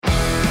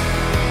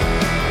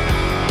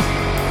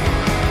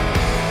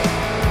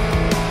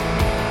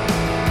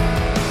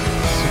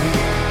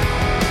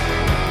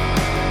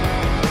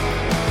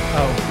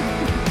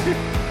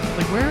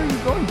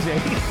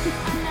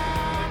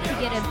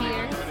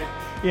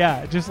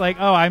Yeah, just like,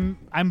 oh,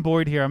 I'm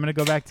bored here. I'm gonna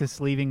go back to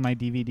sleeving my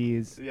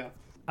DVDs. Yeah.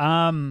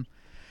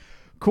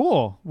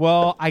 Cool.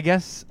 Well, I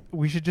guess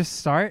we should just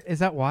start. Is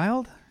that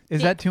wild?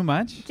 Is that too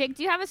much? Jake,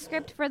 do you have a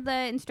script for the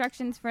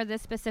instructions for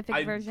this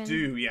specific version? I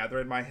do. Yeah,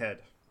 they're in my head.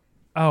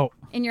 Oh.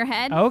 In your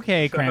head?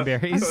 Okay,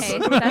 cranberries. Okay,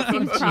 that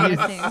seems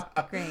promising.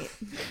 Great.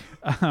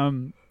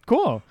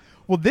 Cool.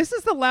 Well, this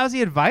is the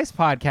Lousy Advice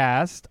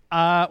Podcast.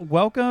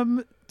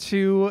 Welcome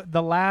to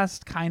the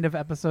last kind of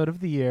episode of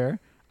the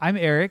year. I'm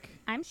Eric.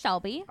 I'm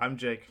Shelby. I'm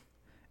Jake.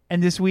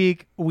 And this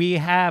week we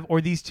have, or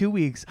these 2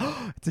 weeks,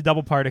 it's a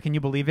double parter. Can you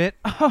believe it?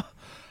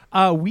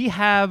 We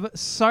have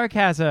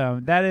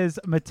Sarchasm. That is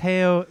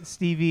Mateo,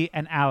 Stevie,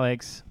 and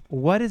Alex.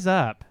 What is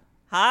up?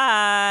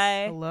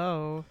 Hi.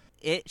 Hello.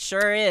 It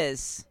sure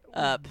is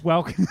up.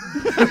 Welcome.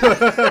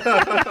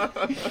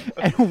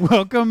 And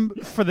welcome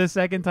for the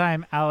second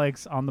time,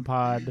 Alex, on the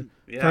pod.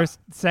 Yeah.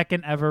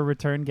 Second ever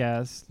return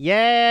guest.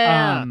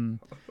 Yeah.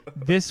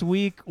 This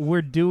week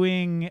we're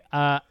doing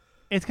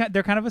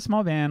they're kind of a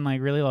small band, like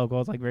really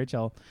local. It's like very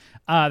chill.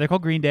 They're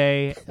called Green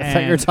Day. I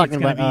thought you were talking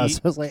about us.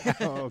 I was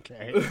like, oh,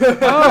 okay.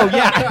 Oh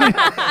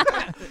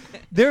yeah.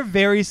 They're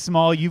very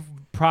small. You've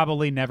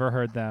probably never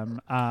heard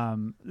them.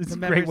 It's a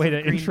great way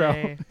to intro.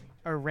 Day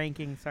are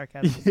ranking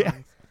sarcasm Yeah.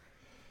 songs.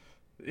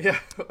 Yeah.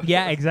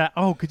 Yeah,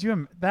 exactly. Oh, could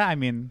you that? I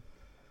mean,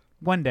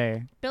 one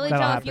day. Billy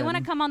that'll Joe, if you want to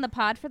happen. come on the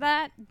pod for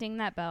that, ding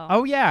that bell.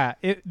 Oh yeah.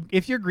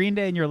 If you're Green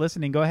Day and you're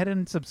listening, go ahead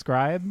and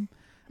subscribe.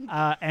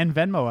 And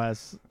Venmo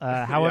us,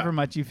 however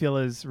much you feel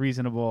is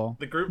reasonable.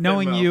 The group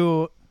knowing Venmo.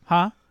 you,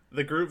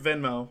 The group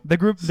Venmo. The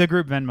group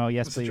Venmo,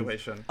 yes, please.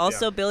 Situation.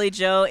 Also, Yeah. Billy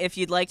Joe, if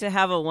you'd like to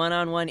have a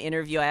one-on-one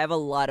interview, I have a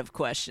lot of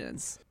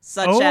questions.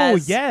 Such Oh,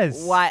 as,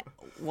 yes.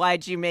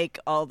 why'd you make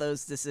all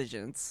those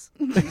decisions?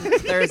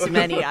 There's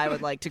many I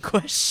would like to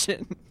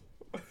question.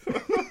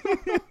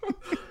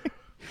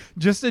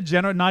 Just a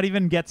general, not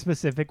even get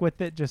specific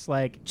with it. Just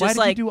like, why Just did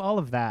like, you do all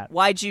of that?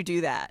 Why'd you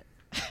do that?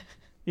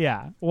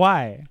 Yeah,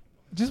 why?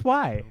 Just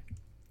why?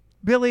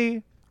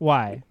 Billy,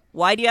 why?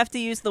 Why do you have to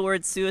use the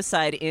word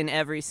suicide in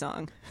every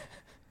song?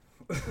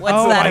 What's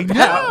oh, that I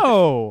about?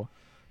 know.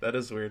 That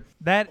is weird.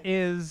 That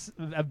is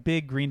a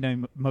big Green Day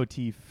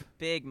motif.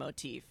 Big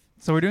motif.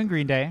 So we're doing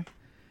Green Day.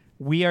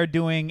 We are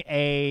doing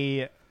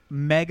a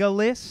mega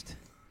list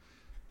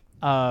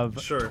of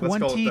Sure, 20...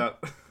 let's call it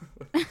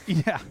that.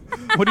 Yeah.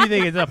 What do you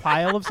think? Is it a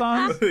pile of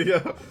songs?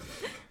 Yeah.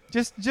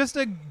 Just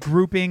a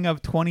grouping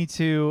of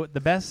 22, the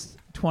best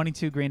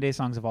 22 Green Day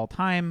songs of all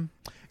time.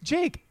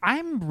 Jake,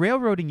 I'm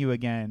railroading you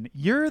again.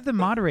 You're the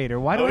moderator.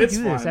 Why do I it's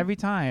do this fine. every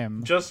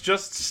time? Just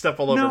step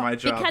all over No, my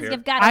job because here.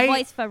 you've got a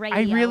voice for radio.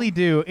 I really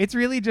do. It's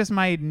really just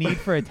my need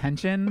for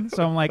attention.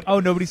 So I'm like, oh,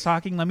 nobody's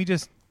talking. Let me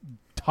just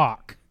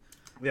talk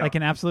Yeah. like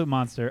an absolute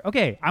monster.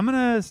 Okay, I'm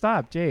going to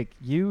stop. Jake,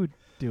 you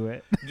do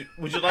it.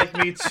 Would you like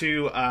me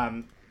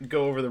to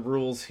go over the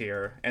rules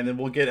here, and then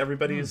we'll get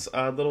everybody's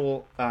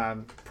little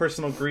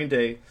personal Green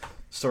Day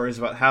stories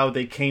about how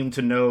they came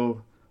to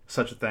know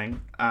such a thing.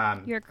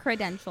 Your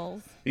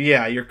credentials.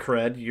 Yeah, your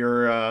cred,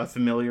 your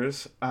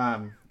familiars.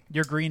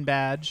 Your green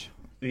badge.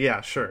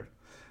 Yeah, sure.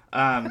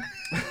 Cool.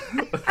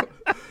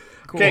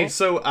 Okay,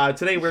 so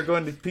today we're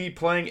going to be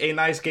playing a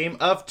nice game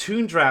of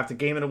Tune Draft, a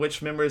game in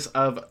which members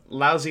of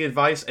Lousy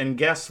Advice and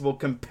guests will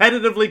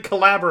competitively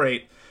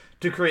collaborate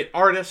to create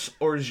artist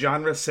or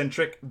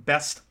genre-centric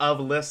best of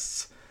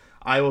lists.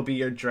 I will be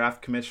your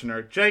draft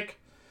commissioner, Jake.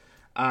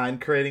 And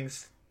creating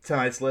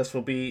tonight's list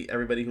will be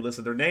everybody who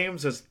listed their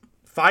names. There's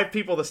 5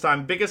 people this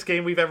time. Biggest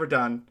game we've ever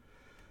done.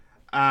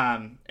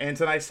 And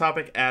tonight's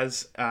topic,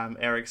 as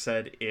Eric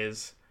said,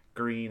 is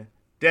Green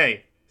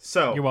Day.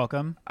 So, You're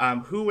welcome.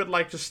 who would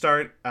like to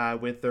start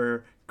with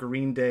their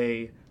Green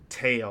Day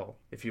tale,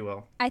 if you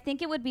will? I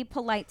think it would be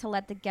polite to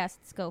let the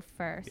guests go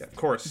first. Yeah, of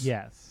course.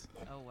 Yes.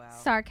 Oh, wow.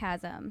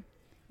 Sarcasm.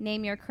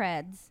 Name your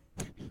creds.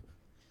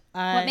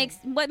 I-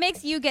 What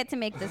makes you get to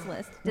make this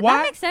list? Did why,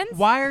 that make sense?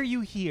 Why are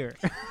you here?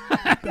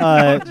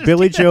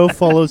 Billy Joe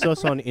follows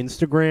us on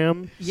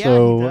Instagram. Yeah,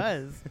 so he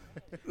does.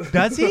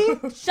 Does he?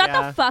 Shut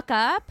Yeah. the fuck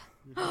up.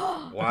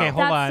 Wow. Okay,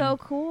 hold on. That's so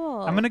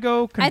cool. I'm going to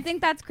go... I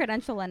think that's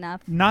credential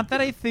enough. Not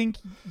that I think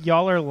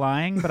y'all are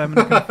lying, but I'm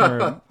going to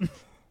confirm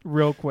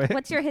real quick.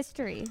 What's your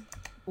history?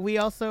 We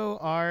also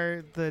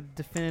are the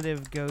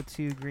definitive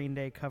go-to Green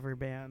Day cover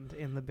band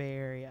in the Bay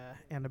Area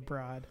and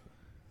abroad.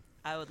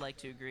 I would like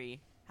to agree.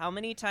 How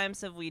many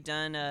times have we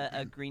done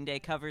a Green Day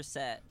cover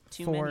set?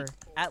 Too 4. many.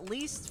 At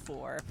least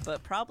 4,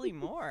 but probably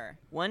more.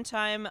 One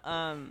time,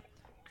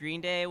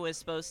 Green Day was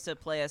supposed to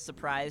play a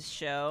surprise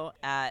show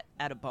at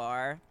a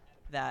bar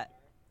that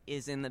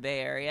is in the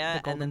Bay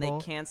Area, The and then Golden Bowl?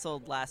 they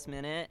canceled last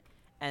minute,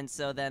 and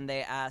so then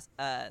they asked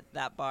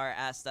that bar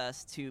asked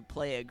us to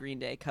play a Green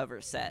Day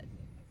cover set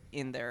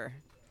in their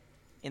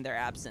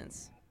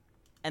absence.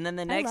 And then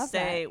the I next love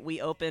day,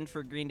 we opened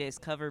for Green Day's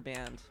cover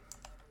band,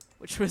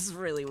 which was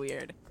really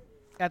weird.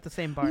 At the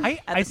same bar. At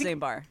the think, same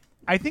bar.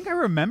 I think I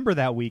remember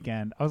that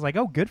weekend. I was like,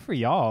 oh, good for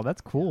y'all.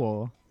 That's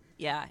cool.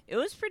 Yeah, it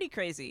was pretty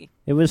crazy.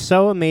 It was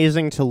so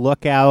amazing to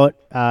look out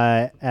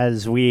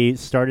as we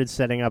started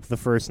setting up the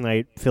first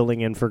night,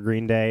 filling in for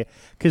Green Day,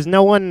 because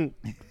no one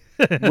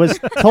was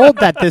told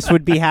that this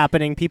would be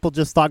happening. People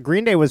just thought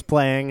Green Day was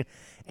playing,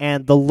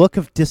 and the look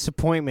of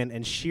disappointment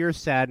and sheer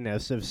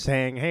sadness of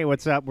saying, "Hey,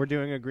 what's up? We're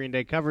doing a Green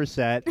Day cover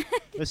set."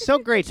 It was so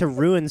great to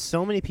ruin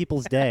so many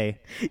people's day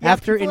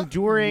after people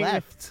enduring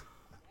left.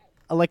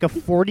 like a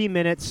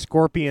 40-minute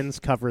Scorpions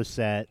cover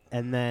set,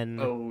 and then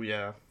Oh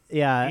yeah,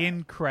 yeah,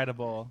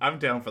 Incredible. I'm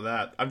down for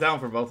that. I'm down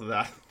for both of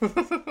that.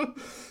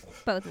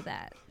 Both of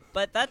that.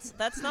 But that's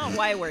not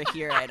why we're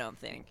here, I don't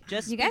think.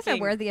 Just You guys are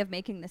speaking- worthy of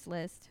making this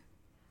list.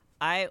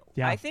 I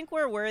Yeah. think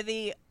we're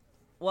worthy.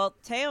 Well,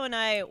 Teo and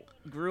I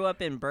grew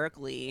up in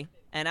Berkeley,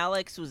 and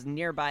Alex was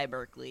nearby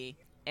Berkeley.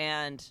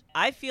 And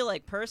I feel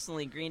like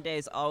personally, Green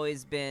Day's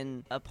always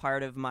been a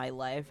part of my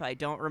life. I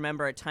don't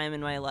remember a time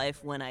in my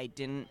life when I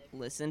didn't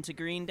listen to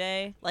Green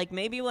Day. Like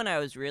maybe when I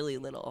was really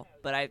little,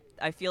 but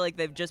I feel like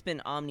they've just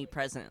been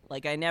omnipresent.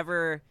 Like I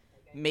never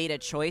made a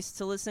choice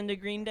to listen to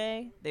Green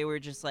Day. They were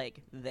just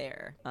like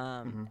there.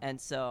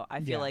 And so I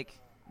feel Yeah. like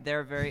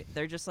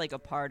they're just like a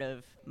part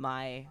of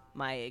my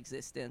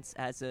existence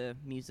as a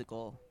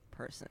musical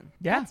person.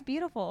 Yeah. That's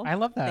beautiful. I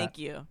love that. Thank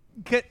you.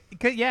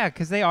 Yeah,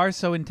 because they are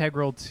so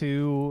integral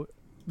to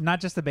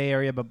not just the Bay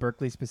Area, but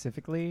Berkeley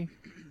specifically.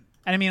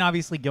 And I mean,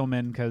 obviously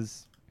Gilman,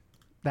 because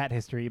that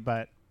history.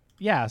 But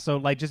yeah, so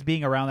like just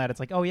being around that, it's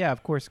like, oh yeah,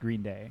 of course,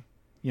 Green Day.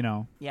 You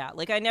know, Yeah,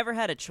 like I never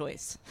had a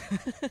choice.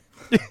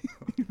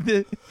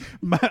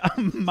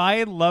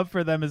 my love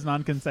for them is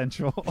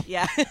non-consensual.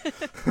 Yeah.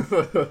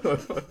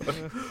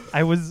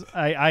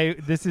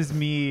 This is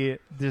me.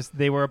 Just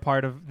they were a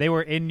part of. They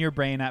were in your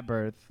brain at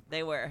birth.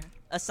 They were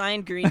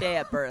assigned Green Day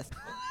at birth.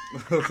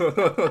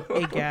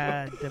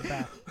 Yeah.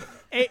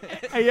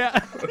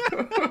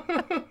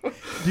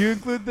 Do you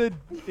include the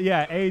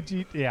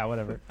AG? Yeah,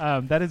 whatever.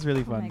 That is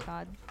really Oh my fun.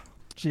 god.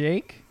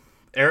 Jake.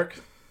 Eric,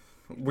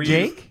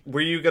 Jake?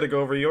 were you gonna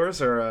go over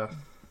yours or?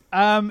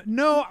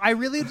 No, I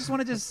really just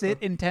want to just sit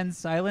in tense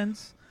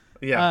silence.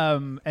 Yeah.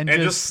 And and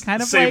just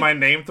kind of say like, my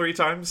name 3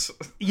 times.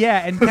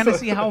 yeah, and kind of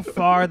see how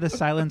far the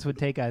silence would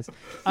take us. You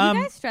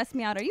guys stress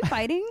me out. Are you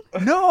fighting?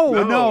 No,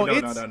 No,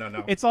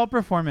 no. It's all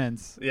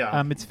performance.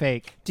 Yeah. It's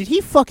fake. did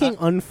he fucking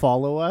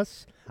unfollow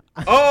us?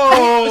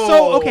 Oh,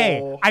 So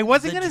okay, I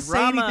wasn't The gonna say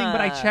anything,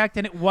 but I drama. checked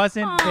and it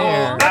wasn't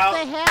Aw. there.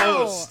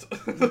 Outpost.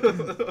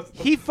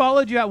 He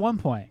followed you at one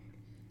point.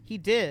 He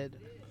did.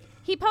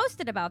 He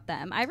posted about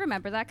them. I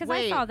remember that because I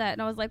Wait. saw that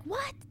and I was like,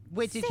 what?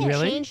 Wait, did Sick. he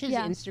Really? change his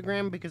Yeah.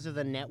 Instagram because of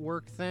the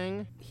network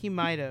thing? He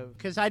might have.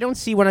 Because I don't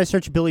see when I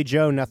search Billy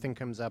Joe, nothing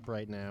comes up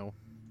right now.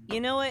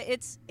 You know what?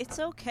 It's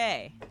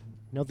okay.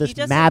 No, He this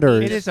doesn't matters.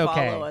 need It to is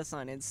okay. Follow us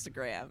on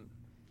Instagram.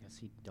 Yes,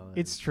 he does.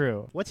 It's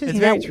true. What's his It's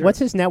very true. What's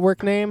his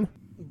network name?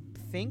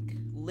 Think?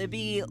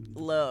 Libby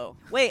Lowe.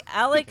 Wait,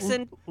 Alex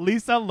and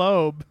Lisa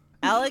Loeb.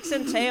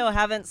 Teo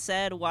haven't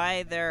said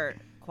why they're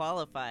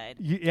qualified.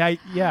 Yeah.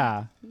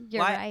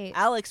 You're why, right.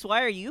 Alex,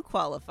 why are you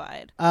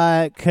qualified?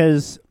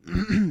 Because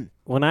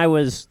when I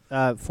was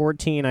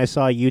 14, I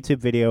saw a YouTube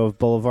video of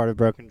Boulevard of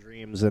Broken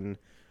Dreams, and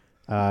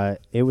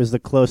it was the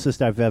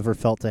closest I've ever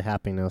felt to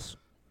happiness.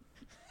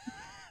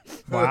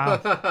 Wow.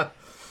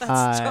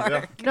 That's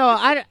dark. No,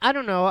 I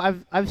don't know.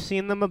 I've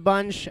seen them a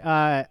bunch.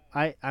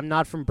 I'm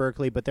not from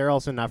Berkeley, but they're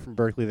also not from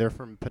Berkeley. They're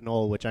from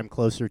Pinole, which I'm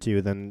closer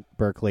to than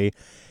Berkeley.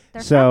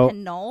 They're so- from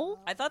Pinole?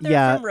 I thought they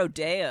Yeah. were from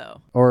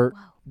Rodeo. Or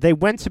Wow. they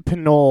went to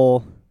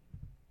Pinole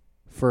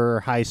for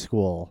high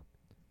school.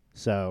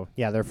 So,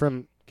 yeah, they're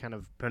from kind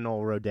of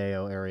Pinole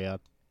Rodeo area.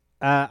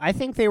 I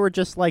think they were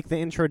just like the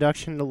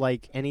introduction to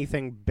like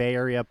anything Bay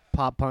Area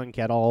pop punk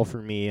at all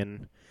for me,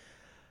 and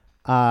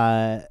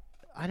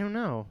I don't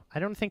know. I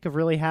don't think I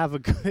really have a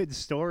good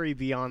story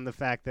beyond the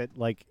fact that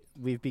like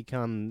we've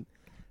become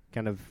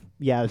kind of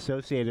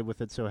associated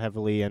with it so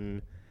heavily,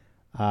 and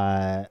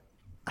I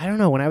don't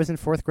know. When I was in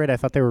 4th grade, I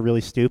thought they were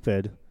really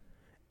stupid,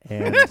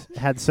 and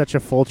had such a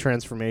full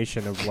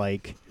transformation of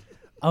like,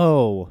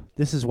 oh,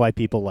 this is why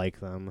people like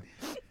them.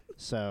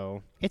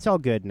 So it's all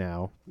good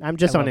now. I'm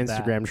just I on love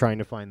that. Instagram trying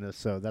to find this,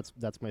 so that's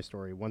my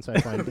story. Once I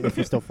find if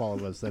you still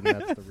follow us, then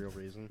that's the real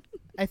reason.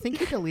 I think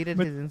he deleted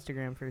But- his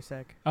Instagram for a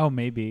sec. Oh,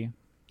 maybe.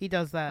 He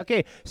does that.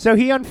 Okay, so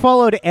he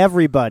unfollowed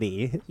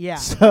everybody. Yeah.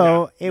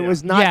 So Yeah, it yeah.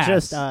 was not Yes.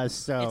 just us.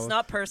 So It's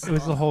not It personal.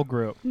 was the whole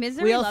group.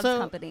 Misery We loves also-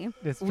 company.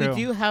 It's We true.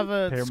 do have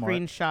a Paramore.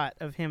 screenshot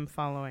of him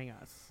following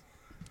us.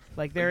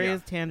 Like there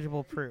is Yeah.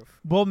 tangible proof.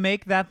 We'll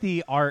make that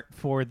the art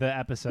for the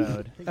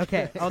episode.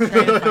 Okay, I'll try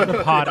and find The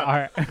it. pod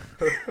art.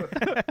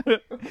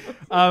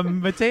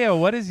 Mateo,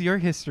 what is your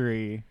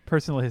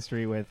personal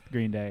history with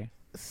Green Day?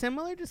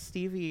 Similar to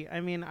Stevie. I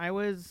mean, I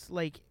was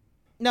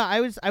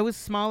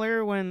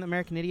smaller when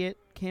American Idiot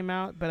came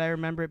out, but I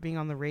remember it being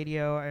on the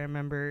radio. I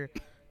remember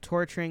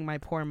torturing my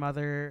poor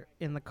mother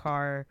in the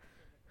car,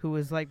 who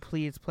was like,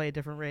 please play a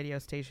different radio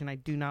station. I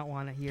do not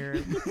want to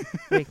hear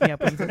Wake Me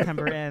Up When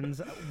September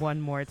Ends one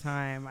more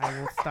time.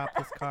 I will stop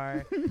this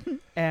car.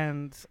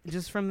 And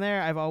just from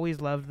there, I've always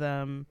loved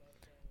them.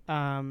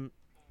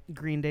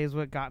 Green Day is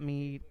what got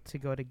me to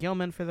go to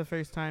Gilman for the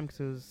first time because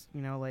it was,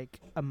 like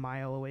a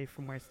mile away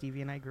from where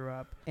Stevie and I grew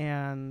up.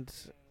 And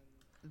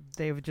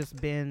they've just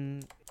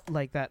been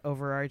like that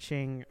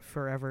overarching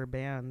forever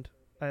band.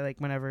 I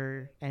like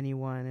whenever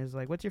anyone is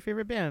like, what's your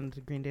favorite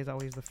band? Green Day is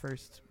always the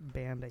first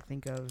band I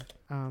think of.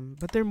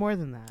 But they're more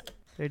than that.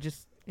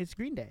 It's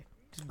Green Day.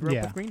 Just grew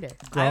up with Green Day.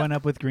 Growing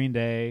up with Green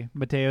Day,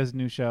 Mateo's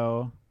new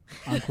show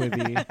on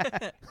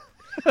Quibi.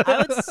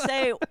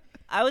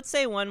 I would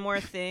say one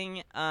more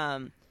thing,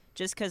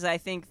 just because I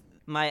think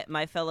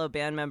my fellow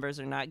band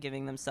members are not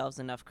giving themselves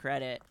enough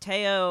credit.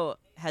 Teo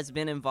has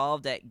been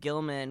involved at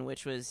Gilman,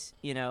 which was,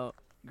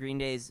 Green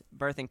Day's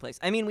birthing place.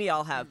 I mean, we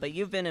all have, but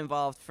you've been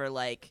involved for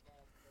like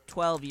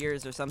 12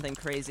 years or something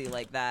crazy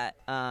like that.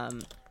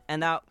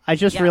 And that I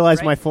just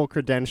realized my full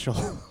credential.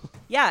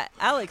 Yeah,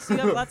 Alex, you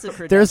have lots of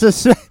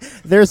credentials.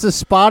 There's a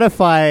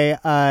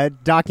Spotify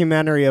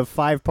documentary of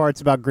 5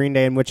 parts about Green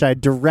Day in which I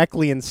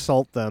directly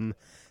insult them.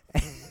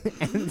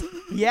 And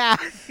yeah,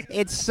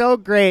 it's so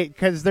great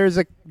because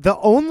the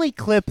only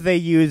clip they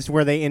used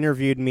where they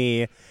interviewed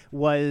me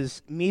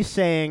was me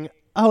saying,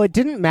 oh, it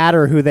didn't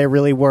matter who they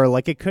really were.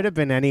 Like, it could have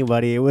been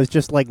anybody. It was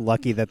just, like,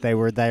 lucky that they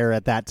were there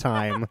at that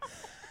time.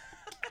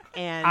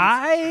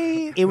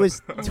 And it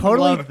was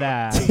totally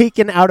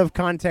taken out of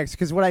context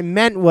because what I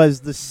meant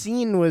was the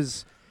scene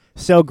was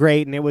so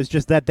great and it was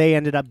just that they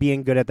ended up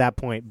being good at that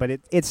point. But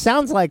it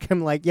sounds like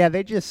I'm like, yeah,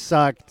 they just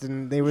sucked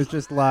and it was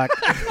just luck.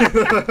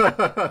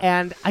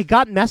 And I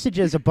got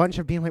messages, a bunch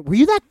of being like, were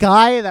you that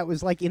guy that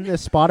was like in the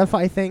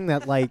Spotify thing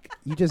that like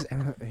you just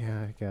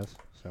yeah, I guess.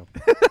 So.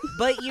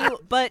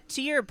 But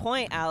to your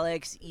point,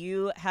 Alex,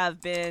 you have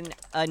been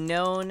a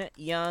known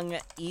young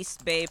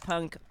East Bay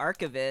punk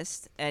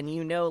archivist, and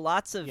you know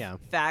lots of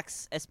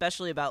facts,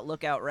 especially about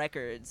Lookout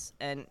Records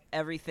and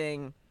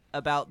everything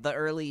about the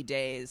early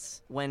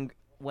days when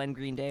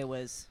Green Day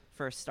was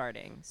first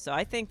starting. So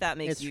I think that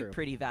makes you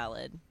pretty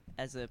valid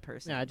as a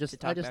person. Yeah, I just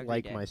about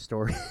like Green Day. my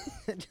story.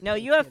 No,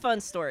 you have fun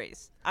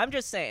stories. I'm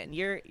just saying,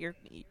 you're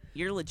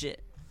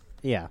legit.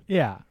 Yeah.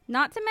 Yeah.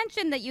 Not to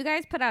mention that you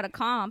guys put out a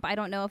comp. I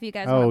don't know if you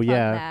guys want to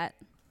plug that.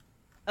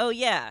 Oh,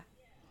 yeah.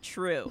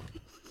 True.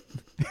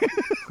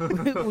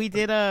 We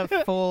did a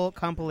full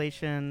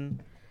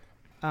compilation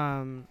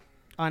on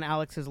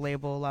Alex's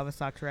label, Lava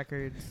Socks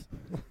Records.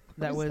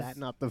 That was that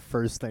not the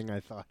first thing I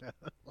thought of?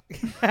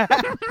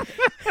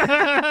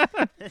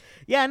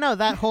 Yeah, no,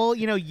 that whole,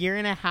 year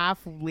and a half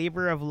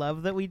labor of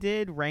love that we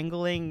did,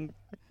 wrangling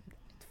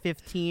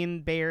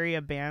 15 Bay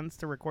Area bands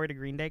to record a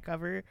Green Day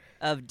cover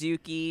of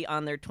Dookie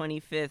on their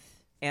 25th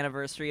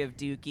anniversary of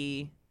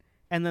Dookie,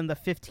 and then the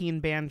 15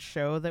 band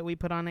show that we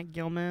put on at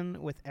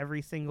Gilman with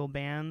every single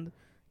band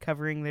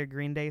covering their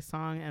Green Day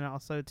song and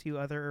also 2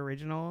 other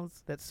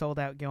originals that sold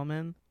out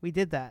Gilman. We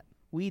did that.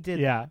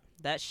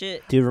 That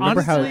shit. Do you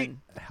remember honestly,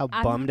 how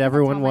bummed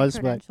everyone was?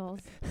 But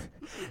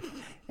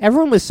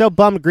everyone was so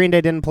bummed Green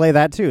Day didn't play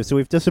that too. So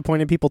we've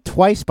disappointed people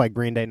twice by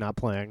Green Day not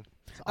playing.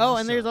 Oh,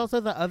 and there's also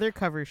the other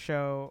cover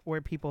show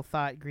where people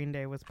thought Green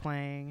Day was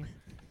playing,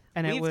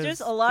 and it was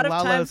just a lot of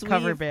Lalo's times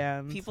cover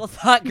band. People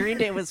thought Green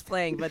Day was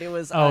playing, but it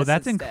was us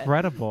that's instead.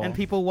 incredible. And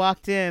people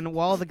walked in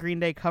while the Green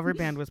Day cover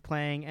band was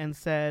playing and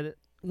said,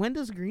 "When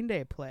does Green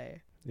Day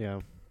play?"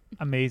 Yeah,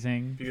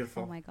 amazing,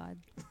 beautiful. Oh my god!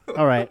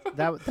 All right,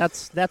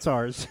 that's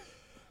ours.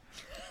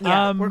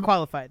 Yeah, we're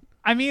qualified.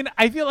 I mean,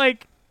 I feel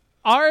like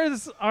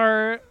ours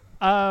are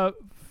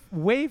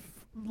way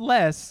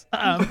less.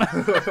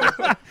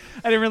 I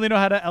didn't really know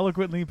how to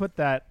eloquently put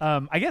that.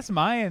 I guess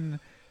mine,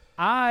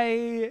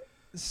 I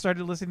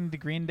started listening to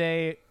Green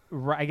Day,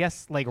 I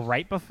guess, like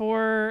right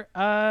before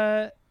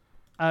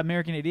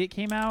American Idiot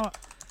came out.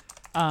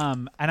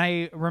 And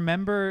I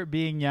remember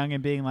being young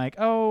and being like,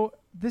 oh,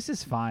 this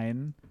is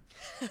fine.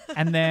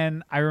 And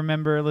then I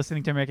remember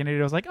listening to American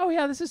Idiot. I was like, oh,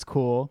 yeah, this is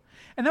cool.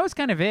 And that was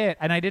kind of it.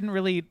 And I didn't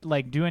really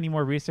like do any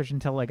more research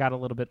until I got a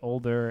little bit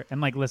older and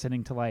like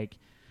listening to like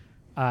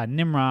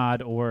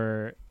Nimrod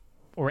or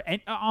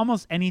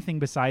almost anything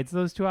besides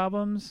those 2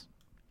 albums.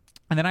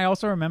 And then I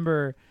also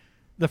remember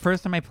the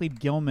first time I played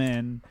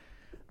Gilman,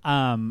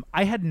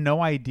 I had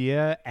no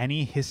idea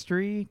any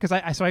history because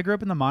I grew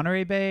up in the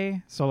Monterey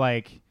Bay, so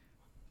like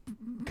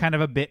kind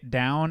of a bit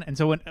down. And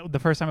so when the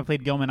first time I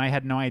played Gilman, I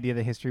had no idea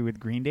the history with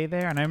Green Day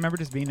there. And I remember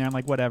just being there and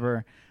like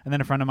whatever. And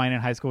then a friend of mine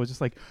in high school was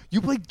just like, "You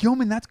played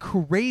Gilman? That's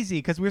crazy!"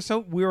 Because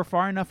we were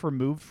far enough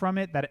removed from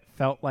it that it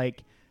felt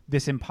like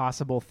this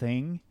impossible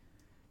thing.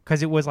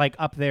 Because it was like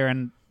up there,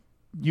 and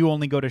you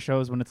only go to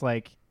shows when it's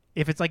like,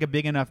 if it's like a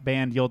big enough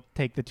band, you'll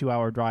take the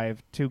 2-hour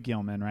drive to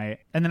Gilman, right?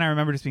 And then I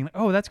remember just being like,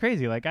 oh, that's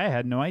crazy. Like, I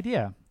had no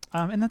idea.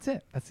 And that's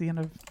it. That's the end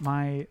of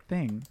my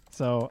thing.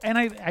 So, and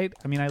I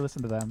mean, I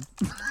listen to them.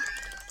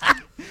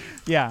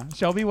 Yeah.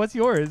 Shelby, what's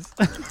yours?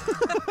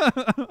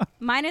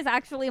 Mine is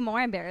actually more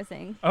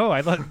embarrassing. Oh,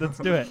 let's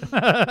do it.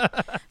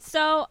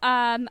 So,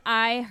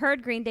 I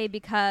heard Green Day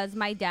because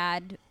my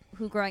dad,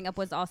 who growing up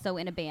was also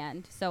in a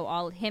band, so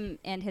all him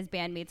and his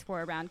bandmates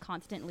were around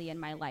constantly in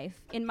my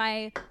life. In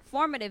my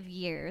formative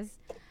years,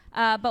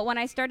 But when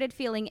I started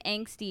feeling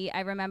angsty,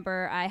 I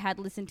remember I had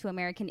listened to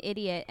American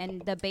Idiot,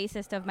 and the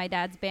bassist of my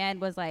dad's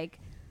band was like,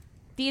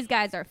 these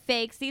guys are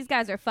fakes. These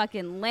guys are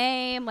fucking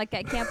lame. Like,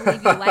 I can't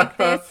believe you like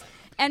this.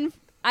 And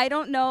I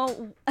don't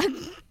know.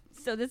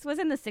 So this was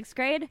in the 6th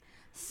grade.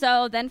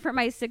 So then for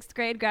my 6th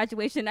grade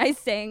graduation, I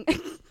sang.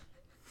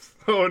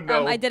 Oh,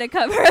 no. I did a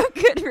cover of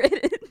Good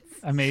Riddance.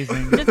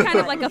 Amazing. Just kind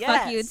of like a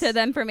fuck you Yes. to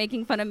them for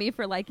making fun of me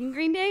for liking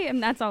Green Day.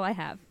 And that's all I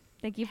have.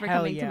 Thank you for Hell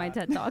coming to yeah. my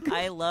TED Talk.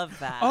 I love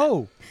that.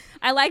 Oh,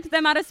 I liked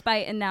them out of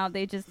spite, and now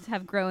they just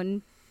have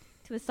grown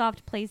to a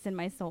soft place in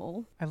my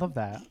soul. I love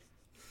that.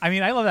 I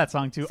mean, I love that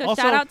song too. So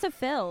Also, shout out to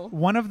Phil.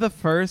 one of the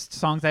first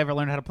songs I ever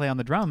learned how to play on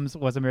the drums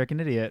was American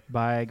Idiot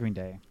by Green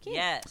Day.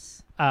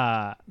 Yes.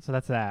 So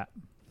that's that.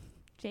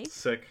 Jake,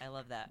 Sick. I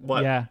love that.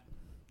 What? Yeah.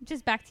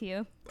 just back to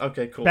you.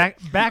 Okay, cool. Back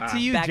to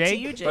you, Back Jake. to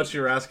you, I Jake. thought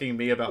you were asking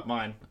me about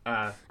mine.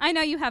 I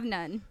know you have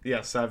none.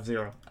 Yes, I have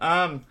 0.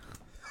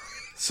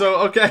 So,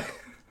 okay.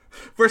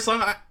 First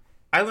song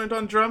I learned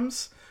on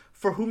drums,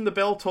 For Whom the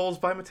Bell Tolls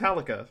by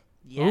Metallica.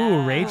 Yeah.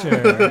 Ooh,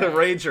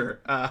 Rager.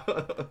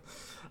 Rager.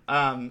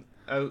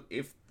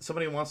 If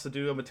somebody wants to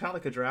do a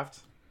Metallica draft,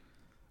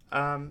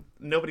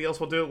 nobody else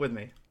will do it with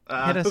me.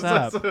 Hit us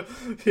up.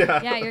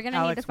 Yeah. Yeah, you're gonna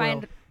need Alex to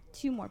find will.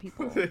 2 more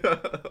people.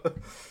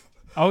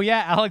 Oh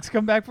yeah, Alex,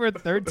 come back for a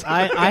third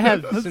time. I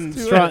have Let's some do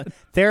strong. it.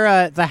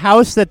 They're the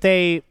house that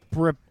they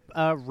wrote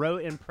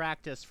and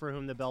practiced For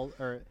Whom the Bell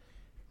or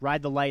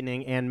Ride the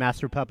Lightning and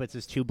Master Puppets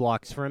is 2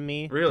 blocks from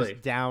me. Really?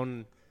 Just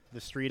down the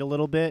street a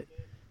little bit.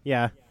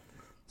 Yeah.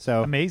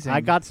 So Amazing.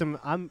 I got some.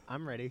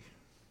 I'm ready.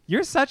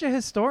 You're such a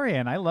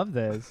historian. I love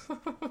this.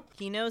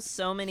 He knows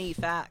so many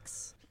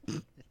facts.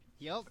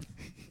 Yep.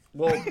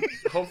 Well,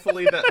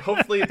 hopefully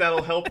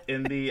that'll help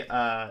in the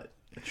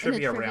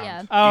trivia trivia.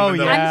 round. Oh Even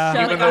though- yeah. I'm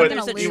sure Even that though I'm it,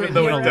 gonna lose. even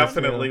though it Yeah.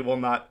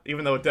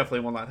 definitely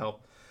will not,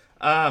 help.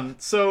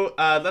 So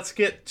let's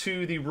get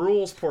to the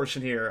rules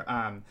portion here.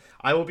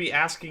 I will be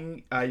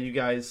asking you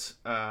guys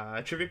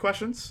trivia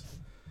questions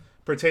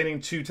pertaining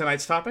to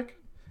tonight's topic,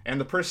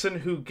 and the person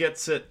who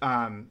gets it.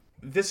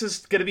 This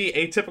is going to be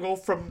atypical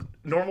from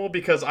normal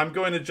because I'm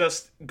going to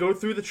just go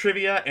through the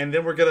trivia and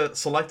then we're going to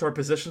select our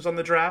positions on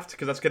the draft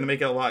because that's going to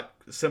make it a lot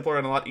simpler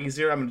and a lot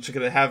easier. I'm just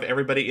going to have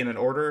everybody in an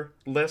order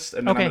list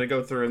and then Okay. I'm going to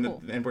go through and,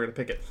 Cool. and we're going to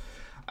pick it.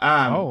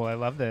 Oh, I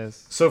love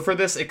this. So for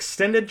this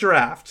extended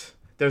draft,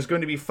 there's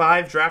going to be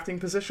 5 drafting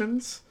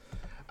positions.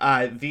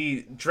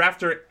 The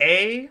drafter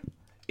A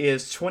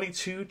is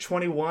 22,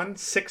 21,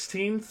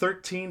 16,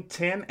 13,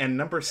 10, and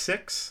number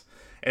 6.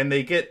 And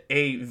they get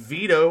a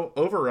veto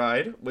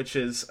override, which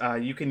is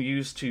you can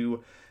use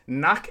to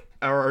knock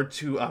or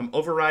to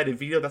override a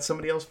veto that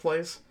somebody else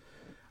plays.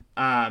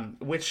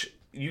 Which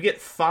you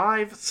get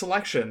 5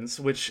 selections,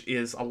 which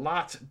is a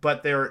lot,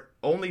 but they're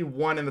only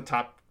 2 in the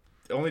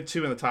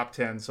top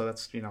 10. So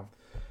that's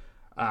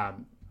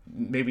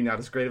maybe not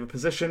as great of a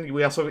position.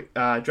 We also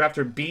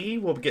drafter B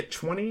will get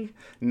 20,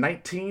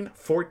 19,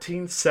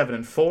 14, 7,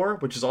 and 4,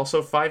 which is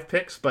also 5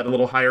 picks, but a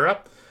little higher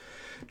up.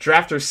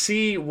 Drafter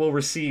C will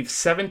receive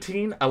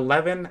 17,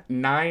 11,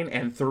 9,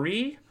 and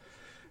 3.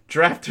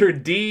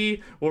 Drafter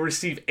D will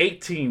receive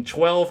 18,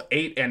 12,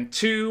 8, and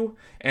 2.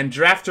 And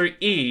Drafter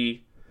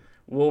E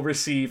will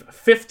receive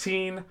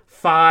 15,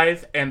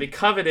 5, and the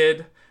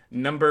coveted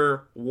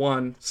number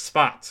 1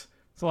 spot.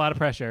 It's a lot of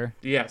pressure.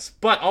 Yes,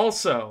 but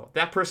also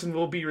that person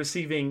will be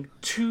receiving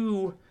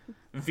 2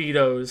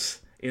 vetoes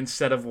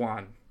instead of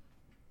 1.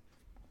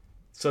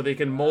 So they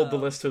can mold the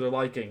list to their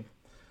liking.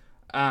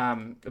 The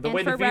And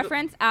way for the veto-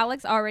 reference,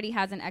 Alex already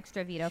has an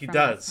extra veto. He from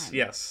last does, time.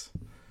 yes.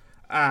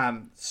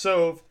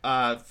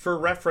 For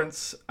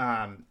reference,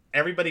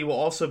 everybody will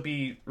also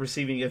be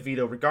receiving a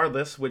veto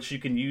regardless, which you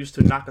can use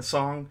to knock a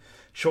song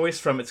choice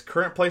from its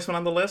current placement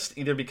on the list,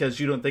 either because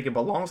you don't think it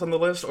belongs on the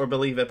list or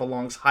believe it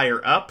belongs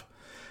higher up.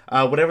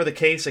 Whatever the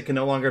case, it can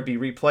no longer be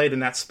replayed in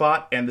that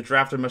spot, and the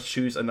drafter must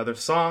choose another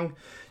song.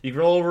 You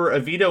can roll over a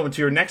veto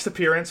into your next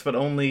appearance, but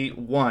only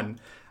 1.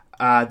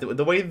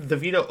 The way the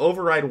veto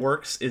override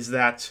works is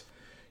that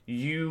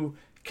you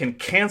can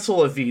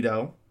cancel a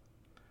veto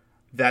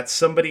that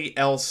somebody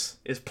else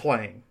is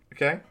playing.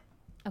 Okay?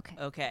 Okay.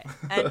 Okay.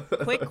 And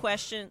quick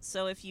question.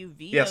 So if you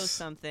veto Yes.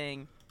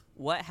 something,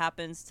 what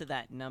happens to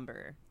that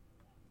number?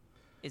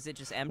 Is it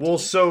just empty? Well,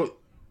 so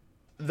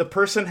the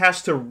person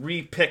has to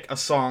re-pick a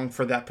song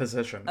for that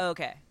position.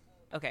 Okay.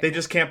 Okay. They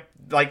just can't,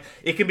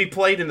 it can be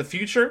played in the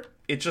future.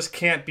 It just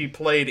can't be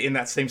played in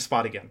that same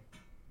spot again.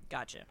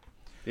 Gotcha.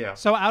 Yeah.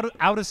 So out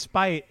of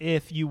spite,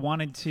 if you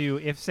wanted to,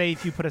 if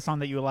you put a song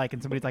that you like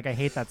and somebody's like, I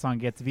hate that song,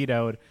 gets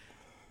vetoed,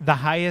 the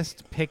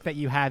highest pick that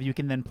you have, you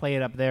can then play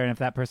it up there, and if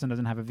that person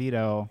doesn't have a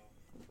veto,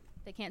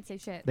 They can't say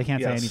shit. they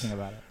can't say Yes. anything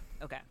about it.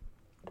 Okay.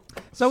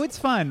 So it's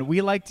fun. We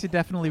like to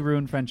definitely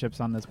ruin friendships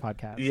on this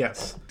podcast.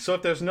 Yes. So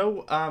if there's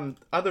no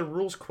other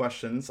rules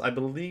questions, I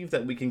believe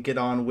that we can get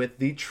on with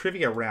the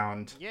trivia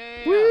round.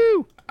 Yeah.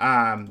 Woo!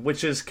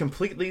 Which is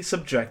completely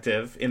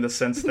subjective in the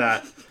sense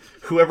that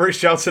whoever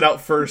shouts it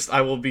out first,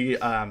 I will be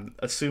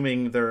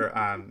assuming they're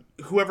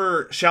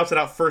whoever shouts it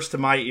out first to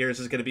my ears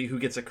is going to be who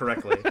gets it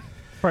correctly.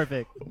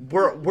 Perfect. I'm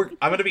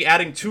going to be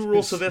adding 2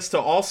 rules to this to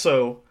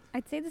also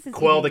I'd say this is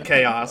quell even the the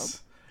playing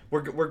chaos.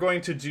 We're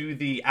going to do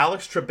the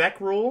Alex Trebek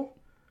rule,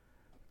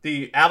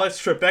 the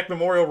Alex Trebek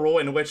Memorial rule,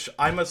 in which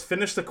I must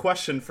finish the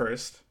question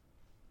first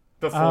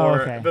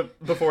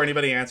before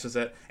anybody answers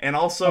it, and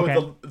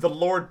also the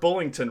Lord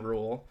Bullington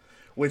rule,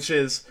 which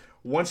is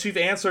once you've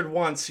answered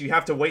once, you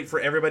have to wait for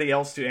everybody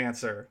else to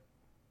answer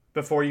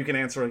before you can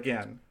answer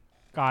again.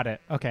 Got it.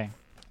 Okay.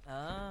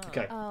 Oh.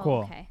 Okay. Oh, Cool.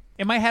 Okay.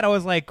 In my head, I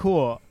was like,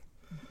 cool.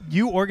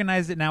 You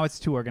organized it. Now it's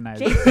too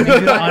organized. Jason.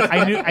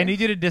 I need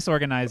you to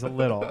disorganize a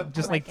little.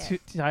 Just like like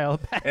it. to dial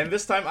it back. And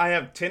this time I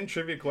have 10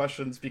 trivia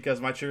questions because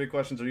my trivia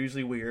questions are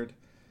usually weird,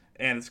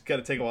 and it's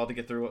gonna take a while to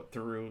get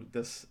through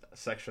this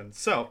section.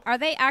 So, Are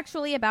they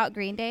actually about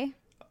Green Day?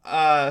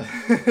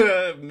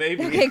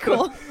 maybe. Okay,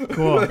 cool.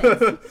 Cool.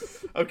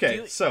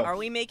 Okay, so Are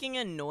we making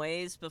a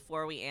noise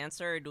before we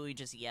answer, or do we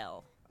just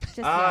yell? Just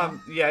yell.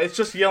 yeah, it's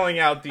just yelling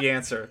out the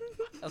answer.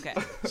 Okay.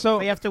 So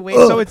We have to wait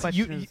So till the it's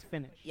question you- is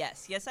finished.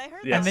 Yes, I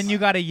heard Yes. and then you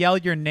got to yell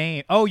your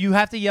name. Oh, you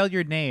have to yell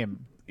your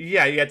name.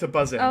 Yeah, you have to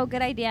buzz in. Oh,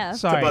 good idea.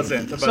 Sorry. buzz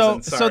in, to buzz so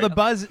in, so sorry.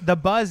 the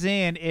buzz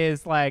in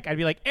is like I'd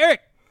be like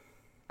Eric,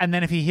 and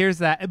then if he hears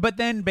that, but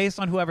then based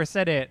on whoever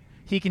said it,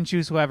 he can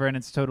choose whoever, and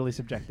it's totally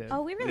subjective.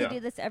 Oh, we really Yeah. do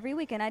this every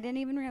week, and I didn't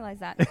even realize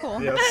that.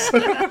 Cool. Yes.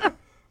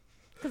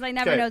 Because I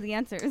never Okay. know the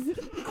answers.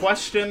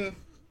 Question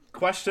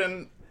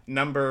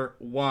number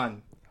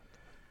 1.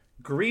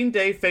 Green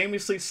Day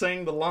famously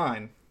sang the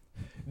line,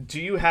 "Do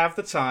you have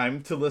the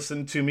time to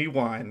listen to me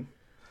whine?"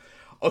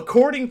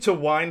 According to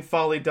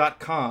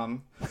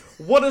winefolly.com,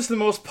 what is the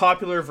most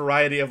popular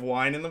variety of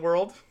wine in the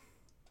world?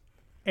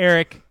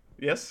 Eric,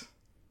 Yes?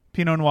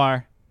 Pinot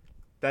Noir.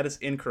 That is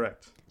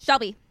incorrect.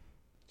 Shelby.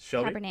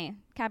 Shelby?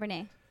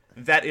 Cabernet.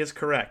 That is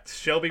correct.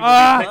 Shelby will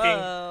Ah! be picking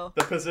Uh-oh.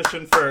 the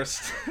position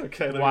first.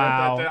 Okay, let me write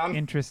that Wow, down.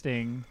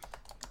 interesting.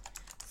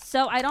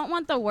 So I don't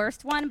want the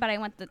worst one, but I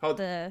want the Oh,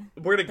 the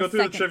We're going to go through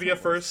the second trivia to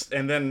worst. first,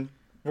 and then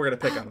we're going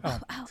to pick them.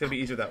 It's going to be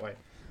easier that way.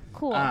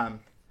 Cool.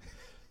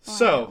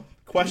 So,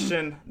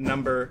 question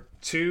number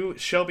 2.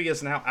 Shelby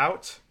is now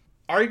out.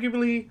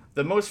 Arguably,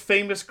 the most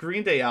famous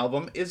Green Day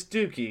album is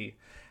Dookie.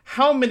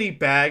 How many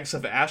bags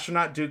of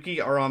astronaut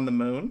Dookie are on the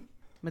moon?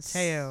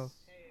 Mateo.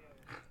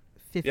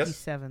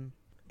 57.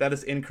 That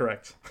is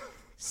incorrect.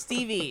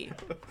 Stevie,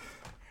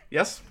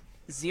 Yes?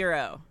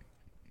 0.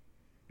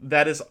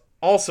 That is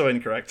also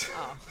incorrect.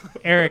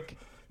 Eric,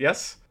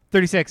 Yes?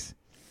 36.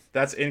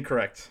 That's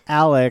incorrect.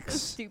 Alex,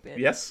 Stupid.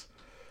 Yes?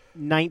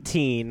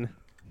 19.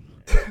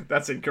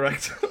 That's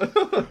incorrect.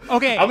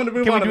 Okay, I'm going to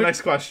move can we on to do the it-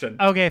 next question.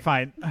 Okay,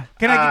 fine.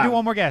 Can I do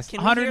one more guess? can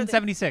we hear the-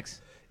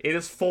 176. It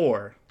is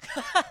 4.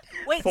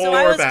 Wait, so 4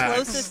 I was bags.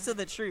 closest to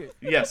the truth.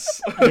 Yes.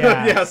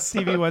 Yeah, Yes.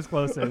 Stevie was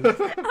closest. I'm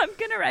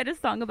gonna write a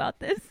song about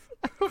this.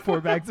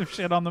 4 bags of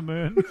shit on the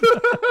moon.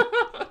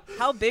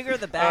 How big are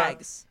the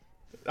bags?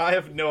 I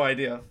have no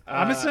idea.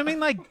 I'm assuming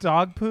like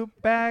dog poop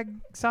bag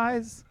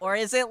size Or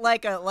is it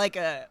like a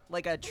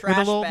with a trash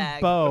little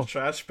bag? bow.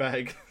 Trash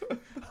bag.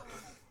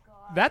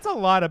 That's a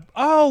lot of.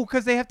 Oh,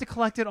 because they have to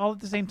collect it all at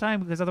the same time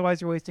because otherwise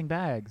you're wasting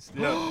bags.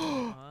 Yeah.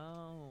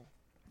 Oh.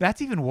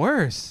 That's even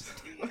worse.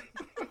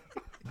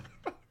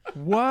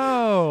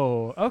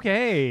 Whoa.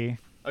 Okay.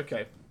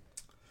 Okay.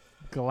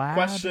 Glad.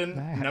 Question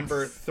bags.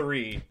 number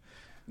 3.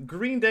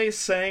 Green Day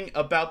sang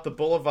about the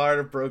Boulevard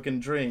of Broken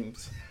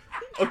Dreams.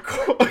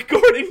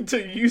 According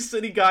to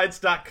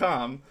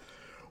ucityguides.com,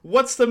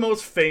 what's the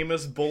most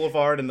famous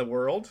boulevard in the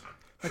world?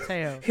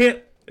 Mateo.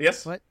 Hint.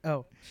 Yes? What?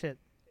 Oh, shit.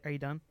 Are you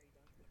done?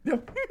 No.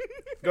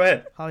 Go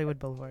ahead. Hollywood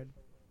Boulevard.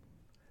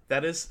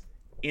 That is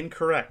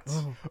incorrect.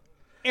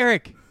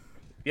 Eric.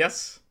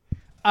 Yes?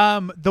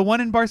 The one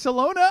in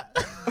Barcelona.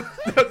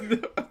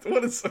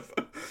 What is...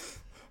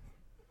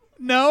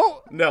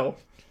 No. No.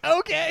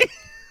 Okay.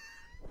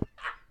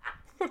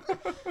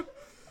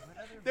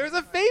 There's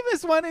a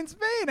famous one in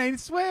Spain, I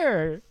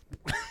swear.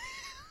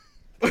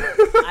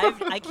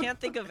 I can't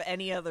think of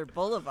any other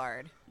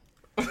boulevard.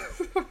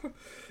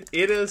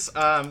 It is,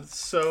 so...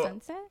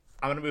 Sunset?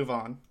 I'm going to move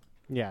on.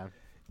 Yeah.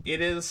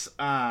 It is,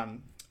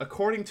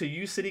 according to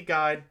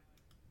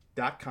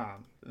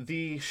ucityguide.com,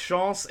 the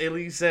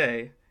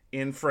Champs-Élysées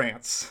in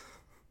France.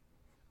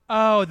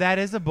 Oh, that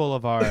is a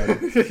boulevard.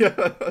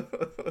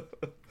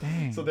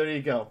 Dang. So there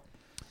you go.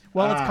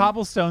 Well, it's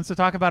cobblestone, so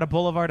talk about a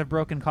boulevard of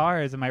broken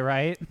cars. Am I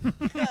right?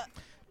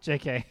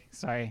 JK.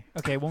 Sorry.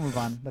 Okay, we'll move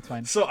on. That's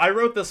fine. So I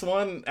wrote this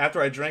one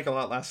after I drank a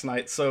lot last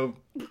night, so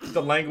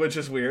the language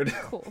is weird.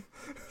 Cool.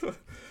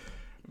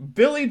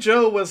 Billy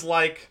Joe was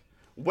like,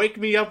 "Wake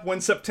me up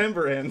when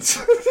September ends."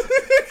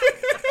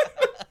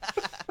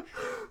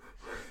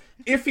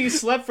 If he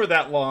slept for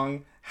that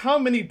long, how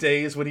many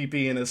days would he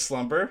be in his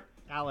slumber?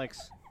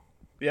 Alex,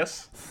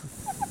 Yes?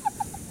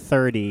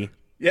 30.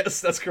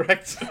 Yes, that's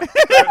correct.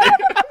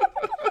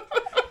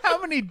 How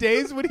many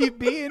days would he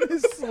be in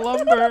his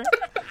slumber?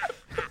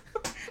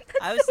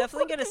 I was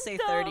definitely gonna say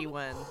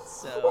 31.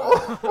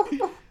 So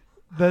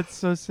That's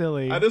so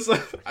silly. I just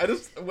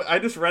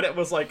read it and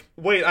was like,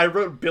 wait, I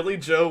wrote Billy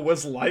Joe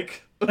was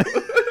like.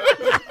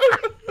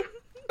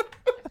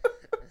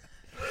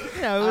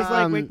 You know, it was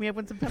like Wake Me Up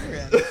When September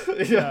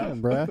Ends. Yeah.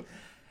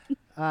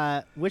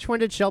 Bruh. Which one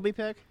did Shelby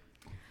pick?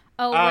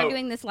 Oh, we're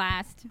doing this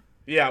last.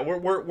 Yeah, we're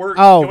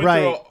Oh, going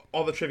right. through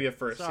all the trivia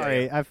first.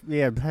 Sorry.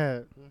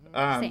 Yeah.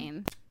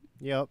 Same.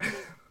 Yep.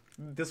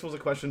 This was a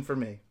question for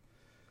me.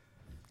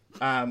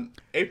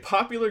 A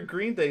popular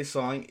Green Day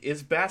song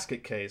is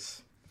Basket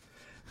Case.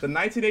 The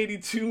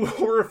 1982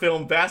 horror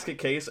film Basket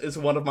Case is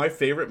one of my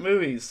favorite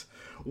movies.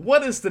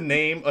 What is the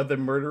name of the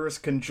murderous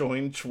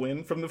conjoined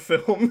twin from the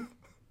film?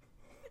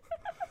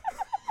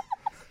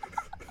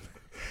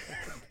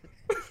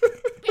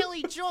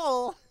 Billy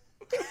Joel.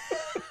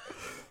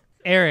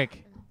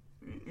 Eric,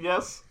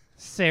 Yes?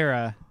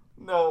 Sarah.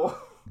 No.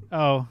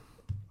 Oh,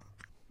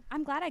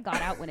 I'm glad I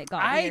got out when it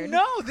got I weird.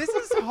 know this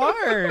is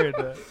hard.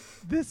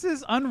 This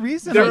is I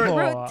unreasonable.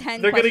 wrote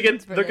 10 They're gonna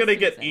questions for get this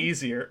get season.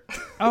 easier.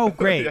 Oh,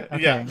 great.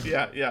 Yeah,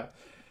 Okay. yeah.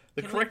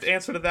 The correct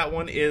answer to that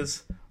one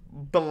is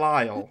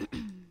Belial.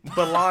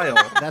 Belial.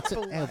 That's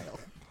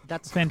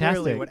that's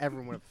Fantastic. clearly what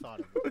everyone would have thought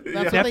of.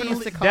 That's Yeah. what they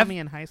used to Definitely- call me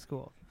in high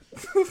school.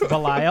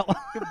 Belial.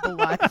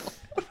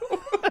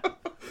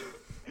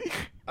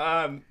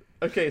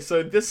 Okay,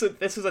 so this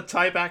is a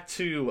tie back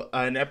to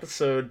an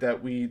episode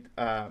that we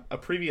a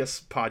previous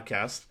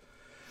podcast.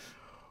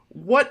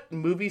 What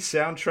movie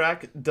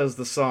soundtrack does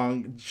the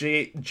song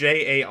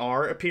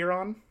JAR appear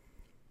on?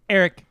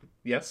 Eric,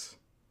 Yes,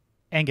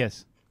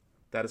 Angus.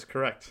 that is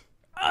correct.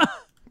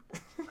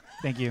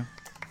 Thank you.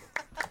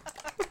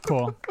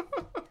 Cool.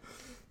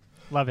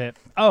 Love it.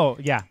 Oh,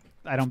 yeah.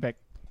 I don't pick.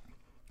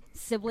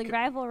 Sibling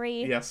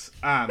rivalry. Yes.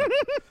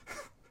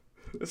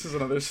 This is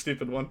another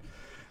stupid one.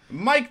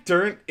 Mike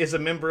Dirnt is a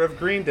member of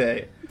Green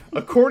Day.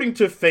 According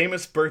to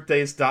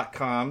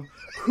famousbirthdays.com,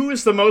 who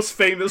is the most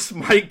famous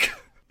Mike?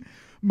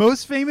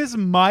 Most famous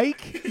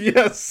Mike?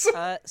 Yes.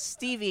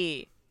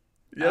 Stevie.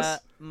 Yes.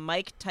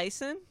 Mike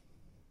Tyson.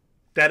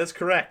 That is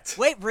correct.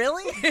 Wait,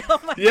 really?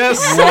 Oh my Yes.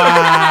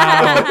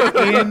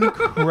 Wow.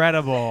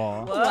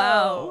 Incredible.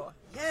 Whoa.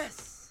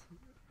 Yes.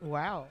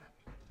 Wow.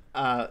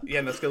 Yeah,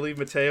 and that's going to leave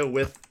Mateo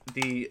with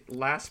the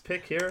last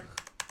pick here.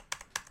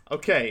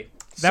 Okay.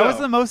 That was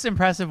the most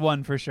impressive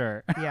one for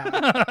sure. Yeah.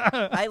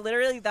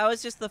 That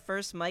was just the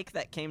first mic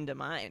that came to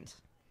mind.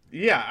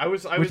 Yeah, I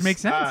was. Which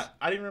makes sense.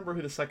 I didn't remember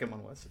who the second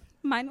one was.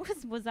 Mine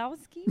was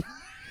Wazowski.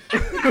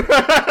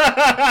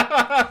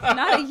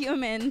 Not a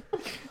human.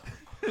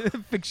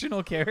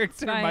 Fictional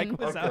character Fine. Mike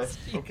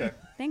Wazowski. Okay.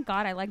 Thank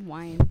God I like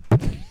wine.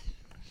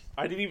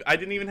 I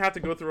didn't even have to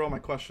go through all my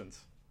questions.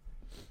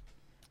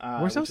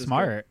 We're so which is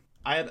smart.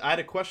 good. I had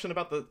a question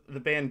about the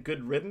band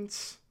Good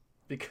Riddance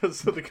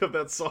because of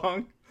that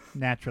song.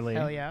 Naturally.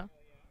 Hell yeah.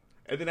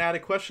 And then I had a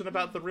question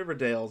about the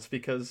Riverdales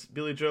because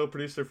Billy Joe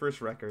produced their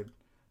first record.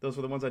 Those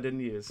were the ones I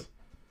didn't use.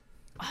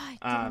 Oh,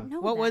 I didn't know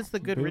What that. was the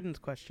good riddance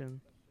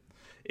question?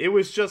 It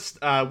was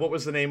just what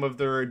was the name of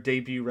their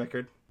debut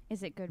record?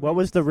 Is it good? What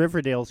was the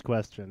Riverdale's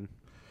question?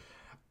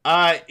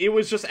 It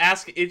was just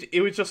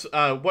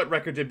what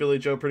record did Billy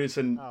Joe produce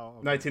in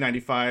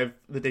 1995?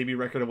 The debut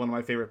record of one of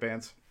my favorite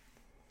bands.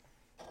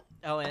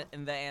 Oh,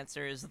 and the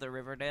answer is the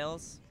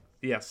Riverdales.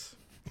 Yes.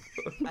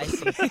 I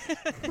see.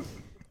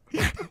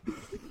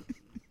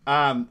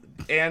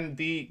 And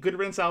the Good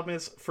Riddance album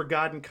is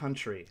Forgotten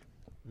Country.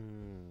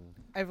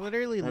 I've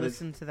literally That is-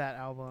 listened to that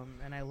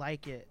album and I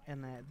like it,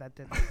 and that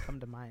didn't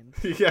come to mind.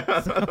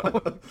 Yeah.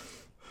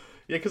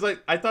 Yeah, because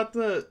I thought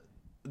the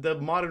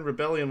Modern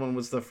Rebellion one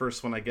was the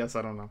first one, I guess.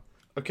 I don't know.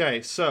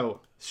 Okay,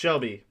 so,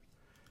 Shelby,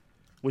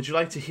 would you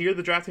like to hear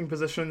the drafting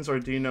positions, or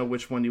do you know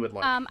which one you would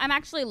like? I'm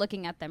actually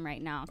looking at them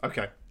right now.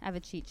 Okay. I have a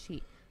cheat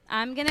sheet.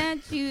 I'm going to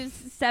choose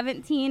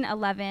 17,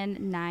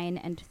 11, 9,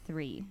 and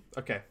 3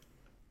 Okay.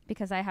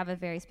 because I have a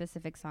very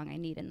specific song I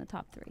need in the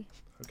top 3.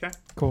 Okay.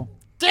 Cool.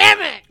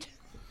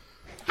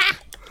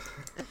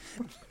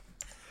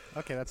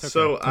 Okay, that's okay.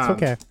 So, that's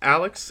okay.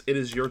 Alex, it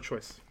is your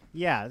choice.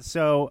 Yeah.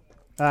 So,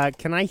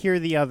 can I hear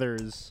the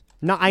others?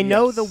 No, I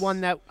know Yes. the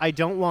one that I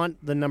don't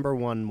want the number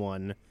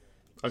one.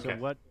 Okay. So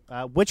what?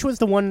 Which was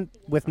the one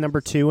with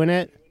number 2 in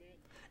it?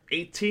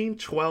 18,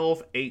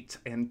 12, 8,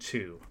 and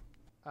 2.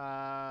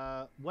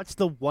 What's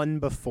the one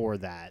before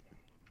that?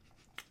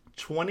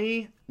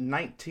 20,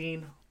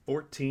 19,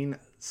 14,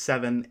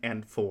 7,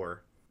 and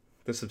 4.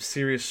 There's some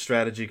serious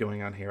strategy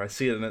going on here. I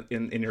see it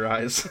in your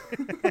eyes.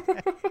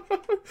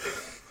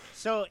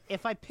 So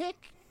if I pick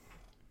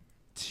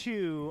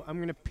 2, I'm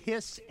gonna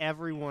piss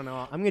everyone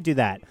off. I'm gonna do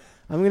that.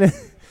 I'm gonna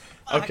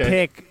Okay.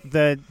 pick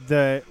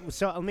the.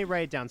 So let me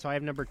write it down. So I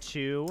have number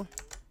 2.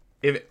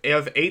 If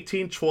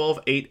 18, 12,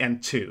 8,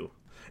 and 2.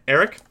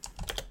 Eric?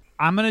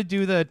 I'm going to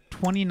do the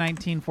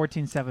 2019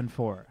 14 7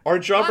 4. Our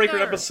Jawbreaker Mother!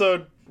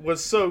 episode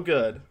was so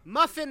good.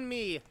 Muffin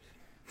me.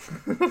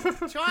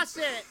 Toss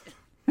it.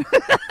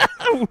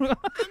 I'm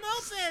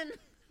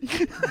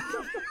open.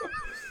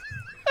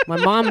 My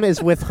mom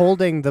is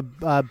withholding the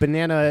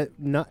banana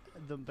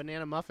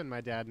muffin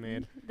my dad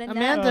made. The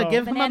Amanda, Oh.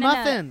 give him a Banana nut.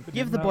 muffin.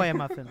 Give the boy a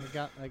muffin.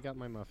 I got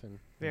my muffin.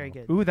 Very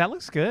good. Ooh, that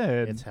looks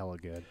good. It's hella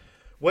good.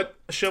 What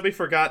Shelby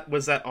forgot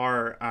was that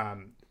our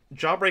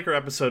Jawbreaker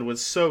episode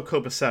was so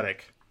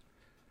copacetic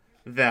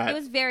that It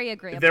was very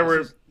agreeable. there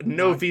were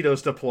no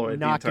vetoes deployed the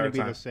Not entire going to be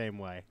time. the same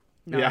way.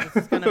 No, Yeah. this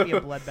is gonna be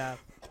a bloodbath.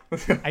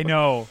 I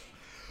know.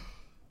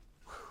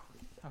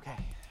 Okay.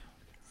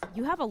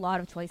 You have a lot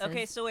of choices.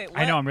 Okay, so wait.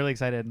 I know. I'm really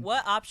excited.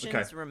 What options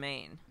Okay.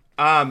 remain?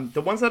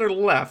 The ones that are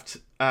left,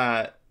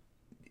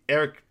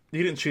 Eric,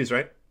 you didn't choose,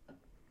 right?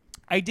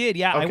 I did.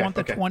 Yeah. I Okay, want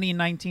the okay.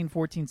 2019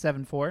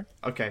 1474.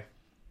 Okay.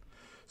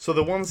 So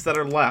the ones that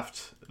are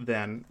left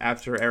then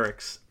after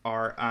Eric's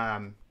are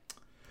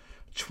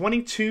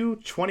 22,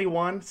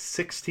 21,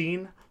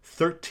 16,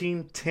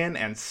 13, 10,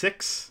 and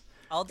 6.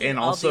 I'll do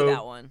also-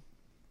 that one.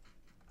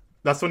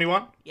 That's the one you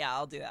want? Yeah,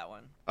 I'll do that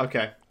one.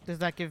 Okay. Does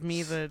that give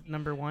me the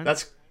number one?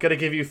 That's going to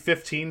give you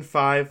 15,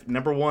 5,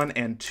 number 1,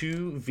 and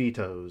 2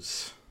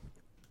 vetoes.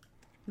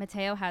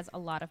 Mateo has a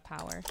lot of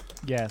power.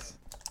 Yes.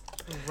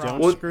 Don't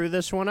Well- screw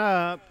this one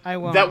up. I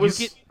won't. That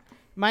was...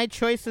 My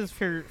choices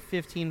for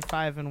 15,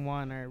 5, and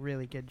 1 are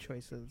really good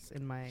choices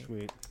in my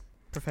Sweet.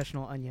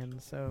 professional onion.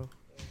 So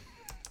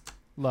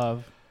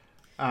Love.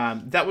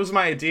 that was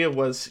my idea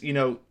was,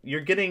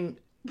 you're getting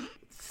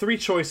 3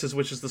 choices,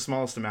 which is the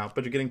smallest amount,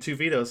 but you're getting 2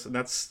 vetoes, and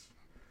that's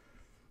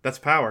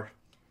power.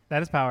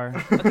 That is power.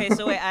 Okay,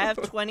 so wait, I have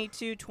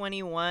 22,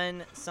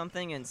 21,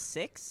 something, and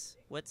 6?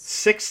 What's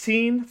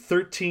 16,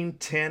 13,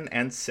 10,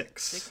 and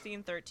 6.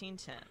 16, 13,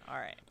 10? All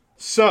right.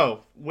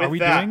 So, with Are we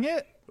that, doing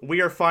it?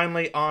 we are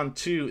finally on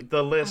to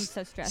the list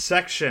so stressed.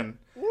 section.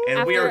 And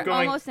After we are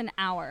going... almost an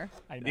hour.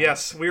 I know.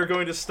 Yes, we are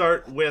going to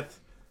start with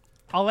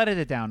I'll edit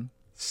it down.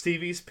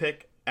 Stevie's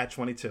pick at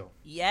 22.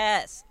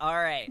 Yes. All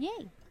right.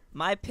 Yay.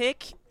 My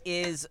pick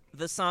is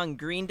the song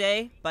Green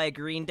Day by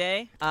Green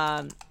Day.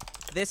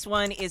 This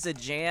one is a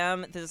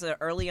jam. This is an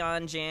early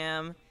on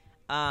jam.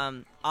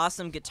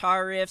 Awesome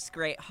guitar riffs,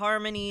 great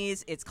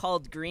harmonies. It's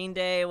called Green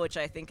Day, which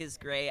I think is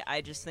great.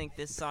 I just think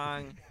this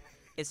song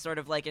is sort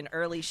of like an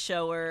early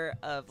shower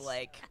of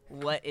like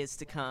what is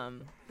to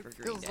come for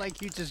Green Feels Day.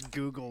 like you just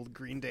Googled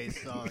Green Day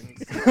songs.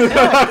 No, it's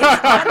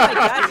on my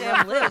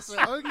goddamn list.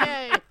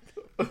 Okay.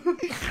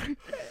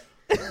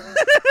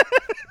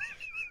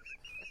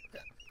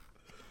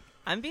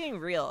 I'm being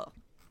real.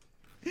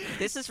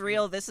 This is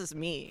real. This is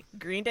me.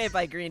 Green Day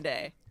by Green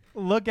Day.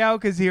 Look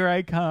out, because here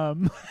I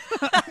come.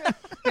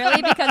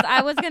 Really? Because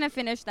I was going to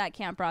finish that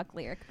Camp Rock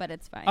lyric, but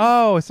it's fine.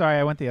 Oh, sorry.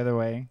 I went the other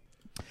way.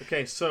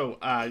 Okay, so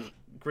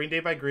Green Day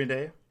by Green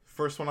Day.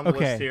 First one on the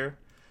Okay. list here.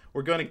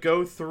 We're going to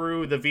go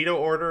through the veto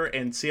order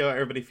and see how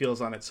everybody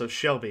feels on it. So,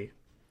 Shelby.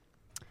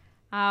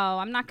 Oh,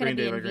 I'm not going Green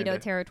to Day be by in Green veto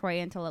Day. territory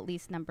until at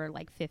least number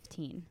like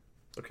 15.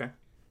 Okay.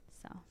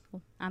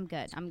 So I'm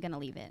good. I'm going to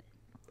leave it.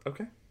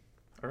 Okay.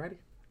 Alrighty.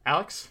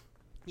 Alex?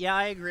 Yeah,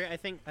 I agree. I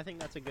think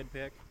that's a good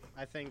pick.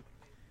 I think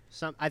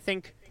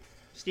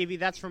Stevie,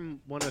 that's from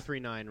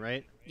 1039,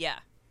 right? Yeah.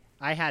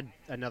 I had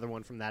another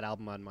one from that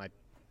album on my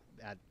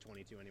at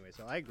 22 anyway,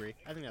 so I agree.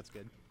 I think that's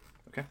good.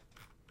 Okay.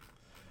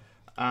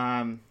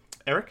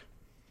 Eric?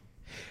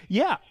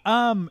 Yeah.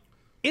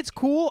 It's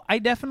cool. I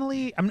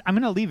definitely. I'm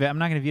gonna leave it. I'm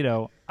not gonna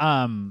veto.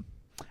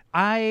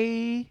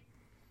 I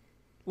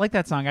like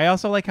that song. I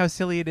also like how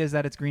silly it is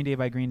that it's Green Day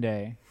by Green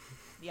Day.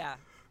 Yeah.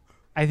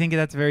 I think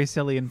that's very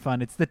silly and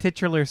fun. It's the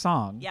titular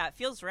song. Yeah, it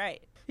feels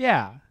right.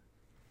 Yeah.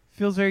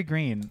 Feels very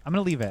green. I'm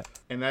gonna leave it.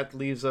 And that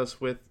leaves us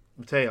with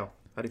Mateo.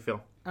 How do you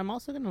feel? I'm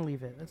also going to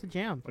leave it. That's a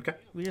jam. Okay.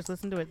 We just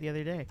listened to it the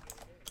other day.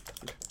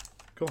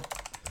 Cool.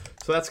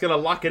 So that's going to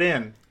lock it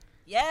in.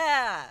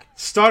 Yeah.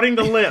 Starting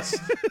the list.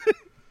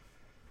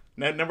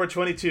 Number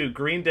 22,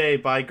 Green Day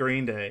by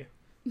Green Day.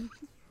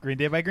 Green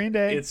Day by Green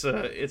Day. It's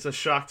a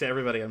shock to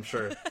everybody, I'm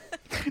sure.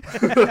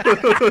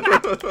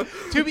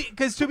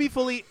 to be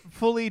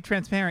fully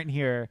transparent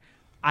here,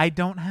 I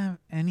don't have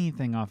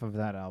anything off of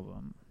that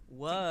album.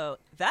 Whoa.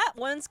 That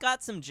one's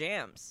got some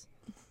jams.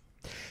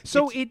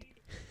 So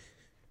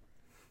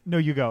No,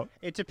 you go.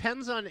 It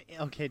depends on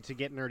to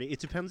get nerdy. It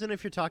depends on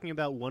if you're talking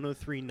about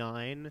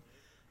 1039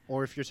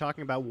 or if you're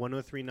talking about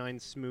 1039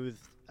 Smooth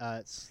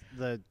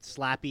the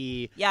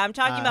slappy Yeah, I'm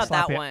talking about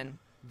that Slap It. one.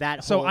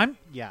 that So whole, I'm-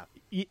 yeah.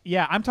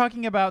 Yeah, I'm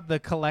talking about the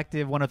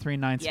collective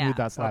 1039 Yeah. Smooth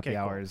Dot Slappy Okay, cool.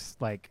 Hours,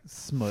 like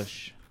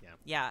smush.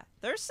 Yeah.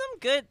 There's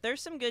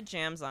some good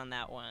jams on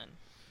that one.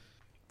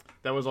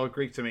 That was all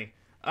Greek to me.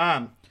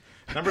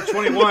 Number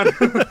 21.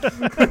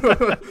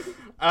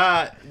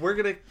 We're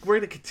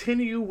gonna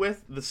continue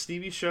with the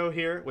Stevie Show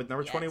here with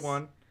number Yes.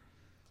 21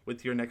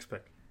 with your next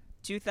pick.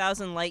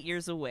 2,000 Light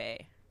Years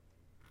Away.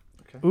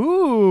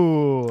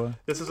 Ooh.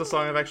 This is a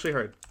song I've actually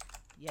heard.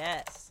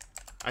 Yes.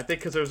 I think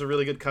because there's a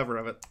really good cover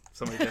of it.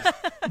 Somebody did.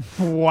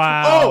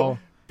 Wow. Oh,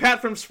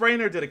 Pat from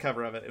Sprainer did a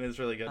cover of it, and it's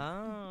really good.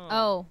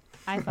 Oh,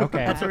 I fucked Okay.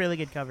 with That's that. a really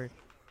good cover.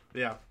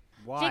 Yeah.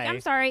 Why? Jake,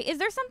 I'm sorry. Is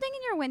there something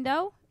in your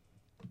window?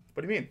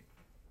 What do you mean?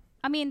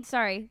 I mean,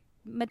 sorry,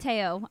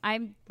 Mateo.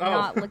 I'm Oh.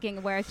 not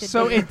looking where I should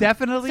So be. it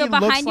definitely So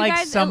behind looks you like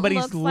guys, somebody's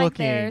it looks like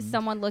looking. there's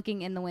someone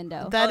looking in the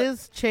window. That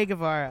is Che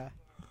Guevara.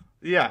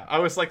 Yeah, I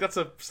was like, that's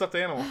a stuffed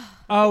animal.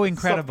 Oh, Stuffed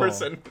incredible.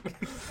 person.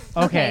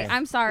 Okay.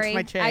 I'm sorry.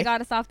 That's my Che. I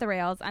got us off the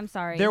rails. I'm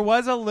sorry. There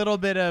was a little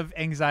bit of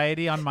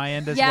anxiety on my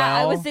end as yeah,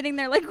 well. I was sitting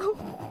there like,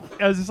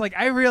 I was just like,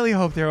 I really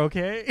hope they're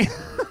okay.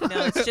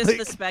 No, it's just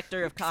the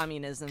specter of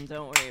communism.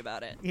 Don't worry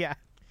about it. Yeah.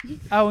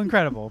 Oh,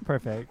 incredible.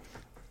 Perfect.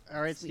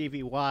 All right,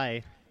 Stevie,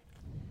 why?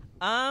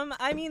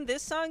 I mean,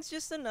 this song's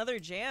just another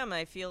jam.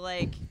 I feel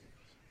like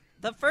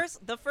the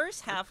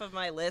first half of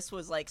my list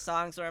was like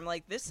songs where I'm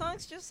like, this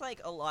song's just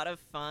like a lot of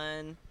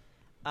fun.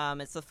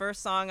 It's the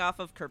first song off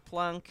of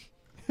Kerplunk.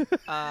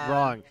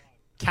 Wrong.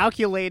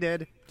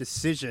 Calculated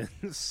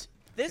decisions.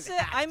 This is,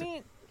 I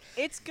mean,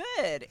 it's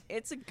good.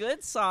 It's a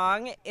good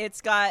song.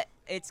 It's got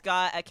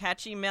a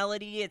catchy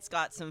melody. It's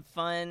got some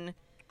fun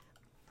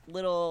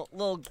little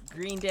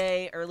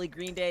early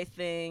Green Day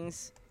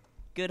things.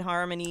 Good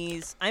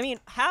harmonies. I mean,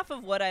 half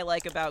of what I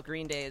like about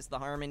Green Day is the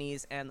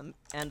harmonies and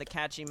the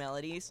catchy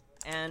melodies,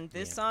 and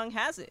this song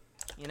has it,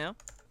 you know?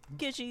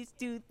 'Cause she's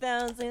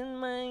 2,000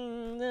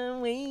 miles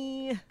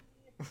away.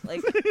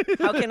 Like,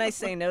 how can I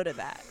say no to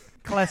that?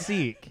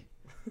 Classique.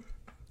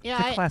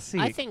 Yeah, classique.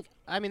 I think.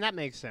 I mean, that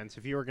makes sense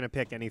if you were going to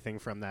pick anything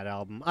from that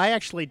album. I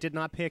actually did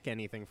not pick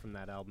anything from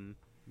that album,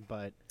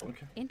 but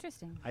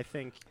Interesting. I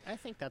think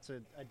that's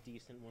a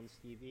decent one,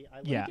 Stevie. I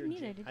like Yeah. your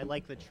Neither did I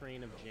like the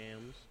train of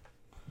jams.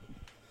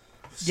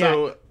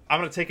 So I'm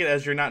going to take it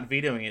as you're not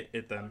vetoing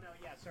it then. No,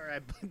 yeah, sorry,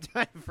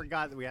 I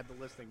forgot that we had the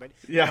listing, but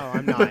Yeah. no,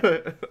 I'm not.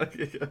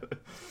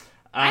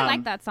 I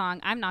like that song.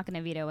 I'm not going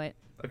to veto it.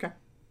 Okay.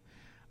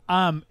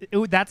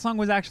 That song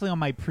was actually on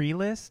my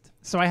pre-list.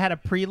 So I had a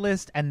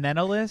pre-list and then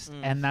a list,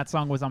 and that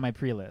song was on my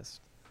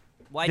pre-list.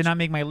 Did not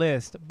make my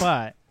list,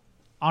 but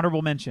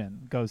honorable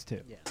mention goes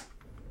to. Yeah.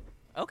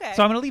 Okay.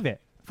 So I'm gonna leave it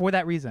for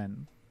that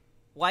reason.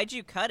 Why'd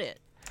you cut it?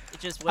 It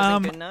just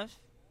wasn't good enough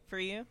for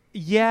you?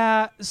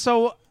 Yeah.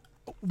 So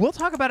we'll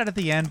talk about it at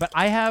the end, but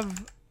I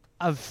have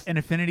an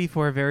affinity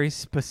for a very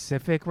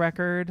specific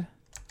record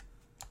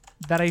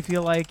that I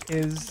feel like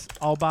is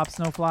all bops,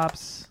 no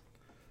flops.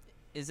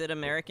 Is it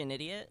American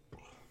Idiot?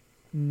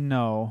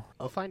 No.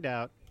 I'll find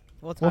out.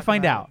 We'll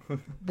Find out.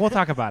 We'll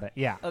talk about it.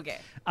 Yeah. Okay.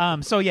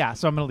 So I'm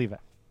gonna leave it.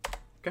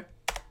 Okay.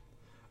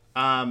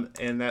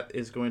 And that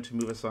is going to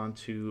move us on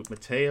to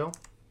Mateo.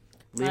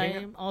 Leaving it?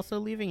 I'm also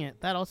leaving it.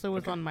 That also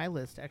was on my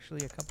list,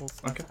 actually, a couple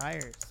spots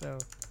higher. So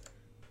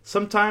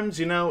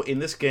Sometimes, in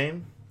this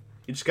game,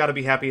 you just got to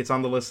be happy it's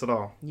on the list at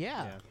all.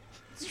 yeah.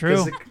 It's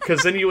true.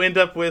 Because then you end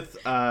up with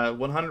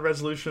 100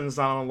 resolutions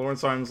not on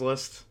Lawrence Arm's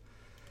list,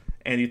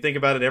 and you think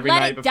about it every Let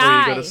night it before you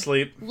go die. to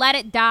sleep. Let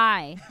it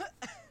die.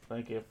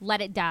 Thank you.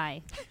 Let it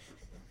die.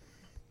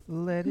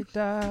 Let it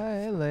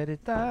die. Let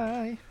it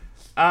die.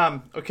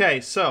 Okay,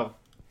 so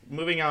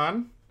moving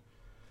on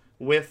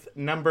with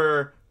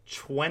number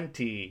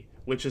 20,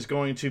 which is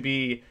going to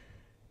be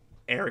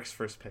Eric's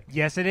first pick.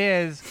 Yes, it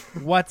is.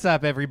 What's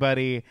up,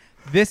 everybody?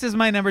 This is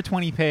my number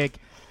 20 pick.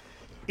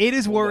 It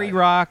is Worry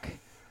Rock.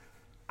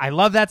 I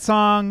love that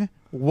song.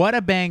 What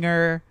a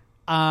banger.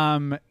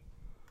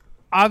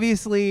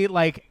 Obviously,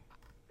 like,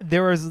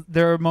 there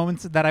are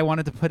moments that I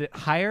wanted to put it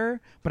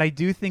higher, but I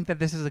do think that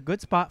this is a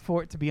good spot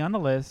for it to be on the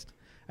list.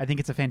 I think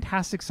it's a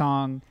fantastic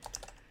song.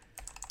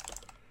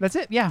 That's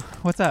it. Yeah.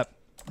 What's up?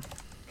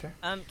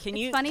 Can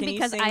you? It's funny can you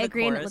because sing I the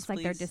agree and it chorus, looks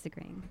like they're please?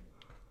 disagreeing.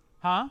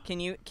 Huh? Can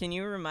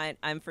you remind?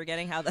 I'm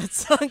forgetting how that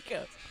song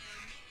goes.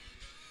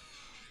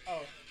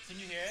 Oh, can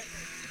you hear it?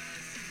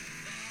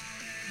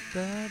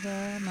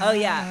 Oh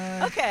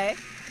yeah. Okay.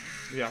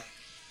 Yeah.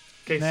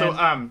 Okay, Then-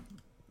 so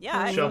Yeah,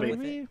 I Shelby. agree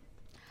with it.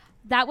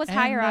 That was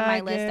higher And on my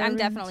I list. I'm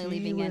definitely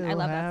guarantee leaving it. I we'll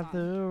love that have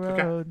song. the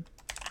Okay. road.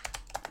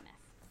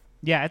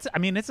 Yeah,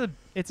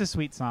 it's a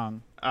sweet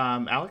song.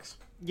 Alex?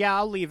 Yeah,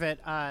 I'll leave it.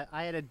 I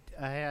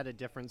had a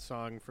different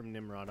song from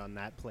Nimrod on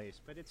that place,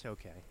 but it's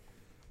okay.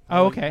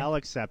 Oh, okay. I'll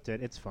accept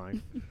it. It's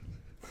fine.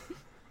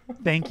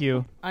 Thank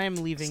you. I am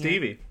leaving it.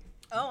 Stevie?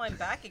 Oh, I'm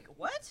back.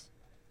 What?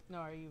 No,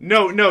 are you?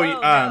 No. Oh,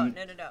 no.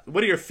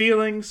 What are your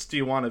feelings? Do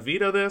you want to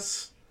veto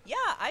this? Yeah,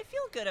 I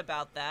feel good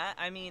about that.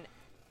 I mean,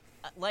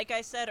 like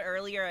I said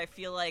earlier, I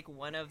feel like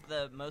one of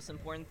the most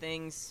important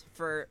things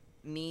for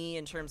me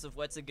in terms of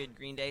what's a good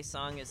Green Day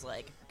song is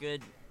like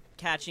good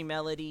catchy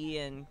melody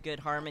and good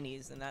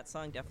harmonies, and that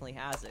song definitely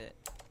has it.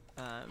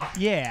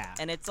 Yeah.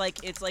 And it's like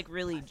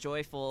really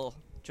joyful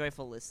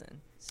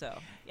listen. So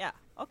yeah,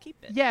 I'll keep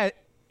it. Yeah,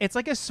 it's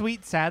like a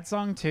sweet sad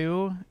song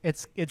too.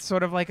 It's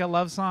sort of like a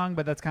love song,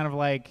 but that's kind of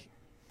like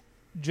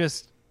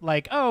just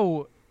like,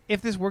 oh,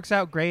 if this works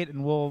out great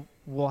and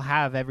we'll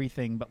have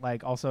everything, but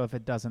like also if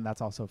it doesn't,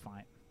 that's also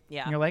fine.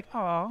 Yeah. And you're like,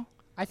 oh.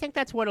 I think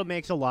that's what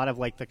makes a lot of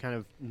like the kind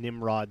of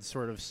Nimrod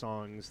sort of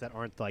songs that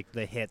aren't like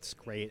the hits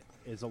great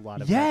is a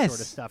lot of that Yes.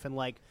 sort of stuff. And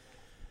like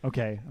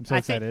Okay, I'm so I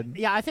excited. think,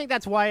 yeah, I think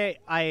that's why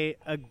I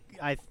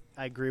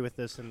agree with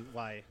this and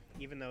why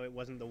even though it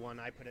wasn't the one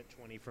I put at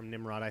 20 from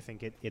Nimrod, I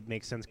think it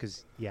makes sense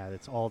because yeah,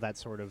 it's all that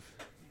sort of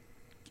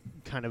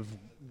kind of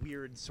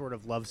weird sort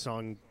of love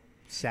song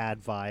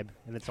sad vibe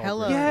and it's all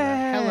Hella, great.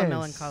 Yeah. hella Yes.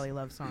 melancholy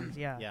love songs.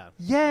 Yeah. Yeah.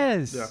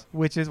 Yes, Yeah.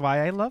 which is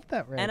why I love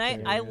that record.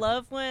 And I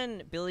love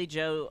when Billy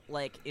Joe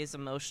like is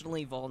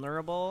emotionally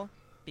vulnerable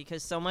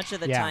because so much of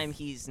the Yeah. time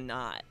he's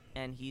not,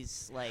 and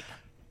he's like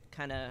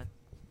kind of,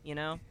 you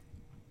know.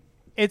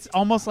 It's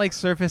almost like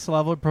surface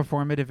level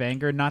performative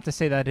anger. Not to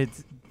say that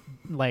it's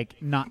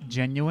like not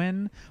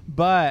genuine,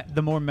 but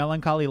the more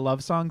melancholy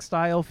love song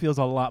style feels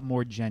a lot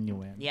more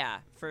genuine. Yeah,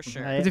 for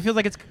sure. 'Cause it feels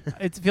like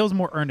it feels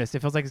more earnest. It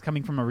feels like it's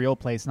coming from a real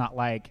place, not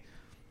like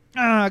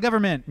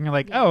government. And you're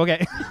like, oh,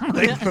 okay.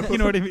 Like, you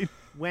know what I mean?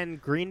 When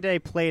Green Day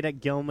played at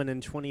Gilman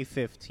in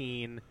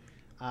 2015,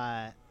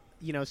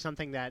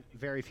 something that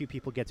very few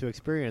people get to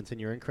experience, and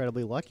you're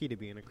incredibly lucky to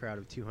be in a crowd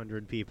of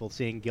 200 people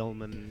seeing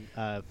Gilman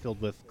filled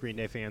with Green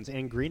Day fans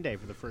and Green Day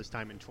for the first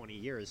time in 20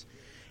 years.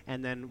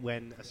 And then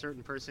when a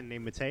certain person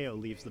named Mateo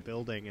leaves the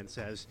building and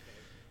says,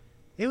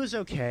 it was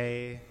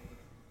okay.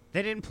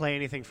 They didn't play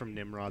anything from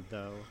Nimrod,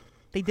 though.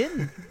 They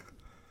didn't.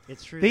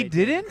 It's true. They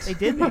didn't? They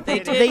didn't. They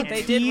They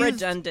did teased-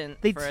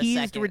 redundant. They for a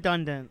teased second.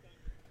 redundant,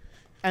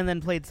 and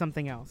then played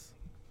something else.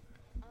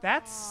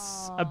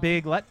 That's a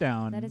big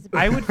letdown. That is a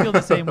I big- would feel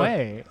the same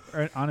way,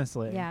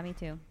 honestly. Yeah, me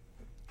too.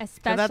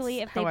 Especially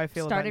if how they I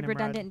feel about started Nimrod.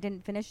 redundant and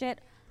didn't finish it.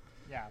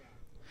 Yeah.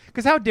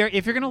 Because how dare,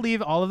 if you're going to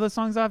leave all of those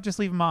songs off, just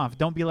leave them off.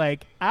 Don't be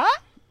like,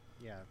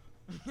 Yeah.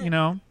 you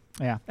know?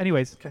 Yeah.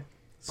 Anyways. Okay.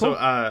 Cool.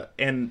 So,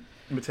 and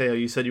Mateo,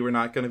 you said you were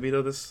not going to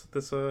veto this.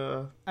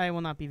 I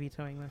will not be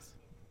vetoing this.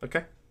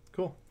 Okay,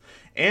 cool.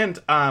 And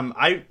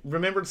I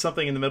remembered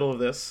something in the middle of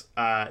this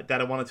that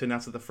I wanted to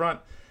announce at the front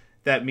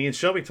that me and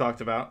Shelby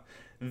talked about.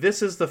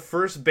 This is the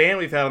first band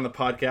we've had on the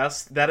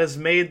podcast that has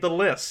made the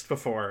list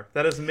before.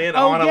 That has been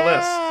on a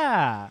list.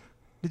 yeah.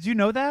 Did you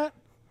know that?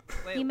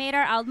 Wait, He made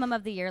our album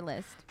of the year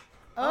list.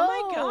 oh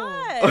my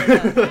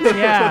god!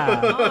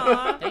 Yeah.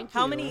 Aw. Thank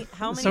How you. many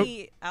So-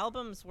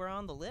 albums were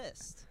on the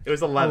list? It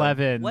was 11.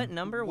 11. What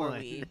number were One.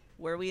 we?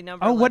 Were we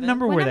number? Oh, what 11?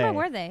 number What were number they?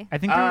 were they? I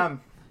think they were,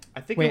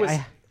 I think Wait,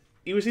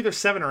 it was either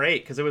 7 or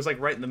 8 because it was like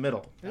right in the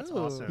middle. That's Ooh.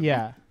 awesome.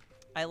 yeah.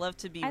 I love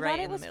to be I right thought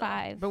it in was the middle.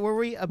 5. But were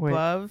we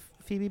above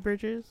Phoebe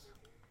Bridgers?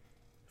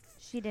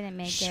 She didn't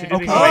make She it. didn't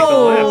Okay. even make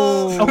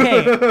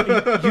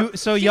the list. Okay.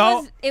 So She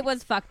y'all it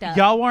was fucked up.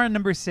 y'all were on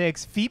number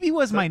 6. Phoebe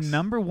was my 6.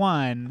 number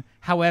 1.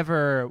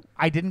 However,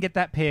 I didn't get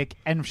that pick,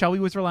 and Shelby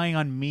was relying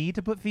on me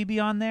to put Phoebe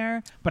on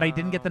there, but I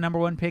didn't get the number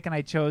 1 pick, and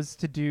I chose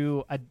to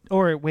do I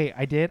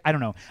did? I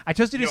don't know. I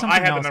chose to do No, I something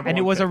had the else, number and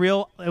it 1 was a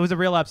pick.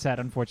 real upset,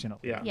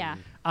 unfortunately. Yeah. Yeah.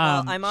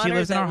 Well, I'm she honored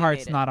lives in that our we hearts,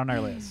 made it. not on our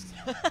list.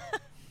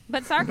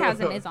 But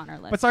Sarcasm is on our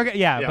list. But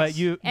Yes. but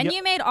you and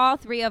you made all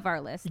 3 of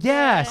our lists.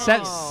 yeah,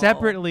 Oh.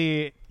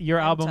 separately, your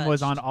I'm album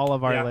was on touched. all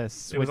of our Yeah,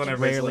 lists, it was which on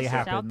everybody's rarely list.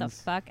 Shout the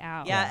happens. fuck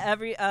out. Yeah,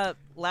 every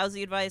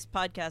Lousy Advice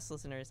podcast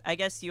listeners. I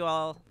guess you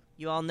all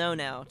know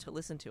now to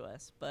listen to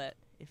us, but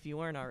if you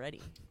weren't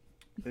already,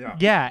 Yeah.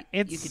 Yeah,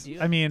 it's. could do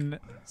it. I mean,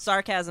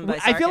 Sarcasm by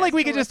I feel like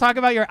we Sarcasm. could just talk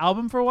about your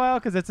album for a while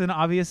because it's an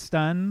obvious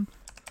stun.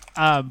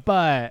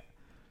 But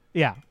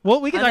yeah, well,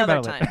 we can talk Another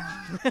about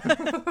it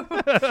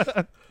later.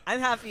 time. I'm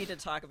happy to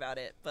talk about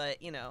it, but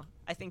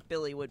I think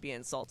Billy would be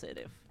insulted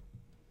if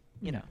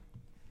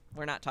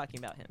we're not talking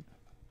about him.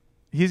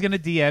 He's gonna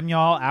DM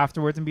y'all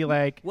afterwards and be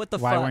like, What the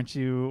why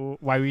fuck?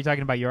 Why were you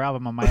talking about your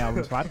album on my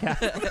album's podcast?"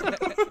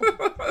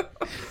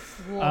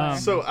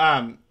 So,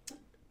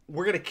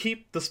 we're going to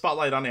keep the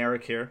spotlight on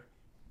Eric here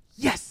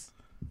Yes.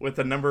 with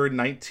the number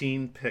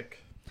 19 pick.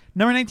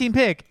 Number 19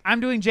 pick. I'm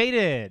doing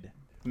Jaded.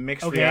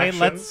 Mixed Okay,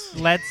 reactions.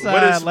 let's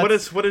What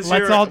is let's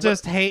your, all what-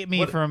 just hate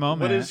me for a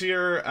moment. What is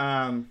your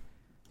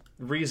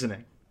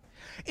reasoning?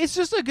 It's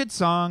just a good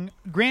song.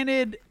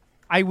 Granted,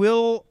 I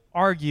will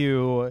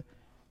argue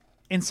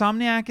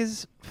Insomniac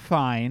is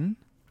fine.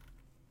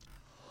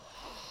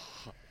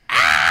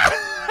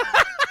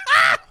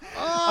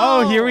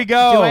 Oh, here we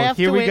go. Do I have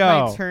Here to we wait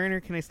go. my turn, or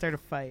can I start a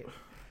fight?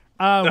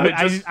 No,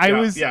 just- I yeah,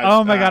 was. yeah,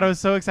 oh my just, god! I was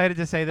so excited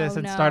to say this Oh,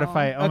 and start a no.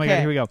 fight. Oh my god! Okay.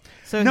 Here we go.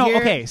 So No, here-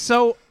 okay.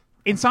 So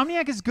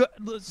Insomniac is good.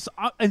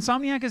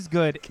 Insomniac is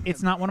good.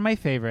 It's not one of my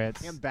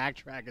favorites. Can't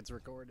backtrack. It's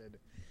recorded.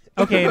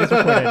 Okay, it is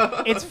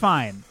recorded. It's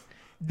fine.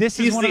 This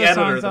is He's one the of the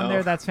editor, songs on though.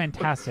 there that's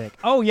fantastic.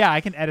 Oh yeah,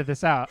 I can edit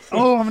this out.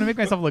 Oh, I'm gonna make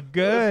myself look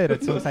good.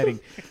 It's so exciting.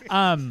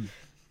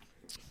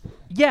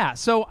 Yeah.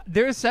 So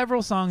there's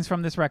several songs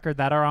from this record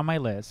that are on my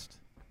list,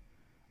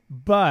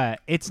 but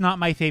it's not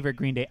my favorite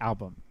Green Day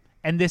album.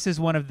 And this is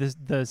one of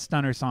the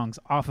stunner songs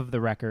off of the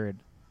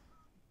record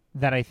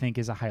that I think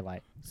is a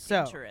highlight.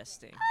 So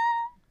Interesting.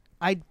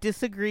 I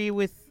disagree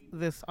with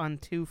this on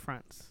 2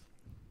 fronts.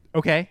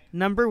 Okay.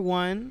 Number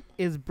 1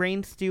 is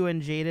Brain Stew and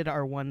Jaded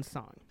are one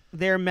song.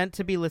 They're meant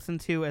to be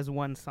listened to as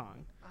one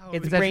song.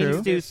 It's is that Brain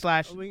true? Stew This-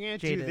 slash Are we gonna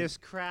do Jaded. this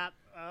crap?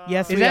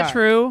 Yes, Is we that are.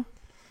 true?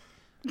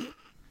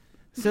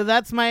 So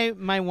that's my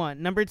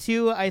 1. Number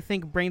 2, I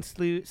think Brain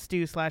Stew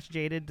slash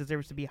Jaded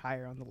deserves to be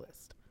higher on the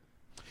list.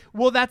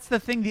 Well, that's the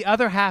thing. The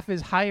other half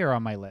is higher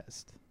on my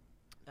list,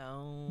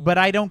 Oh. but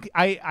I don't.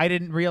 I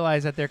didn't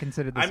realize that they're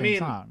considered the I same mean,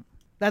 song.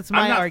 That's I'm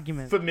my not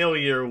argument.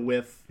 familiar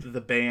with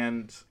the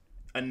band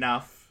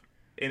enough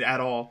at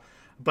all,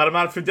 but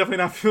I'm definitely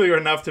not familiar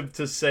enough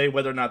to say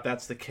whether or not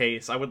that's the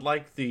case. I would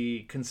like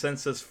the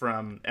consensus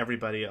from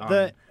everybody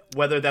on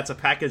whether that's a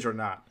package or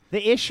not.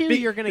 The issue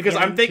you're gonna because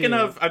get I'm thinking into-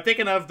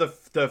 of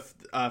the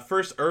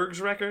first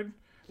Ergs record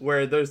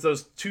where there's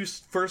those 2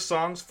 first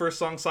song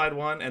side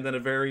 1, and then a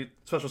very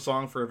special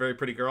song for a very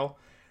pretty girl.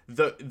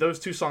 those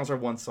two songs are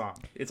one song.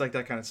 It's like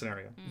that kind of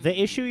scenario. The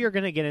issue you're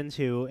going to get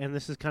into, and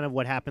this is kind of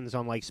what happens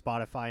on like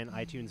Spotify and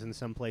iTunes and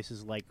some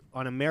places, like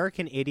on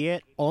American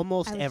Idiot,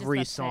 almost I was just every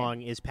about to say.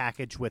 song is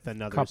packaged with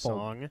another Coupled.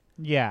 song.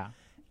 Yeah.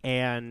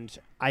 And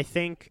I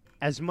think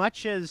as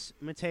much as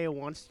Mateo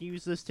wants to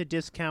use this to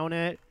discount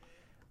it,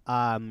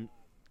 I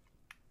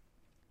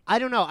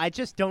don't know. I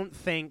just don't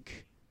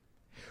think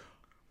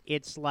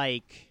it's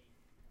like...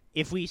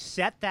 If we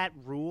set that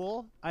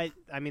rule, I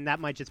mean, that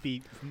might just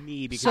be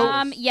me because...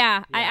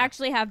 I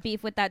actually have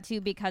beef with that too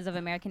because of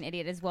American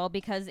Idiot as well,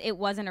 because it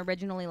wasn't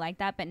originally like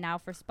that, but now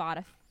for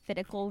Spotify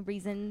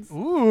reasons.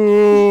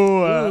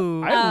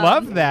 Ooh. I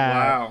love that.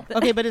 Wow.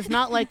 Okay, but it's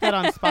not like that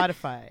on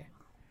Spotify.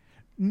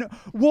 No.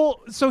 Well,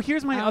 so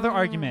here's my other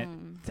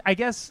argument. I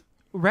guess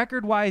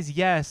record-wise,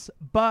 yes,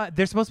 but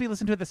they're supposed to be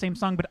listening to the same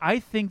song, but I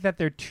think that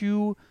they're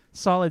two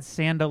solid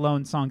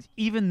standalone songs,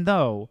 even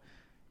though...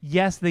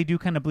 Yes, they do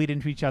kind of bleed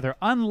into each other.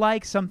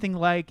 Unlike something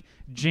like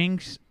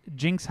Jinx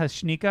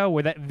Hashnika,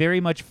 where that very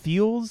much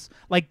feels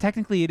like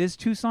technically it is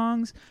two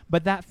songs,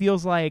 but that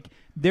feels like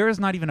there is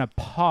not even a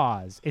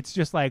pause. It's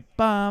just like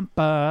bum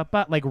ba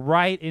ba, like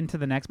right into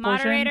the next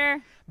portion.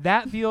 Moderator.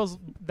 That feels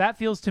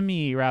to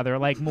me rather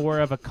like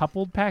more of a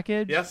coupled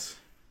package. Yes.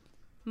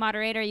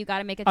 Moderator, you got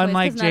to make a choice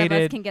Unlike because none of us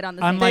Jaded- can get on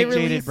the unlike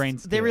same. Jaded Brain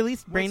Stew. They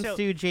released Wait, Brain so-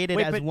 Stew Jaded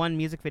wait, as but- one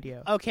music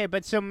video. Okay,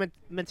 but so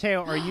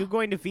Mateo, are you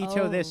going to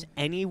veto this Oh.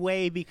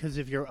 anyway because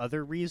of your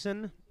other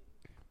reason?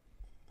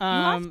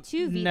 have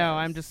two vetoes. No,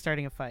 I'm just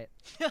starting a fight.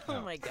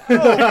 Oh my god.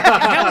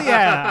 Hell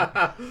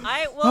yeah!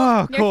 Well,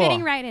 Oh, You're cool.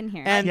 fitting right in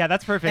here. And- Yeah,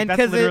 that's perfect. And That's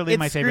because literally it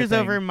my favorite screws thing.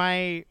 over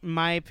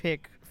my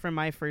pick from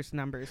my first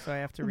number, so I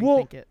have to Well,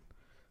 rethink it.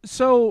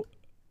 So,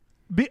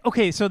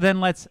 okay. So then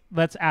let's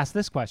ask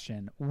this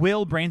question: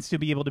 Will Brain Stew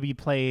be able to be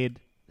played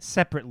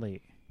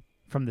separately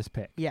from this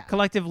pick? Yeah.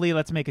 Collectively,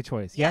 let's make a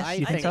choice. Yes, I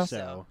you think so?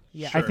 so.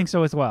 Yeah. I think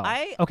so as well.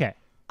 I- Okay.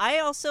 I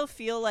also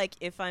feel like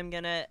if I'm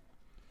gonna,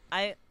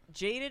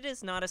 Jaded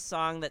is not a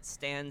song that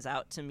stands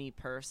out to me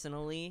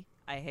personally.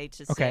 I hate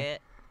to Okay. say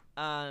it.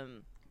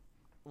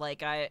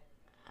 Like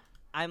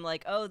I'm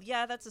like, oh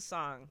yeah, that's a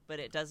song, but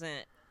it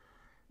doesn't,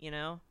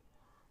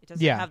 it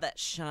doesn't Yeah. have that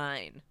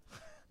shine.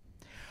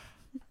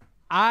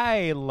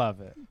 I love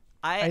it.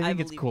 I think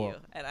it's believe cool. you,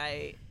 and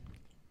I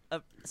I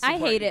support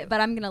hate you. it,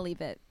 but I'm gonna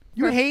leave it.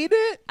 You hate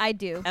it? I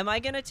do. Am I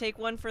gonna take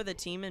one for the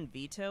team and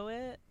veto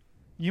it?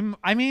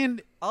 I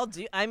mean, I'll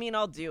do it.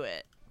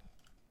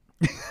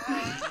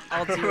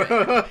 I'll do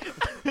it.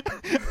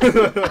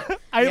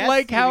 I Yes,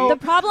 like how The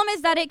problem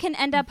is that it can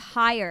end up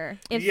higher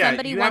if Yeah,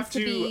 somebody you wants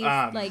have to be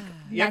like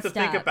you have to messed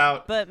think up.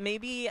 about. But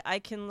maybe I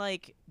can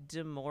like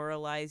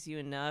demoralize you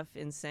enough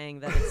in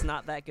saying that it's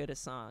not that good a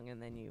song,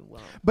 and then you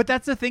won't. But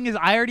that's the thing is,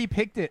 I already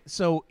picked it,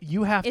 so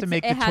you have to It's-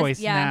 make it the has- choice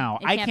yeah, now.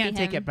 it I can't can't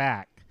be take him. it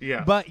back.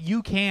 Yeah. But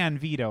you can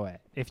veto it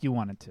if you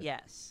wanted to.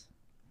 Yes,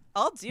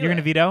 I'll do it. You're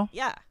gonna veto?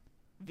 Yeah,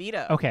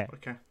 veto. Okay.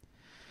 Okay.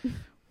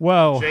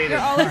 Whoa. Jaded. You're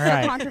always All so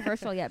right.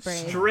 controversial yet,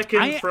 Brave.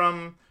 Stricken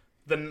from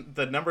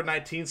the number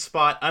 19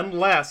 spot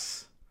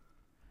unless.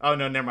 Oh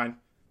no, never mind.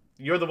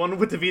 You're the one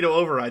with the veto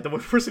override. The one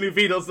person who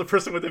vetoes the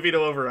person with the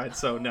veto override.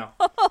 So no.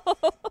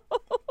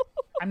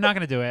 I'm not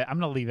gonna do it. I'm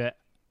gonna leave it.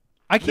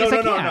 I No, can't. no,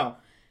 I no, can't. no.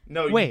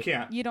 No, Wait. you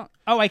can't. You don't.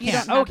 Oh, I You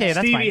can't. don't have Okay, that.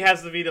 that's Stevie fine.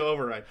 has the veto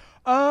override.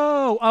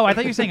 Oh, I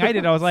thought you were saying I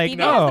did. I was like,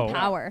 Stevie no. has the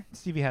power.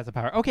 Stevie has the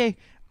power. Okay,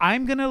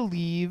 I'm gonna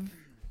leave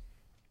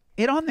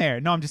it on there.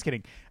 No, I'm just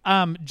kidding.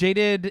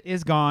 Jaded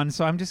is gone,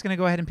 so I'm just gonna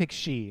go ahead and pick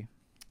She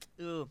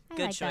Ooh, I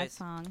good like that choice.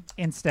 song.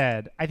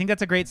 instead. I think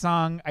that's a great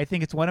song. I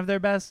think it's one of their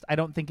best. I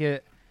don't think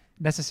it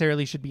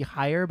necessarily should be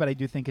higher, but I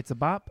do think it's a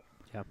bop.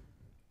 Yeah.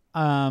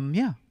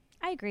 Yeah,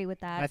 I agree with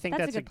that. I think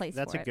that's a good place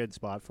that's for a it. good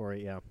spot for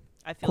it. Yeah.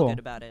 I feel Cool. good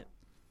about it.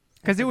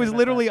 because it feel was good about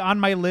literally on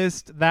my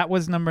list. That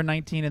was number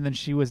 19, and then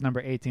She was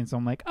number 18. So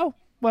I'm like, oh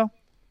well,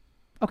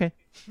 okay,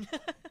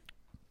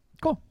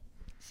 cool.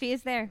 She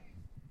is there.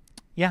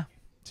 Yeah,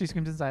 She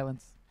Screams in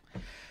Silence.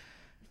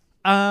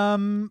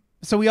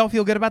 So we all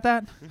feel good about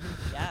that?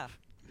 Yeah.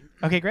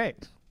 Okay,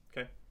 great.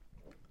 Okay.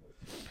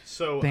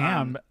 So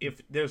Damn.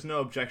 if there's no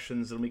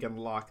objections, then we can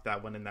lock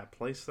that one in that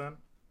place. Then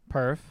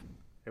Perf.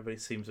 everybody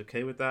seems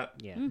okay with that.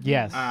 Yeah.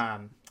 Yes.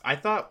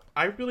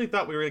 I really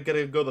thought we were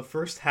gonna go the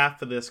first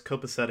half of this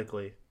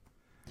copacetically,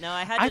 No,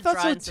 I had I to thought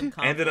draw so in some too.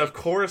 conflict. and then of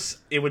course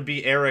it would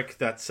be Eric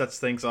that sets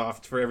things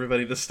off for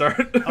everybody to start.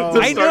 Oh, to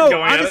I start know.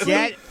 going at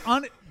it.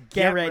 Honestly,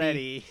 Get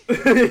ready.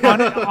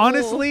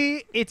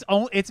 honestly,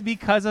 it's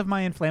because of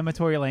my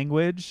inflammatory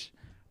language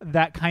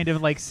that kind of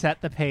like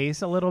set the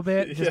pace a little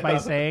bit just by Yeah.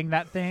 saying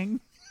that thing.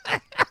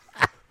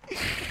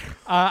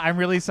 I'm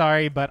really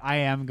sorry, but I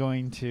am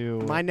going to.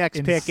 My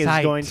next pick is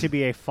incite- going to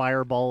be a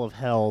fireball of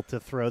hell to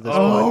throw this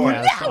Oh,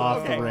 podcast no.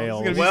 off the It's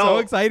rails. gonna be Well, so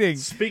exciting.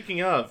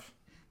 Speaking of,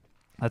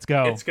 Let's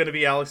go. it's going to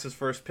be Alex's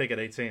first pick at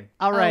 18.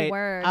 All right.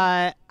 word.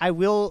 I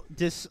will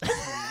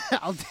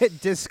I'll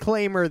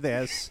disclaimer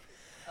this.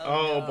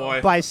 Oh,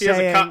 boy. By He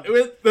has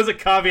there's a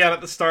caveat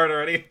at the start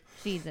already.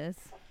 Jesus.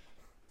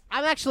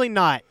 I'm actually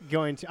not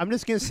going to. I'm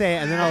just going to say it,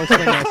 and then I'll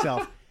explain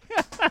myself.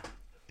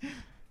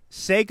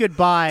 Say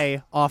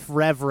Goodbye off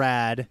Rev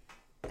Rad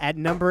at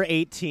number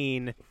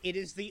 18. It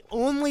is the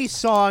only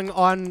song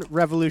on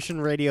Revolution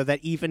Radio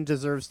that even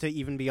deserves to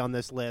even be on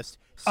this list.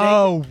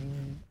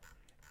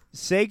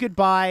 Say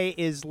Goodbye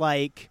is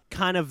like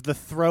kind of the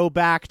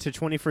throwback to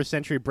 21st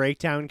Century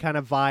Breakdown kind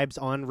of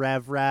vibes on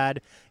Rev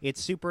Rad.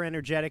 It's super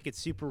energetic. It's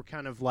super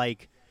kind of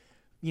like,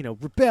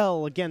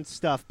 rebel against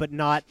stuff, but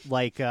not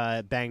like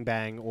Bang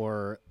Bang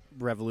or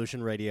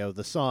Revolution Radio,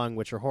 the song,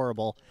 which are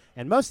horrible,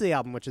 and most of the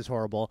album, which is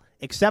horrible,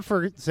 except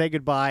for Say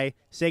Goodbye.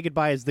 Say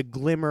Goodbye is the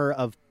glimmer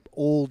of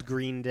old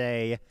Green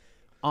Day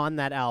on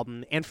that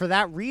album, and for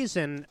that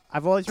reason,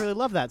 I've always really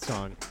loved that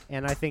song,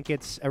 and I think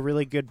it's a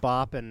really good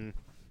bop, and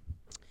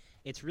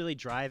it's really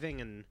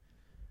driving, and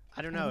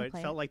I don't know, it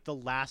felt like the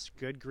last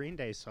good Green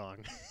Day song.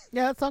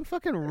 Yeah, that song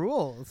fucking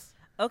rules.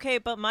 Okay,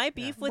 but my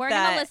beef with We're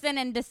that... going to listen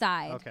and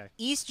decide. Okay.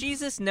 East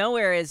Jesus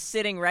Nowhere is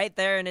sitting right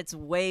there, and it's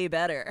way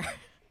better.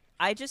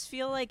 I just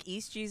feel like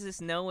East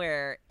Jesus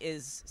Nowhere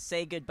is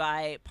Say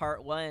Goodbye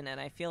Part 1, and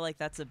I feel like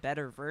that's a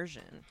better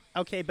version.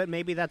 Okay, but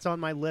maybe that's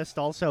on my list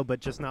also, but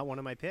just not one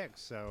of my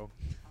picks, so...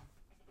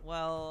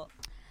 Well,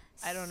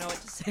 I don't know what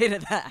to say to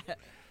that.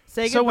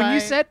 Say So Goodbye. when you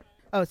said...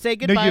 Say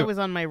Goodbye you. was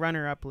on my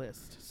runner-up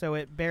list, so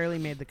it barely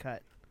made the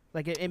cut.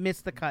 Like, it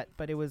missed the cut,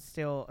 but it was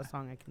still a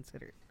song I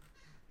considered.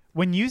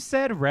 When you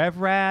said Rev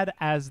Rad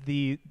as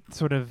the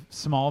sort of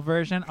small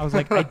version, I was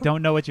like, I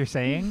don't know what you're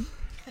saying.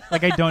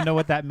 Like, I don't know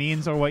what that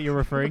means or what you're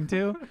referring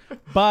to.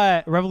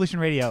 But Revolution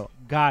Radio,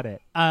 got it.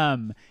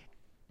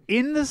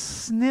 In the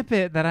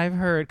snippet that I've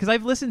heard, because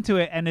I've listened to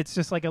it, and it's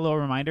just like a little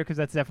reminder, because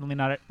that's definitely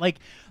not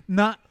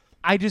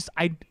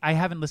I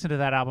haven't listened to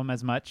that album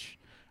as much.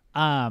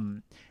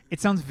 It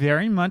sounds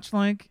very much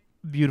like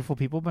Beautiful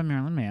People by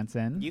Marilyn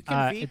Manson. You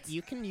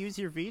can use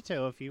your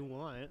veto if you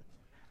want.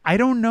 I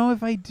don't know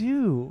if I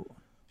do.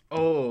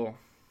 Oh.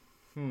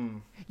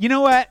 You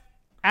know what?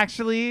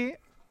 Actually,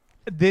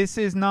 this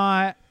is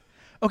not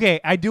okay.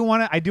 I do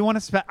want to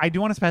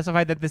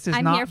specify that this is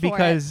I'm here not for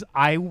because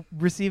I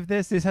received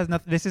this. This has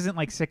nothing. This isn't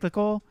like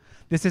cyclical.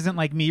 This isn't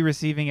like me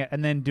receiving it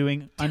and then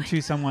doing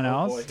unto someone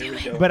else. Boy, here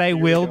we go. But I Here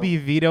we will go. be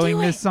vetoing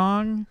this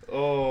song.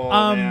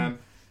 Oh, man.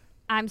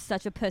 I'm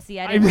such a pussy.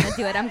 I didn't want to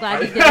do it. I'm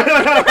glad you did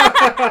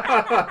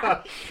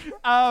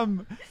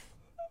it.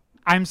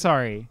 I'm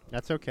sorry.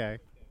 That's okay.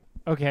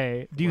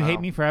 Okay. Do you Wow. hate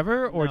me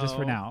forever or just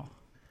for No.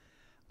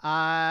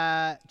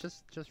 now?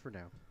 Just for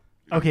now.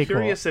 Okay, I'm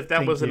curious cool. if that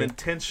Thank was an you.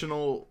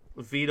 intentional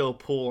veto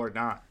pull or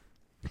not.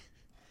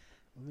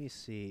 Let me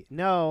see.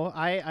 No,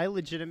 I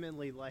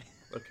legitimately like.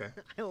 Okay.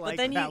 I like But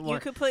then that you one.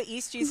 could put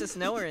East Jesus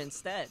Nowhere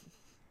instead.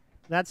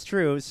 That's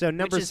true. So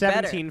number is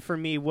better. 17 for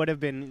me would have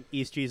been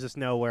East Jesus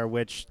Nowhere,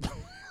 which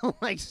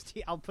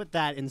I'll put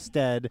that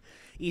instead.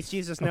 East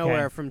Jesus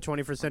Nowhere from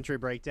 21st Century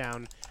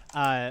Breakdown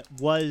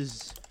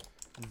was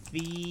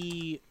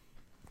the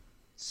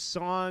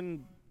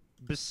song,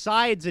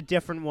 besides a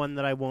different one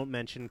that I won't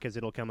mention because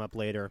it'll come up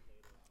later,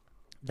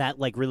 that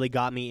like really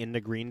got me into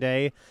Green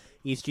Day.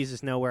 East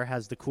Jesus Nowhere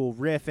has the cool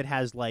riff. It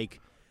has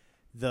like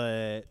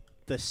the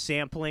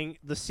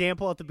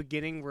sample at the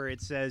beginning where it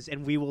says,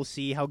 "And we will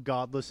see how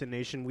godless a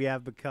nation we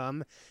have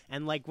become."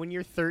 And like when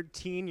you're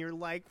 13, you're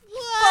like,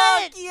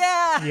 "What? Fuck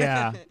yeah!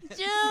 Yeah.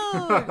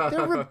 Dude,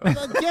 they're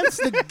against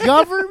the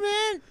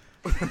government."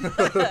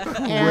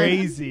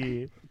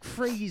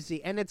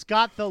 Crazy. And it's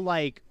got the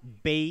like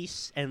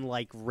bass and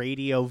like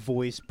radio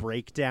voice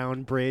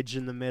breakdown bridge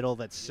in the middle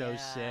that's so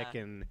sick.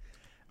 And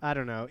I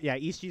don't know. Yeah,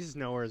 East Jesus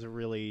Nowhere is a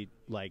really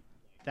like,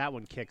 that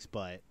one kicks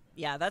butt.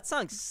 Yeah, that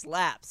song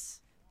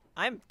slaps.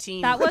 I'm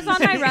team. That was East on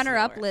my Jesus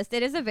runner-up Nowhere. list.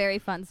 It is a very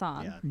fun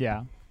song. Yeah.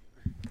 Yeah.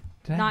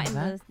 Did I Not know in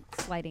that?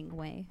 the slighting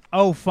way.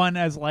 Oh, fun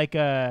as like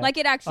a Like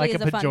it actually like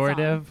is a a fun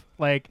pejorative. song.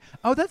 Like,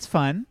 oh, that's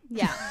fun.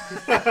 Yeah.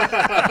 Like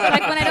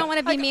when I don't want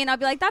to be mean, I'll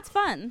be like, that's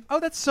fun. Oh,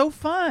 that's so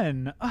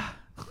fun. Ugh.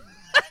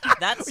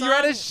 That song.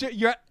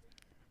 You're at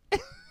a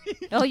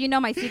Oh, you know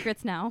my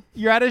secrets now.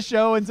 you're at a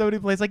show and somebody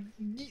plays like,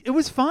 it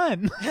was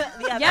fun. Yeah,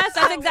 that Yes,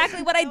 that's song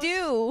exactly what I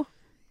do.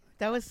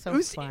 That was so It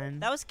was- fun.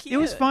 That was cute. It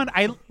was fun.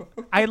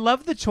 I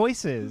love the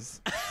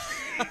choices.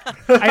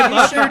 I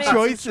love sure your made some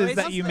choices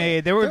that choices? you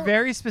made. They were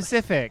very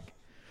specific.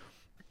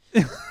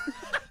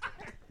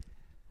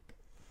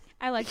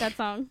 I like that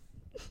song.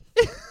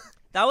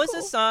 That was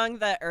a song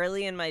that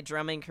early in my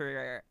drumming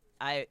career,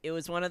 it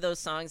was one of those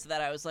songs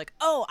that I was like,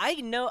 oh, I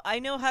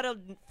know how to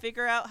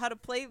figure out how to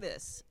play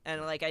this,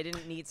 and like I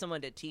didn't need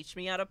someone to teach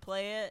me how to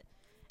play it.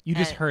 You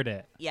just And- heard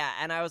it. Yeah,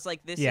 and I was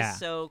like, this Yeah. is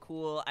so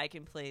cool. I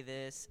can play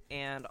this,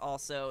 and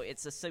also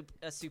it's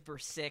a super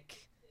sick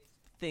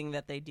thing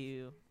that they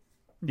do.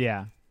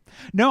 Yeah.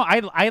 No,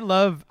 I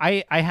love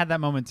I had that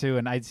moment too,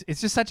 and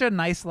it's just such a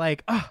nice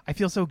like, oh, I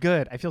feel so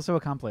good. I feel so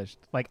accomplished.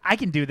 Like I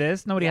can do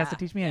this. Nobody has to Yeah,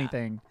 teach me yeah.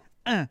 anything.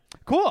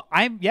 Cool.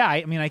 I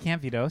mean I can't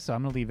veto, so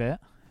I'm gonna leave it.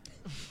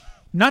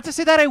 Not to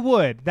say that I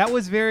would. We're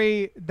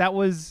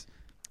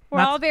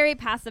Not- all very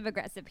passive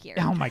aggressive here.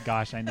 Oh my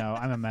gosh, I know.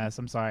 I'm a mess.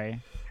 I'm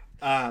sorry.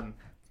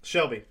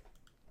 Shelby.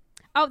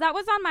 Oh, that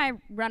was on my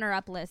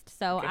runner-up list,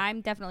 so Okay. I'm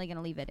definitely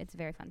gonna leave it. It's a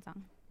very fun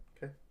song.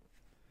 Okay.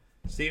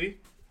 Stevie.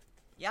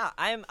 Yeah,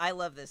 I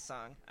love this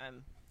song.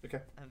 I'm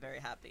Okay. very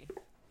happy.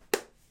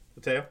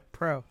 Mateo?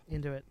 Pro.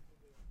 Into it.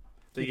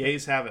 The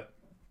Yays have it.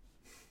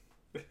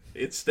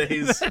 It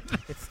stays.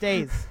 It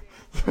stays.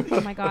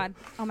 Oh my god.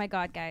 Oh my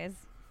god, guys.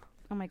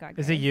 Oh my god.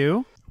 Is guys. it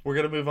you? We're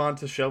going to move on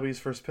to Shelby's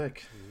first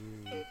pick.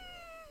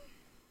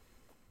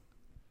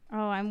 Oh,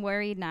 I'm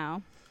worried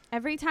now.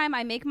 Every time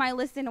I make my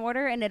list in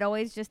order, and it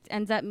always just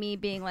ends up me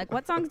being like,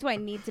 what songs do I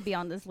need to be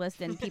on this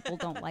list? And people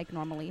don't like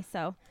normally.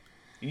 So,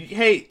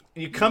 Hey,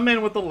 you come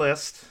in with a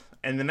list,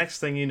 and the next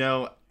thing you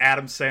know,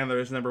 Adam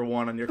Sandler is number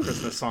 1 on your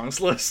Christmas songs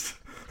list.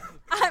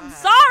 I'm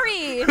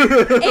sorry. Eight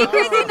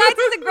Crazy Nights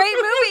is a great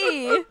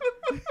movie.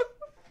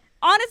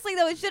 Honestly,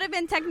 though, it should have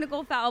been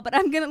Technical Foul, but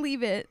I'm going to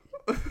leave it.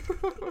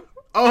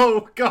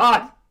 Oh,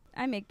 God.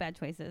 I make bad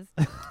choices.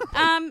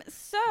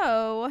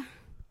 So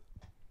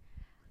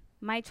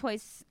my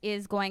choice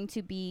is going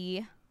to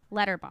be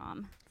Letter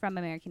Bomb from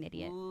American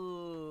Idiot.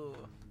 Ooh.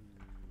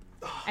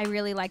 I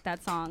really like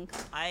that song.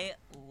 I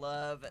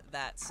love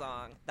that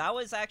song. That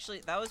was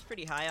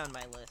pretty high on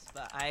my list,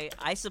 but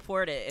I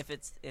support it.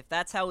 If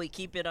that's how we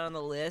keep it on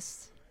the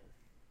list,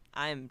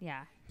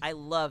 Yeah.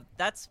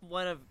 that's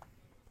one of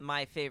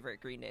my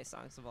favorite Green Day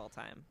songs of all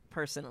time,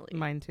 personally.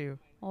 Mine too.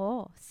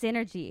 Oh,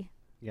 Synergy.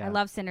 Yeah. I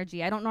love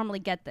Synergy. I don't normally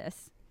get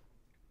this.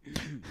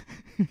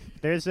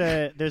 There's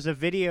a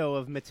video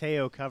of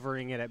Mateo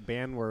covering it at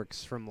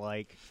Bandworks from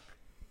like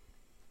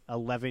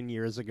 11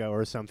 years ago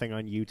or something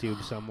on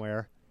YouTube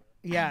somewhere.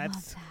 Yeah, love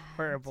it's that.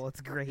 horrible.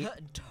 It's great.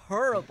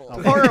 Terrible.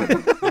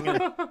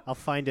 I'll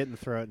find it and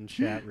throw it in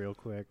chat real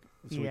quick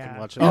so we Yeah. can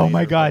watch it. Oh later,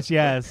 my but, gosh,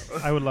 yes.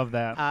 I would love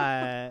that.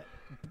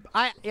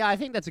 I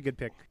think that's a good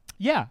pick.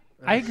 Yeah,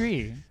 I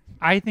agree.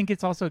 I think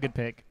it's also a good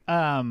pick.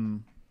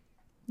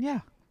 Yeah.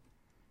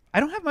 I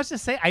don't have much to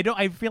say.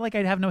 I feel like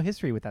I have no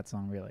history with that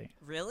song, really.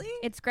 Really?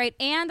 It's great.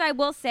 And I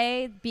will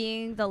say,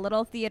 being the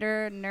little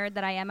theater nerd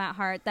that I am at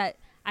heart, that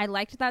I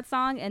liked that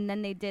song. And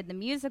then they did the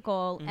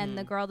musical, and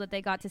the girl that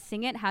they got to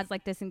sing it has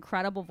like this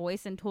incredible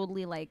voice and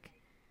totally like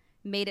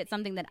made it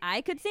something that I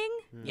could sing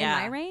in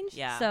my range.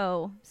 Yeah.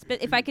 So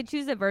if I could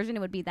choose a version, it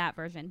would be that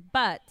version.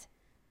 But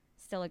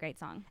still a great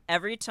song.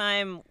 Every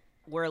time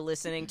we're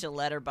listening to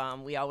Letter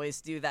Bomb, we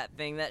always do that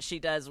thing that she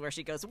does where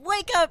she goes,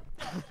 "Wake up!"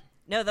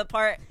 No, the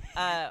part,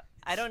 I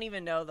don't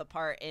even know the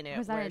part in it. Or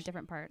was that where a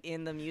different part?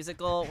 in the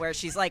musical where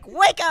she's like,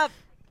 "Wake up!"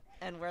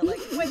 And we're like,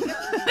 "Wake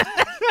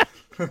up!"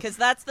 Because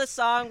that's the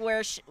song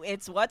where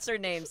it's what's her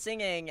name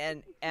singing,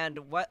 and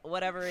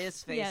whatever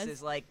his face Yes.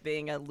 is like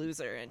being a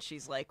loser, and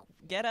she's like,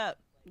 "Get up!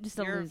 Just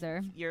a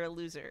loser. You're a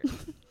loser.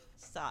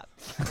 Stop."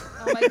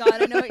 Oh my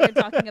god, I know what you're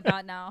talking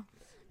about now.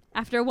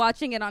 After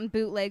watching it on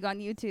bootleg on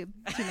YouTube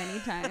too many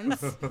times.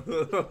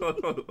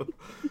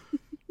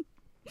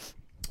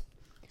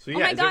 So yeah, Oh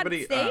my is god,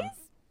 everybody it stays?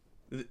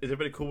 is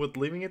everybody cool with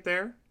leaving it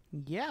there?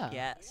 Yeah.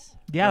 Yes.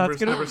 Yeah, number,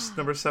 that's good.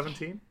 number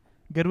 17.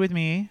 Good with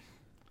me.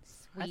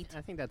 Sweet.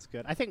 I think that's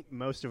good. I think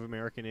most of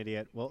American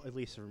Idiot, well, at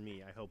least for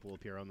me, I hope will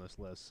appear on this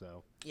list.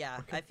 So Yeah,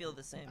 I feel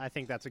the same. I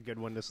think that's a good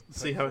one to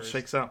See how it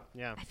shakes out.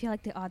 Yeah. I feel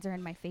like the odds are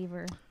in my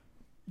favor.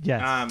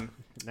 Yes.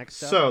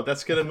 Next up. So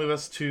that's gonna move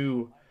us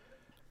to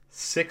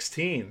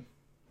 16,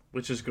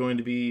 which is going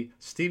to be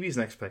Stevie's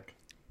next pick.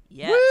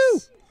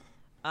 Yes.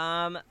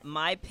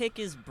 My pick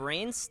is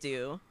Brain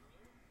Stew.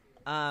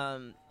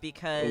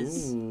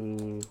 Because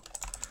Ooh.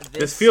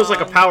 This feels like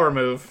a song- power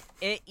move.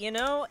 It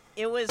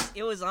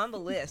was on the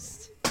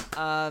list.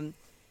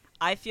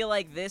 I feel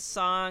like this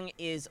song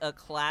is a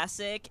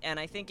classic, and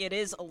I think it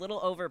is a little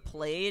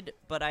overplayed,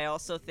 but I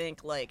also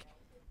think like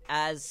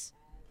as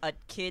a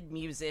kid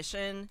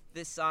musician,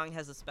 this song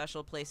has a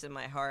special place in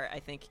my heart. I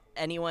think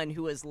anyone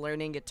who was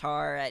learning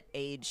guitar at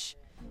age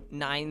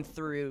 9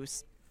 through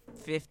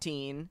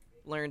 15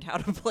 learned how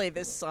to play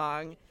this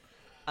song.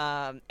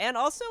 And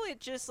also it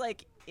just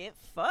like it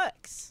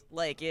fucks.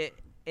 Like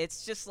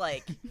it's just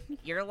like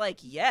you're like,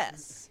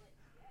 yes.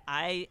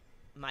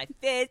 My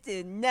face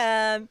is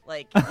numb.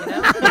 Like, you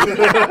know?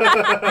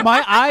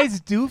 My eyes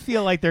do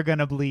feel like they're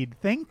gonna bleed.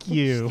 Thank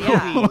you.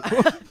 Yeah.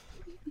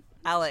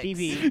 Alex.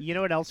 Stevie, you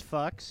know what else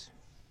fucks?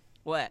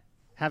 What?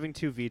 Having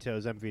 2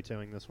 vetoes. I'm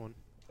vetoing this one.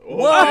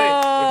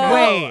 Whoa!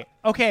 Wait.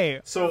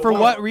 Okay. So for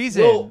what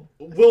reason?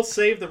 We'll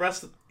save the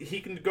rest. He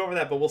can go over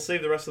that, but we'll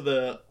save the rest of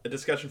the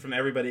discussion from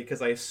everybody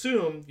because I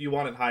assume you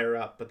want it higher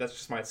up, but that's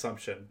just my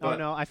assumption. But, Oh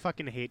no, I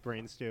fucking hate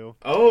Brain Stew.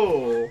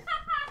 Oh.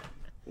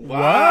 Whoa.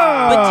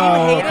 Wow. But do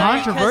you hate it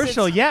because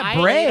Controversial, it's- yet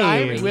brave.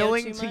 I'm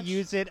willing Too to much?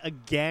 use it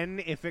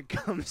again if it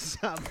comes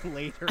up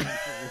later in the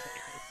list.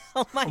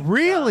 Oh my God.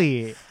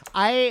 Really?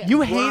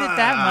 You hate it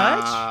that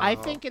much? I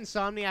think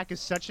Insomniac is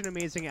such an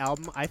amazing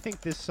album. I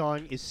think this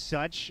song is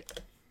such...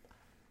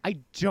 I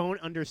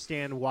don't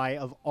understand why,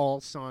 of all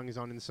songs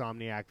on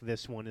Insomniac,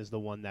 this one is the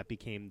one that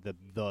became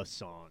the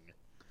song.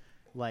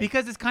 Like,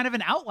 Because it's kind of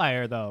an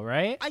outlier, though,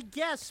 right? I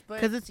guess, but...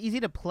 Because it's easy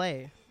to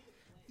play.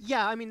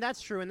 Yeah, I mean,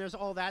 that's true, and there's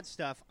all that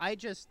stuff. I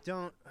just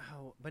don't...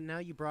 Oh, but now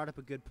you brought up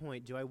a good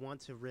point. Do I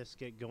want to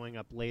risk it going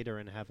up later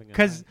and having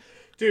a...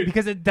 Dude,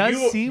 because it does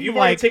seem you've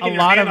already like taken a your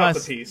lot hand of off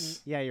us... the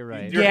piece. Yeah, you're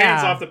right. Your Yeah.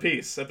 hand's off the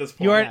piece at this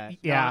point. You're- No,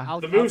 yeah.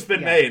 The move's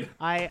been made.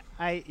 I'm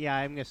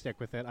going to stick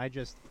with it. I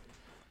just...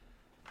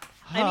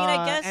 I mean,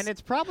 I guess. And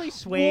it's probably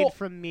swayed Well-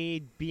 from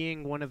me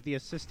being one of the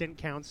assistant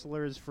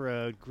counselors for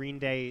a Green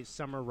Day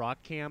summer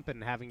rock camp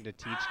and having to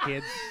teach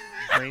kids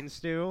brain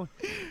stew.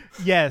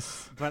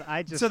 Yes. But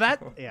I just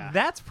So yeah.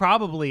 that's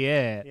probably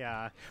it.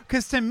 Yeah.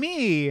 Because to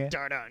me,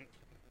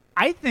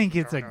 I think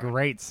it's a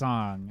great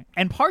song,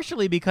 and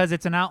partially because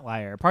it's an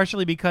outlier,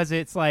 partially because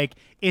it's like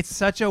it's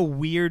such a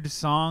weird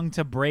song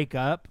to break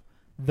up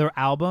the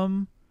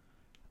album.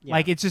 Yeah.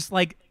 Like it's just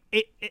like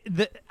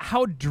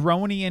how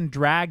droney and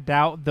dragged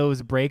out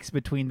those breaks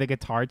between the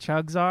guitar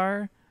chugs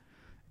are.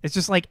 It's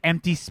just like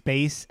empty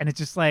space, and it's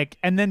just like,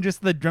 and then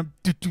just the drum,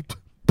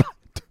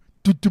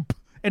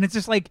 and it's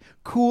just like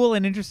cool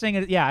and interesting.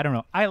 Yeah, I don't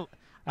know. I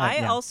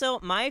yeah. also,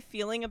 my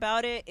feeling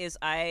about it is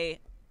I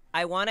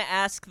want to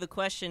ask the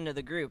question to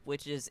the group,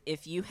 which is,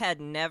 if you had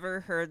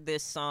never heard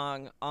this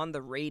song on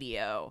the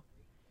radio,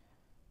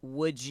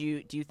 do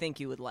you think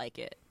you would like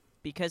it?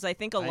 Because I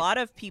think a lot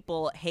of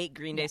people hate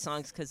Green Day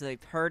songs because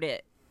they've heard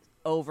it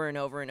over and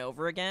over and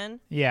over again.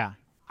 Yeah.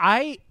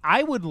 I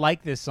would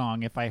like this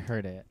song if I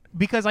heard it.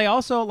 Because I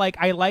also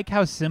I like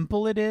how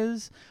simple it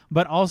is,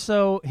 but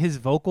also his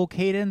vocal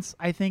cadence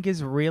I think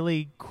is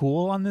really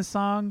cool on this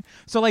song.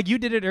 So you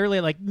did it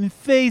earlier, my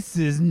face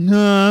is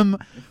numb.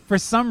 For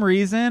some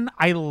reason,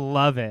 I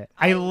love it.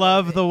 I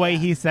love the way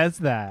he says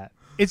that.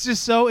 It's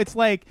just so it's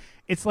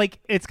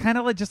kind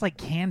of just like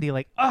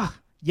candy,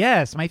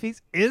 yes, my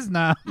face is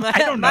numb. I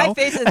don't know. My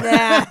face is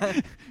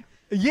that.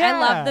 Yeah. I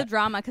love the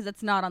drama because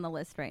it's not on the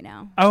list right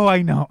now. Oh,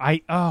 I know.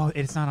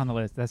 It's not on the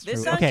list. That's This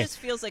true. song Okay. just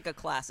feels like a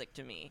classic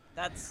to me.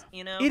 That's,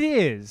 It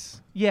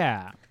is.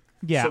 Yeah.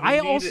 Yeah. So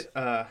we need,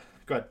 go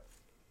ahead.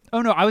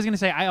 Oh no, I was gonna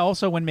say I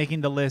also, when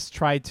making the list,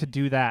 tried to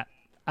do that.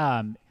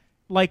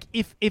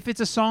 If it's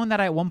a song that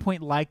I at one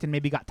point liked and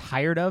maybe got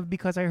tired of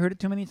because I heard it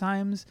too many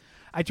times,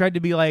 I tried to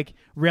be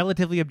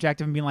relatively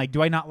objective and being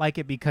do I not like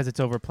it because it's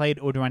overplayed,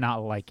 or do I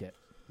not like it?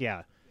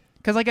 Yeah.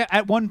 Because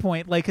at one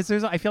point, because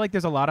I feel like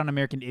there's a lot on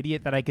American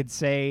Idiot that I could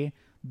say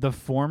the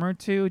former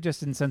to,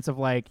 just in sense of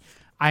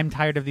I'm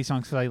tired of these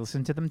songs because I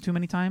listened to them too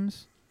many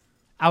times.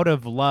 Out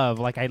of love,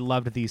 I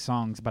loved these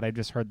songs, but I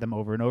just heard them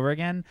over and over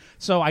again.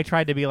 So I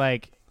tried to be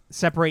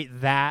separate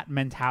that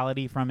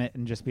mentality from it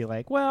and just be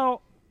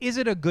well, is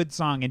it a good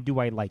song and do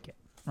I like it?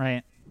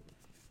 Right?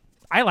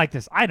 I like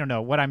this. I don't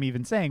know what I'm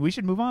even saying. We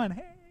should move on.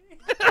 Hey.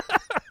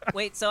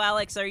 Wait, so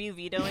Alex, are you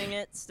vetoing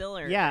it still?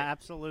 Or? Yeah,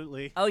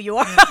 absolutely. Oh, you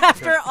are?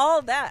 After all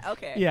of that?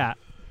 Okay. Yeah.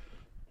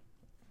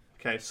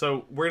 Okay,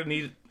 so we're going to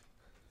need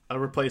a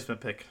replacement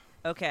pick.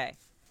 Okay.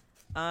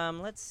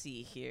 Let's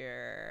see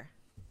here.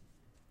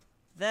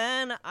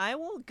 Then I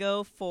will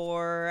go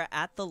for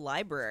At the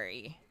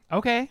Library.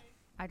 Okay.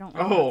 I don't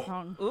like Oh. that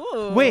song.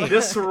 Ooh. Wait.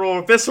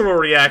 Visceral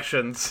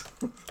reactions.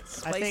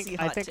 Spicy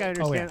I hot think take. I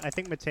understand. yeah. I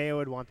think Mateo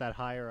would want that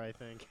higher, I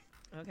think.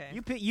 Okay.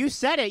 You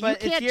said it.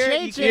 But you it's can't your-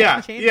 change you it. can't-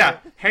 Yeah, change yeah.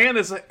 it. Hand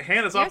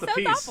is off the so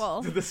piece.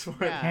 thoughtful. This one.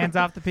 Yeah. Hands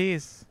off the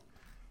piece.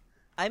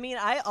 I mean,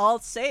 I'll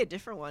say a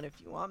different one if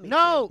you want me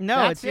No, No,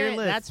 that's it's your it.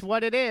 list. That's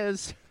what it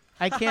is.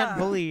 I can't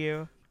bully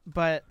you,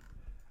 but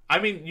I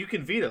mean, you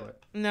can veto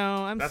it. no,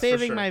 I'm That's for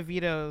saving sure. my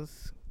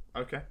vetoes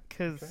Okay.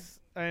 because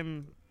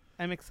I'm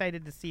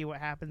excited to see what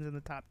happens in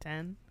the top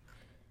 10.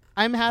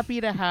 I'm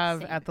happy to have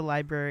Same. At the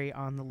Library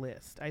on the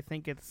list. I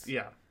think it's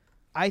Yeah.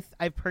 I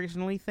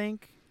personally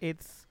think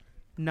it's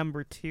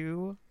number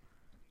 2,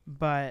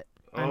 but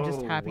I'm just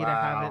Oh, happy to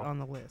have it wow. on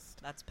the list.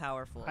 to. That's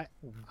powerful.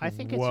 I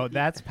think it's. Whoa,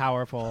 that's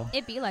powerful.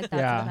 It be like that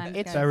Yeah, sometimes.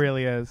 it's- that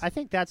really is. I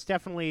think that's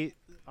definitely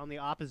on the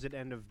opposite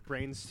end of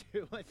brain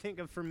stew. I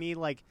think for me,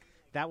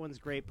 that one's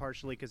great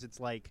partially because it's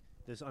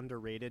this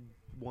underrated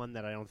one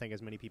that I don't think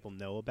as many people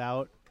know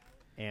about,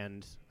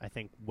 and I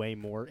think way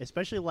more,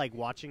 especially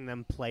watching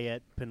them play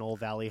at Pinole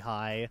Valley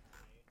High,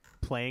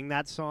 playing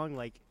that song.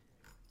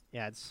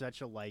 Yeah, it's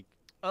such a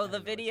Oh, I the don't know,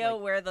 it's video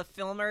where the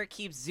filmer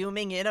keeps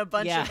zooming in a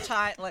bunch Yeah. of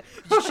times.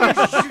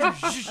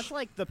 that's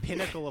the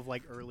pinnacle of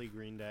early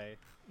Green Day.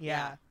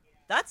 Yeah.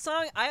 That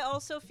song, I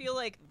also feel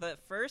like the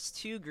first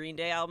 2 Green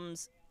Day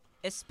albums,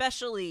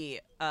 especially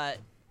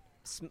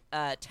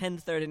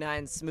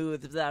 1039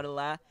 Smooth, blah,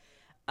 blah,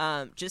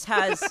 blah, just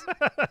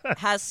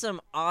has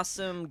some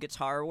awesome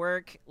guitar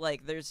work.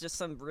 There's just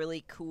some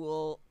really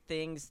cool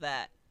things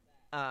that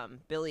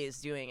Billy is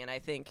doing, and I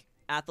think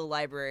At the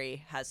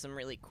Library has some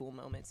really cool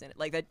moments in it,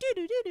 like that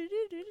do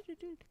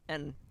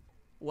and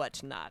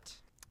whatnot.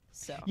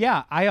 So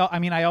Yeah, I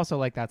mean, I also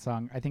like that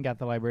song. I think At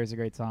the Library is a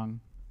great song.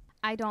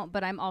 I don't,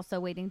 but I'm also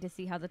waiting to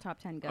see how the top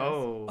 10 goes.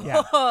 Oh.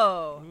 Yeah.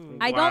 Oh,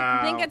 I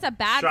don't think Wow. it's a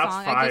bad Shots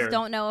song. I fired. just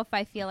don't know if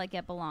I feel like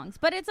it belongs.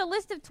 But it's a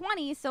list of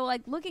 20, so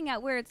looking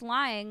at where it's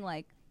lying,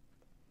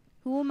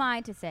 who am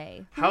I to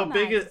say? Who How am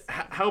big I is to say?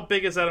 how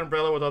big is that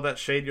umbrella with all that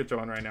shade you're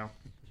throwing right now?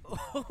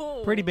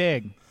 Pretty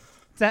big.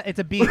 It's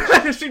a beach.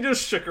 She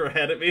just shook her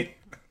head at me.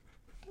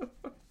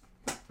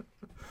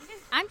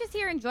 I'm just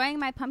here enjoying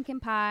my pumpkin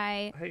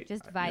pie, Hey,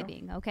 just you know.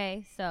 vibing,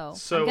 okay? So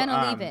So, I'm going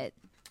to leave it.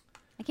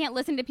 I can't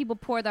listen to people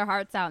pour their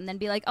hearts out and then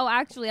be like, oh,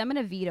 actually, I'm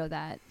going to veto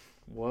that.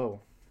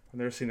 Whoa. I've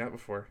never seen that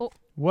before.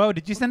 Whoa,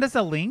 did you send us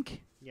a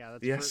link? Yeah,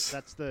 Yes.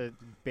 that's the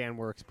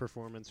Bandworks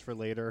performance for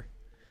later.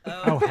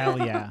 Oh hell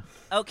yeah.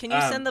 Oh, can you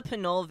send the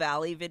Pinole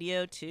Valley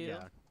video too?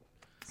 Yeah.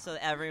 So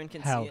that everyone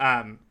can Hell. see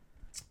it.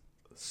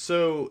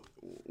 So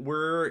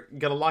we're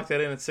gonna lock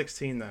that in at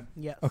 16 then.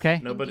 Yes. Okay.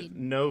 Nobody,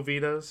 Indeed. no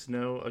vetoes,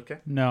 no. Okay.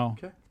 No.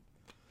 Okay.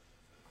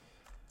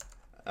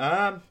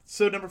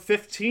 So number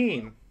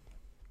 15,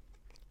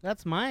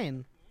 That's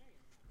mine.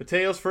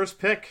 Mateo's first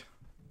pick,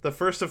 the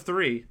first of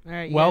 3. All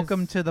right.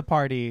 Welcome to the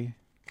party.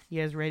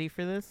 You guys ready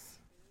for this?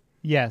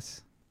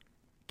 Yes.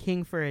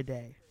 King for a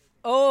Day.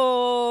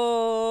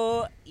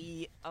 Oh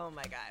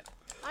my god.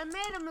 I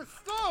made a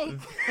mistake.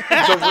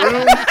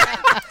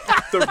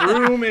 The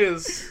room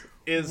is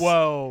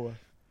Whoa.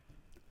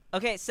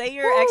 Okay, say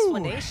your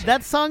explanation.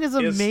 That song is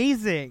Is-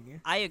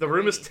 amazing. I agree. the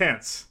room is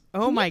tense.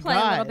 Oh Can my you play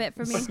god. a little bit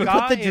for me?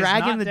 Scott Put the is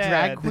dragon, not the dead.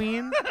 drag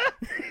queen.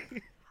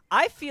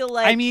 I feel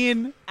like I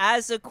mean,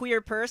 as a queer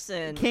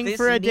person, King this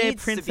for a Day,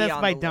 needs to be Princess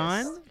on by the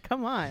Dawn. list.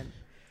 Come on.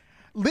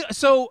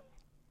 so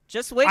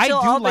Just wait I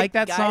till do all like the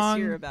that guys song.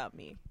 hear about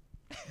me.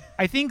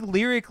 I think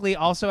lyrically,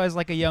 also as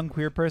like a young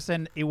queer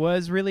person, it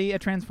was really a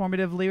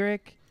transformative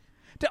lyric.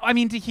 To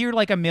hear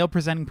like a male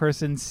presenting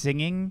person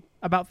singing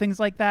about things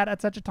like that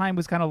at such a time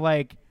was kind of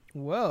like,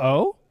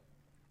 Whoa.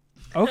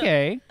 oh,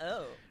 okay,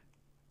 Oh.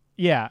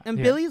 yeah. And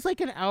yeah. Billy's like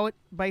an out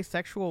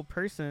bisexual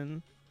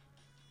person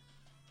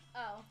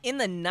Oh. In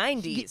the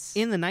 90s.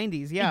 in the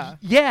 90s. Yeah.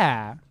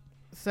 yeah,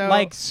 So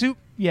like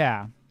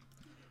yeah.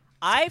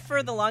 I,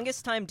 for the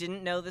longest time,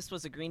 didn't know this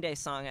was a Green Day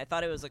song. I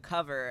thought it was a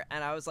cover,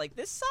 and I was like,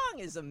 this song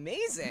is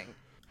amazing.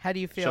 how do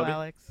you feel, Shelby?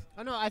 Alex?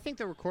 Oh no, I think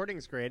the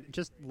recording's great.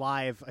 Just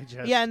live, I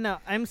just Yeah, no,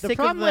 I'm sick of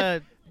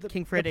problem the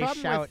King for a the Day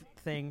problem shout with-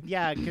 thing.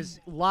 Yeah, because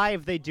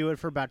live they do it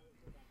for about.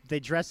 They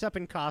dress up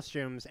in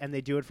costumes and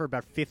they do it for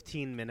about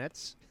 15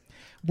 minutes,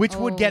 Which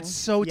would get Oh.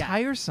 so Yeah.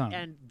 tiresome.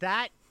 and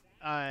that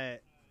I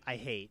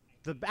hate.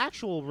 The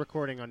actual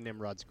recording on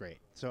Nimrod's great.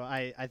 So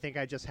I think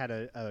I just had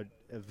a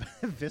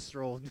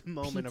visceral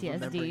moment of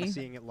remembering PTSD.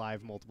 seeing it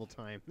live multiple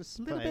times.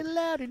 A little But bit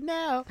louder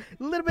now.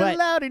 A little But- bit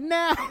louder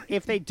now.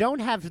 if they don't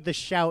have the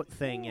shout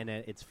thing in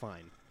it, it's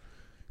fine.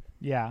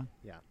 yeah,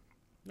 Yeah,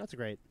 that's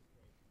great.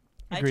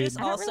 I Agreed. just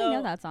I don't also, really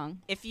know that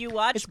song. if you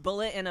watch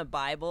Bullet in a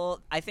Bible,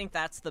 I think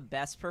that's the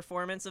best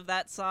performance of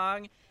that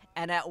song.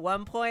 And at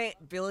one point,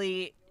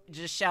 Billy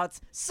just shouts,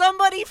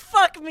 "Somebody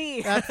fuck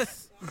me!"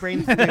 That's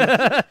brain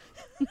food.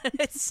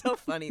 It's so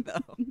funny,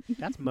 though.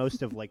 That's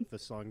most of like the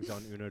songs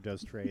on Uno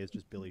Dos Tres is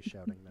just Billy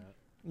shouting that.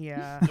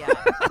 Yeah. Yeah.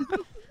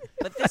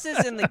 But this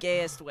is in the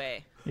gayest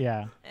way.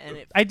 yeah. And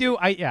it, I do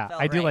Felt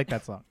right. like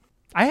that song.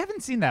 I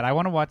haven't seen that. I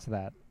want to watch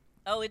that.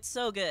 oh, it's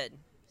so good.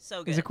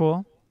 So good. Is it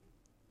cool?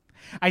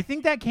 I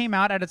think that came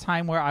out at a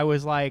time where I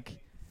was like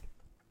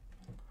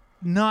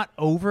not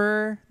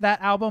over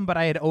that album, but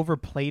I had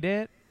overplayed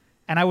it,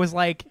 and I was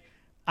like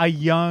a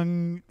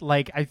young,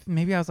 like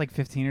maybe I was like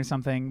 15 or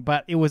something,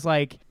 but it was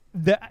like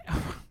the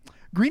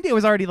Green Day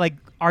was already like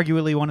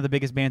arguably one of the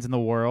biggest bands in the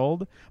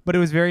world, but it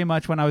was very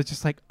much when I was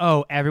just like,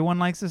 oh, everyone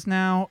likes this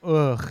now,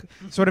 ugh,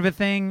 sort of a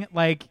thing,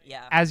 like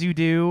Yeah. as you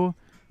do.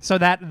 So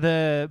that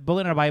the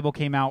Bullet in a Bible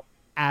came out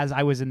as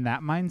I was in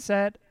that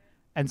mindset.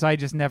 And so I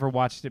just never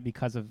watched it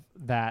because of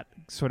that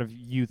sort of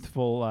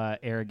youthful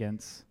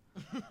arrogance.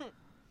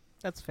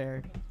 That's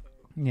fair.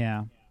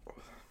 Yeah.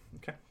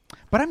 Okay.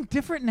 But I'm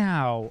different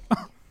now.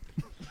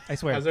 I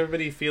swear. How's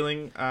everybody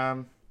feeling?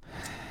 I'll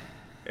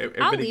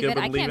Everybody leave good it. with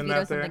I leaving can't veto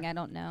that there? something I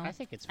don't know. I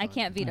think it's I fine.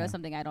 can't veto Yeah.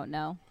 something I don't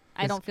know.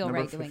 I It's don't feel number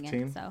right doing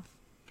 15. it, so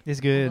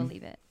It's we'll good.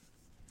 leave it.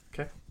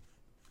 Okay.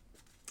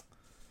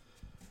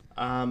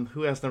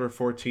 Who has number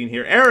 14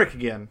 here? Eric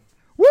again.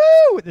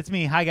 Woo! That's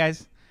me. Hi,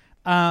 guys.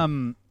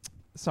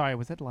 Sorry,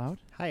 was that loud?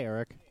 Hi,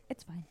 Eric.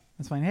 It's fine.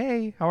 That's fine.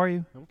 Hey, how are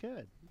you? I'm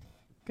good.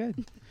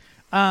 Good.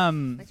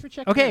 Thanks for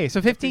checking. Okay, in. so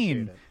I 15.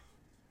 appreciate it.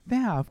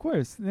 Yeah, of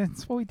course.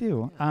 That's what we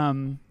do.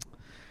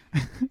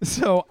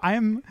 So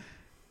I'm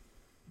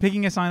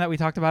picking a song that we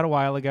talked about a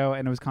while ago,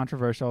 and it was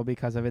controversial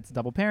because of its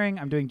double pairing.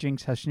 I'm doing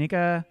Jinx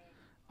Hashnika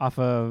off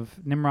of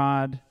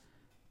Nimrod.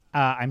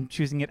 I'm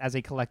choosing it as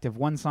a collective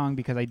one song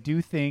because I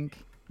do think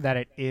that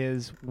it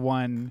is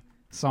one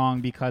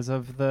song because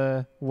of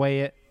the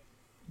way it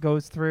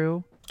goes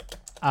through.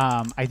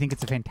 I think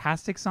it's a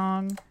fantastic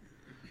song.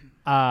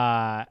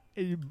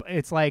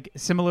 It's like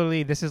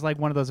similarly, this is like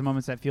one of those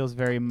moments that feels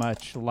very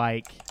much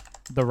like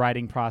the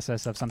writing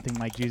process of something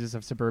like Jesus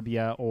of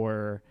Suburbia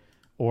or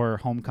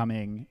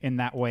Homecoming, in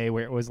that way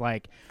where it was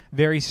like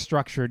very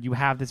structured. You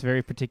have this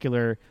very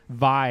particular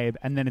vibe,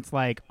 and then it's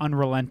like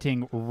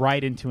unrelenting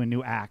right into a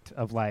new act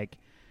of like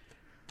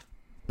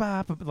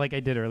I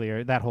did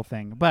earlier, that whole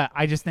thing. But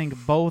I just think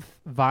both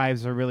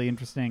vibes are really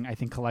interesting. I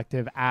think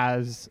collective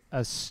as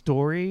a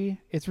story,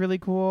 it's really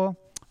cool.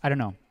 I don't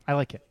know. I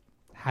like it.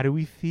 How do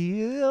we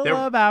feel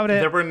about it?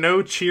 There were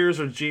no cheers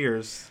or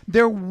jeers.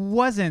 There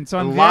wasn't. So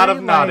A I'm lot very,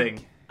 of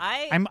nodding.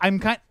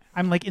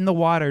 I'm like in the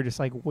water, just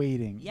like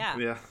waiting. Yeah.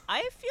 Yeah.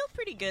 I feel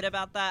pretty good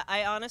about that.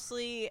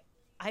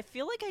 I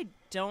feel like I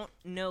don't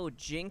know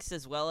Jinx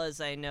as well as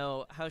I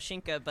know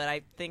Haushinka, but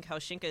I think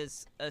Haushinka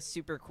is a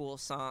super cool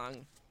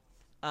song.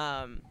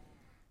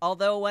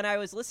 Although when I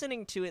was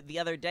listening to it the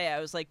other day, I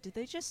was like, did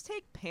they just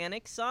take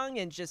Panic Song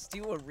and just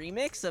do a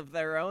remix of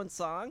their own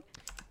song?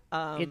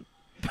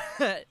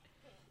 But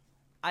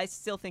I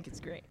still think it's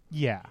great.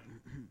 Yeah.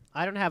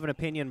 I don't have an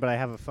opinion, but I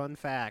have a fun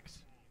fact.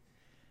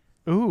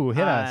 Ooh,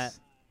 hit us.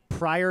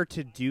 Prior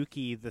to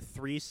Dookie, the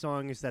 3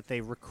 songs that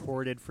they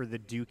recorded for the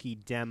Dookie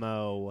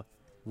demo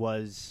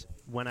was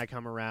When I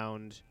Come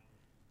Around,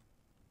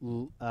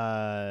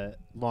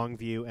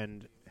 Longview,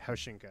 and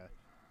Hoshinka.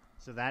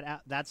 So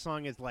that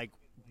song is like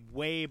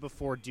way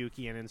before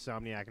Dookie and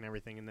Insomniac and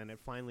everything, and then it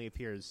finally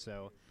appears.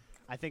 So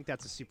I think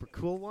that's a super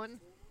cool one.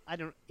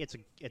 It's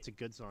a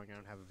good song. I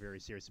don't have a very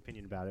serious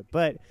opinion about it,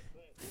 but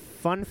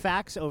fun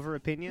facts over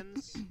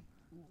opinions.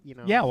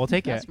 Yeah, we'll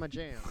take that's it. my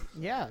jam.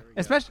 Yeah.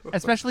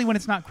 Especially when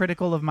it's not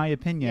critical of my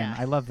opinion. Yeah.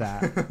 I love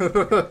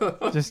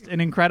that. Just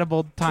an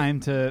incredible time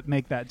to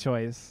make that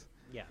choice.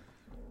 Yeah.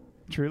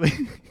 Truly.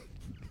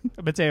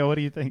 Mateo, what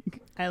do you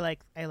think? I like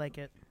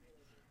it.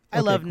 I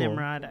Okay, love cool.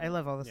 Nimrod. I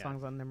love all the Yeah.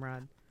 songs on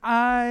Nimrod.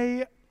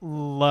 I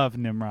love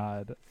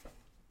Nimrod.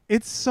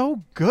 It's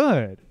so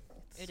good.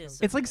 It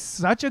is. It's like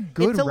such a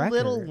good It's a record.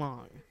 little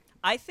long.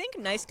 I think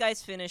Nice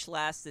Guys Finish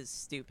Last is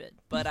stupid,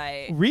 but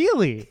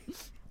Really?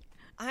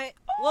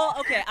 well,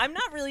 okay, I'm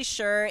not really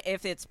sure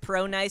if it's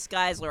pro Nice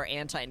Guys or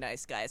anti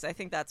Nice Guys. I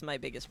think that's my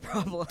biggest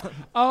problem.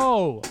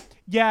 Oh,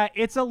 yeah,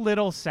 it's a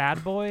little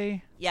sad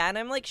boy Yeah, and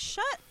I'm like,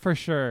 shut for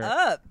sure.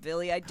 up,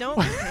 Billy. I don't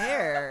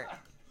care.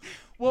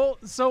 Well,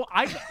 so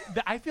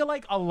I feel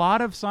like a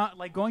lot of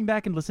like going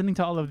back and listening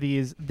to all of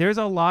these, there's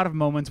a lot of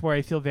moments where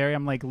I feel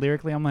I'm like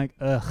lyrically I'm like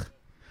ugh.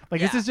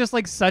 Like this Yeah. is just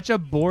like such a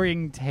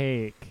boring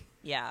take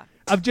Yeah.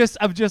 of just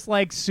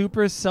like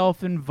super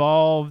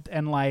self-involved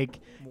and like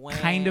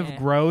kind of Wah.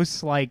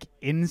 gross like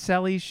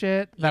incel-y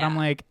shit that I'm Yeah.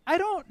 like I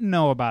don't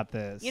know about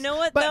this. You know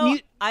what, But though?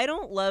 I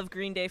don't love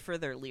Green Day for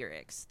their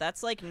lyrics.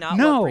 That's, like, not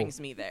No. what brings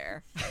me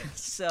there.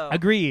 So,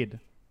 Agreed.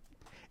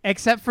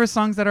 Except for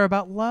songs that are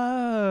about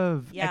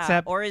love. yeah,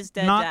 Except or his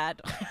dead not-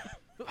 dad.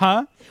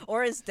 Huh?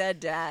 Or his dead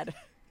dad.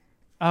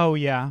 Oh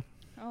yeah.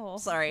 Oh.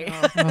 Sorry.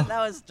 That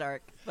was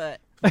dark, but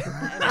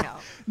anyhow.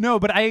 No,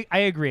 but I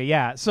agree.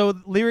 Yeah. So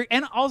lyric,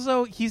 and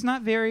also he's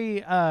not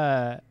very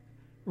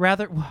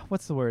rather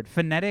what's the word,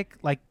 phonetic.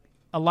 Like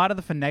a lot of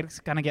the phonetics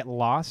kind of get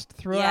lost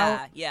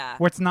throughout, Yeah.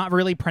 where it's not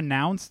really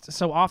pronounced.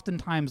 So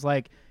oftentimes,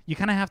 like you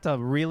kind of have to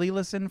really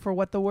listen for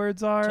what the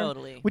words are.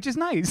 Totally. Which is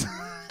nice.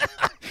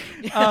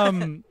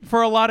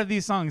 For a lot of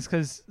these songs,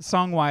 because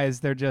song wise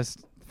they're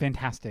just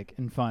fantastic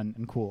and fun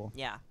and cool.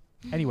 Yeah.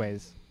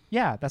 Anyways,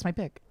 yeah, that's my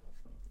pick.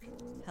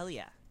 Hell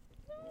yeah.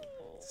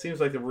 Seems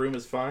like the room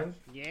is fine.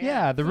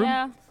 Yeah, the room.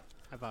 Yeah.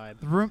 I vibe.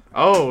 The room.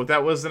 Oh,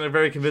 that wasn't a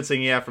very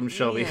convincing yeah from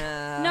Shelby.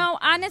 Yeah. No,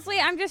 honestly,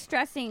 I'm just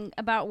stressing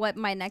about what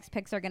my next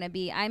picks are going to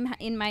be. I'm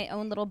in my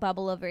own little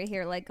bubble over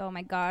here. Like, oh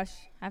my gosh,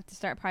 I have to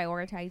start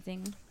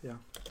prioritizing. Yeah,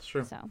 it's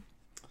true. So,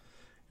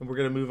 And we're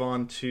going to move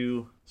on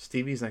to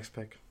Stevie's next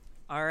pick.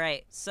 All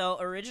right. So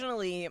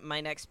originally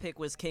my next pick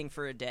was King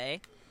for a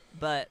Day,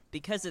 but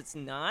because it's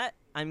not,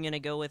 I'm going to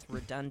go with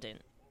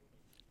Redundant.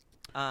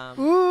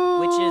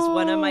 Which is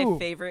one of my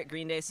favorite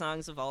Green Day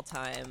songs of all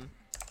time.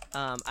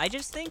 I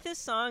just think this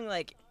song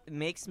like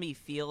makes me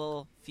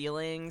feel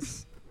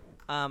feelings.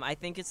 I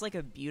think it's like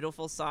a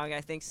beautiful song. I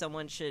think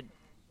someone should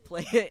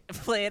play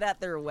it at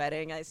their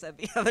wedding. I said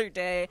the other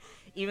day,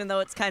 even though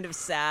it's kind of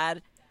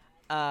sad.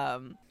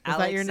 Alex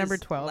that your number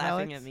is 12,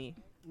 laughing Alex? at me,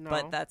 No.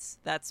 but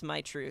that's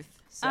my truth.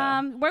 So.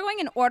 we're going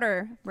in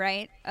order,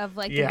 right? Of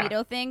like Yeah. the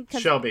veto thing.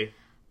 'Cause Shelby.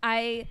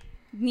 I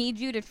need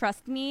you to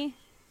trust me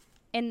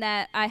in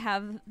that I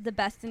have the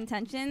best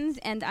intentions,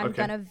 and I'm Okay.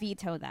 going to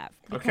veto that.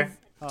 Okay.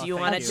 because Do you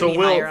thank want it you. to be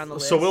higher on the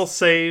So list? we'll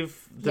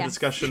save the Yes.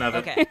 discussion of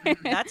it Okay,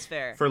 that's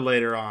fair. for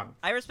later on.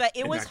 I respect.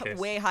 It In was that case.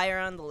 way higher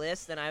on the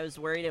list, and I was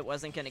worried it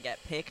wasn't going to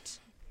get picked.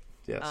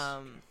 Yes.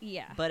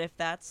 Yeah. But if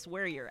that's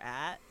where you're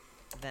at,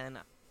 then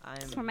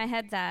That's where I'm my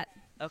head's at.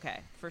 okay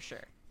for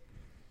sure.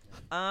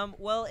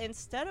 Well,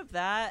 instead of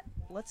that,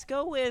 let's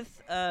go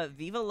with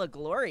 "Viva La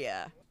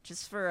Gloria,"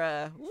 just for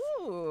a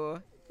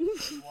woo.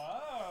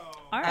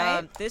 All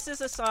right. This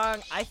is a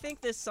song. I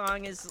think this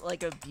song is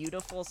like a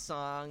beautiful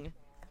song.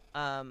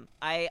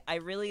 I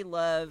really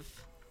love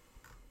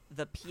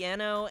the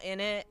piano in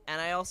it,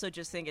 and I also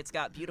just think it's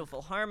got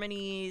beautiful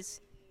harmonies,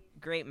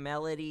 great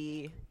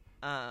melody.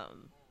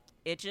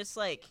 It just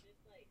like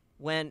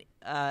when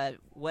how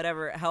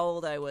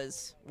old I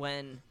was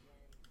when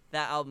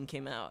that album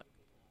came out,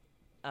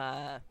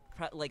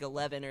 like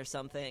 11 or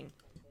something.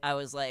 I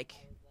was like,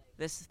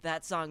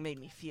 that song made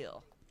me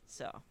feel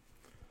so.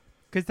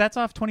 Because that's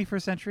off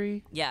 21st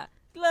Century. Yeah.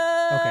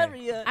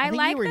 Gloria. I think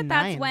like you were that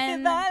that's 9. when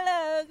Viva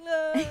la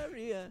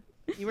Gloria.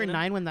 You were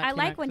 9 when that I came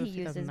like out, when so he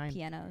uses 2009.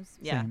 pianos.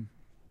 Yeah. Same.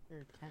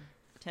 Or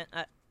 10.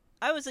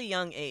 I was a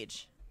young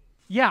age.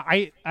 Yeah,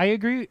 I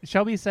agree.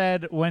 Shelby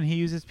said when he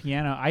uses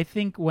piano, I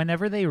think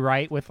whenever they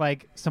write with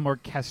like some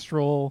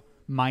orchestral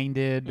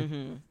minded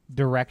Mm-hmm.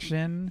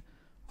 direction,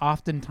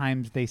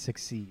 oftentimes they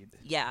succeed,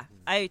 Yeah,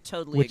 I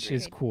totally which agree.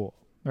 is cool,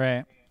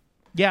 right?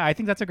 Yeah, I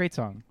think that's a great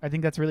song. I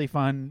think that's really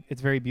fun.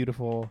 It's very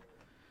beautiful.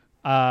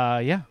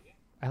 Yeah,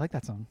 I like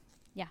that song.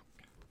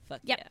 Fuck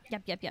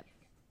Yep.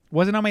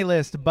 Wasn't on my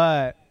list,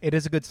 but it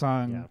is a good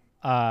song.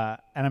 And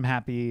I'm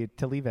happy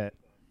to leave it.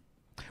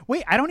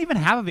 Wait, I don't even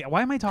have a veto.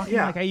 Why am I talking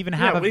like I even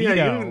have a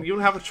veto? You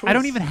don't have a choice. I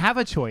don't even have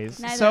a choice.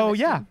 Neither So of us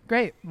yeah, do.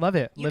 great. Love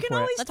it. You Live can for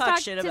always it. Let's talk talk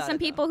shit to about some it,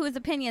 people whose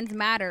opinions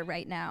matter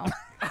right now.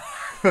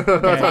 Okay.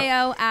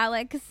 Mateo,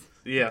 Alex.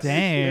 Yes.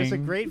 Dang. There's a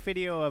great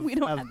video We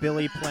don't of have-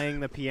 Billy playing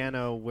the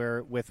piano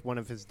with one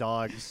of his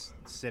dogs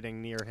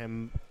sitting near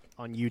him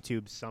on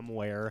YouTube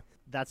somewhere.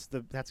 That's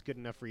good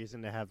enough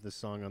reason to have this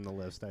song on the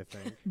list, I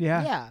think.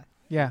 Yeah. Yeah.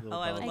 Yeah. Little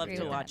Oh, I would dog love agree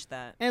to with watch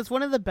that. And it's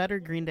one of the better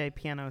Green Day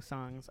piano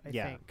songs, I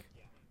Yeah. think.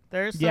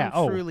 There's some Yeah,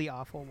 oh. truly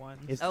awful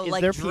ones. Is Oh, like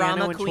there Drama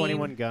piano in Queen?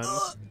 21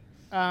 Guns?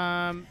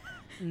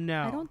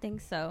 No. I don't think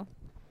so.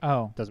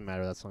 Oh. Doesn't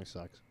matter. That song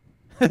sucks.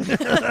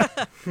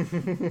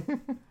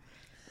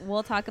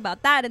 We'll talk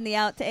about that in the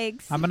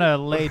outtakes. I'm gonna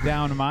lay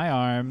down my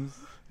arms.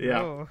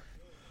 Yeah. Oh.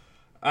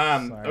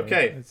 Sorry.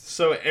 Okay. It's-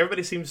 So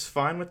everybody seems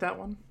fine with that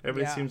one.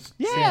 Everybody Yeah. seems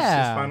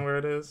Yeah. fine where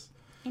it is.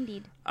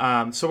 Indeed.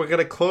 So we're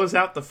gonna close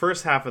out the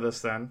first half of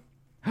this then.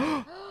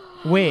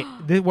 Wait,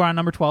 we're on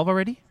number 12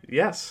 already?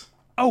 Yes.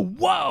 Oh,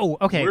 whoa.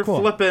 Okay, We're cool.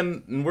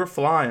 flipping and we're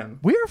flying.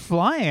 We're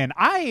flying.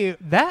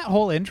 That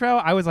whole intro,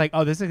 I was like,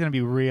 oh, this is gonna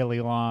be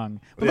really long.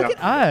 But look Yeah.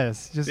 at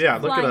us, just Yeah,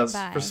 look at Flying us,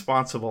 by.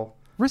 responsible.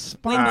 Wait,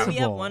 responsible. but we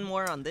have one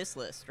more on this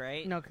list,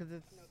 right? No, because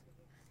it's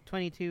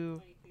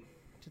 22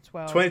 to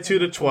 12. 22 and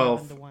to then 12.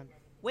 11 to 1.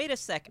 Wait a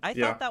sec. I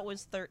Yeah. thought that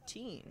was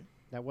 13.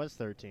 That was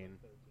 13.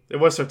 It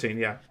was 13,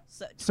 yeah.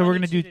 So we're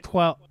gonna 22 do to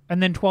 12,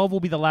 and then 12 will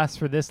be the last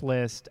for this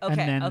list, and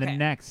Okay, then the okay.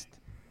 next.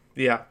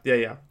 Yeah.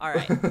 All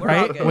right. We're all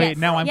Right? good. Wait, Yes.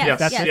 now I'm Yes. Yes,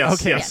 that's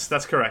yes, okay.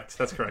 That's correct.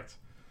 That's correct.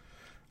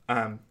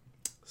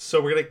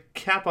 So we're gonna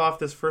cap off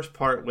this first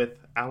part with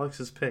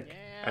Alex's pick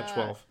at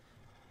 12.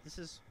 This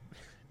is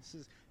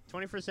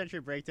 21st Century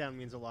Breakdown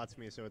means a lot to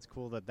me, so it's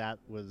cool that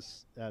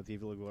was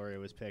Viva La Gloria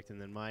was picked, and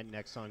then my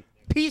next song,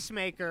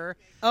 Peacemaker.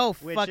 Oh,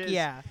 Which fuck is-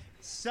 yeah.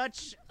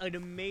 Such an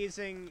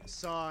amazing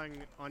song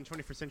on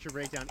 21st Century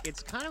Breakdown.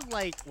 It's kind of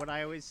like what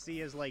I always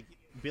see as like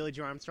Billy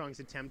Joe Armstrong's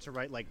attempt to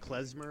write like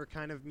klezmer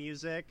kind of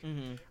music.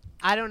 Mm-hmm.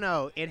 I don't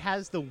know. It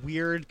has the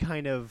weird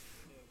kind of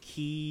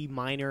key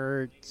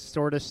minor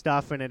sort of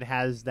stuff, and it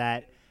has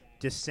that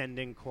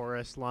descending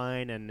chorus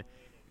line. And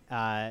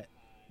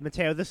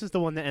Mateo, this is the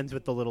one that ends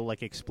with the little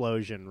like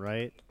explosion,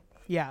 right?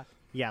 Yeah.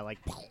 Yeah, like,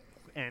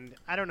 and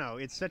I don't know.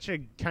 It's such a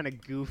kind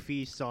of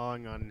goofy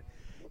song on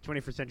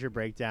 21st Century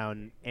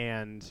Breakdown,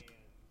 and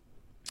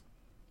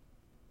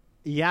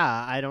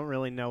yeah, I don't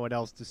really know what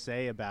else to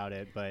say about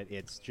it, but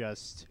it's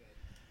just,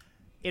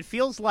 it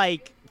feels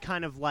like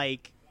kind of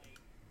like,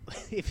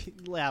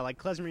 like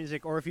klezmer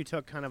music, or if you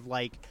took kind of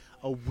like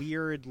a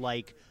weird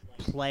like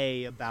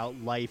play about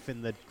life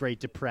in the Great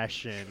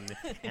Depression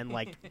and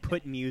like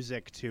put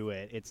music to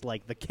it. It's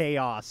like the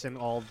chaos and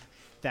all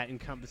that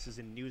encompasses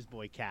in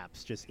newsboy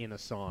caps just in a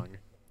song.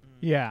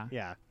 Yeah.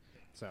 Yeah.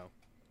 So.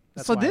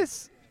 That's So why-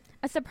 this,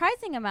 A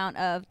surprising amount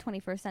of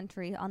 21st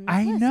century on this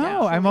I list. know.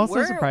 actually. I'm also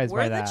we're, surprised we're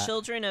by the that.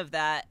 children of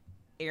that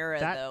era,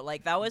 That- though.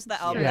 Like, that was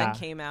the album Yeah. that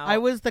came out. I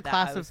was the that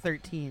class I of was-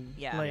 13.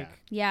 Yeah. Like,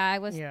 Yeah, I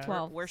was Yeah.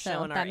 12. We're so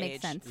showing that our makes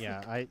age. sense.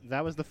 Yeah,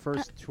 that was the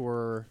first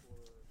tour.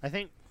 I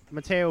think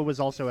Mateo was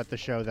also at the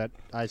show that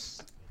I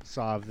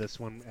saw of this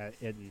one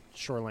in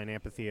Shoreline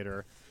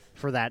Amphitheater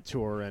for that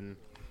tour, and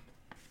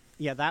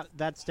yeah,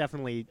 that's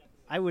definitely,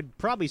 I would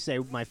probably say,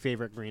 my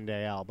favorite Green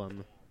Day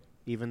album,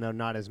 even though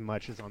not as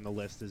much is on the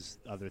list as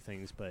other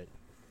things, but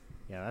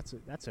yeah,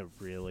 that's a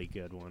really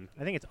good one.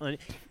 I think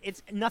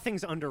it's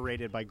nothing's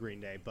underrated by Green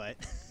Day, but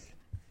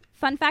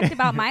Fun fact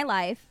about my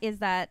life is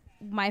that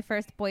my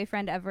first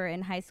boyfriend ever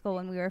in high school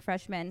when we were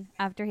freshmen,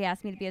 after he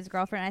asked me to be his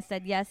girlfriend, I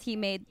said yes, he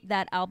made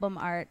that album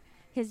art,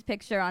 his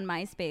picture on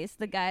MySpace,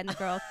 the guy and the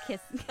girl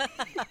kiss.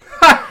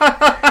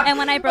 And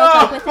when I broke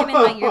up with him in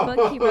my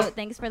yearbook, he wrote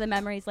 "Thanks for the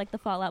memories," like the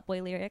Fall Out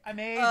Boy lyric.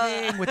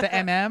 Amazing. With the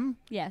MM.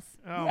 Yes.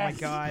 oh my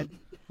god.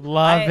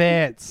 Love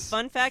it.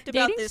 Fun fact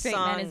about Dating this straight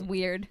song, men is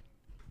weird.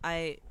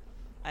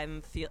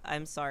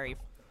 I'm sorry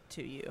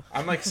to you.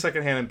 I'm like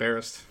secondhand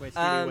embarrassed. wait,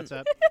 Sweetie, what's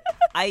up?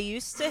 I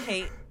used to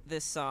hate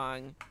this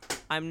song.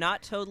 I'm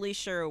not totally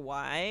sure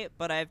why,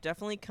 but I've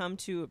definitely come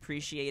to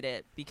appreciate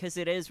it because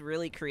it is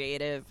really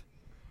creative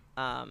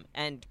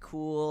and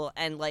cool,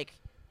 and like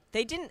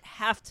they didn't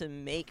have to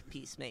make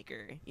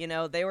Peacemaker, you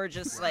know, they were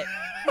just like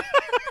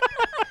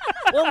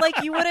well,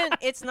 like you wouldn't,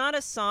 it's not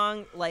a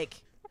song, like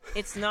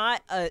it's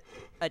not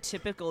a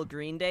typical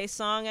Green Day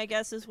song, I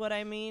guess is what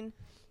I mean.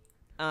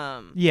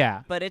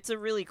 Yeah. But it's a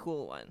really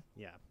cool one.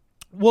 Yeah.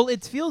 Well,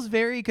 it feels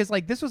very, because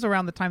like this was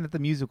around the time that the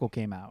musical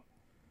came out.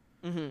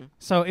 Mm-hmm.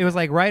 So it was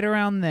like right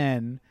around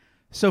then.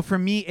 So for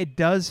me, it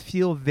does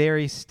feel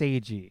very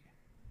stagey.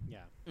 Yeah.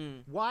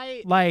 Mm.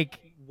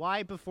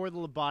 Why before the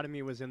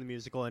lobotomy was in the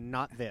musical and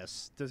not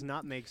this does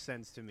not make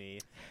sense to me.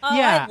 Oh,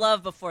 Yeah. I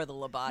love Before the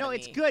Lobotomy. No,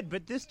 it's good,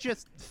 but this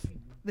just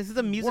This is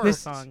a musical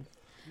Worst. song.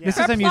 This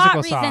For is a plot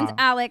musical reasons, song.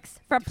 Alex.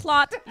 For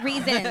plot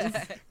reasons.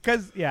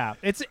 Because yeah,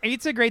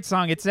 it's a great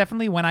song. It's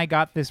definitely, when I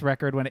got this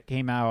record when it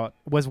came out,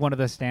 was one of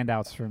the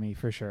standouts for me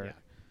for sure. Yeah.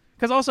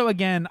 Because also,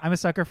 again, I'm a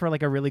sucker for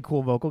like a really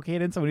cool vocal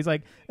cadence. So when he's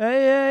like,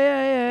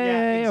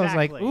 hey, yeah, I was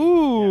like, exactly.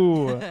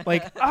 ooh,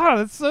 like, oh,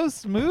 that's so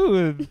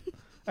smooth.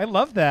 I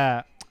love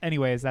that.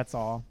 Anyways, that's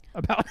all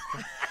about.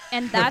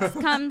 And that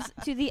comes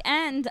to the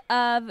end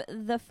of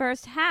the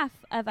first half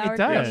of our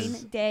does.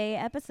 Green Day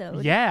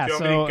episode. Yeah. Do you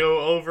want me So to go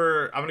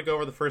over? I'm going to go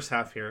over the first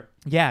half here.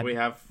 yeah, We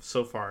have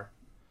so far.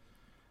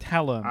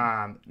 tell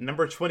him.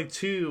 Number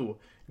 22,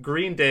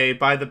 Green Day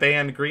by the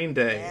band Green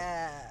Day.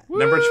 Yeah.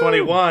 Number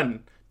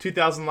 21,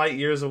 2,000 Light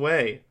Years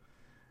Away.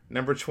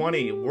 Number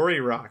 20, Worry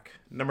Rock.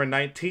 Number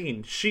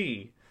 19,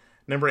 She.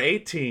 Number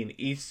 18,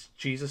 East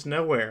Jesus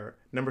Nowhere.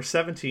 Number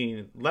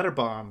 17, Letter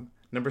Bomb.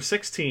 Number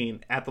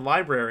 16, At the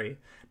Library.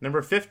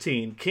 Number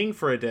 15, King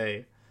for a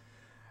Day.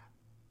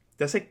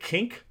 Did I say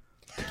kink?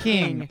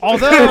 King.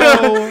 Although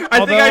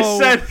I think I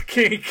said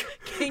kink.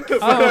 Kink But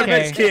Oh, I okay.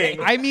 meant king.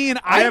 I mean,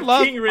 I I have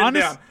love King written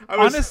down.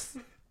 honest.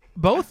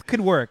 Both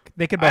could work.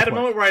 They could I both had a work.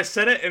 moment where I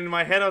said it, and in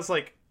my head I was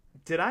like,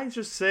 did I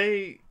just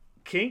say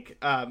kink?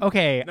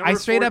 Okay, Number I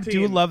straight up do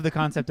 14. love the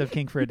concept of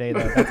King for a Day, though.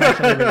 That's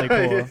actually really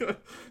cool.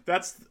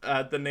 That's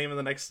the name of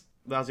the next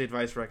Lousy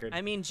Advice record.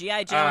 I mean,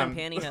 G.I. Joe and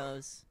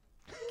pantyhose.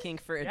 King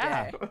for a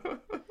Yeah. day.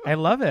 I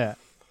love it.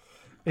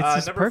 It's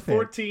just number perfect.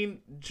 14,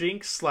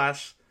 Jinx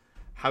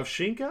 /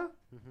 Haushinka.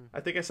 I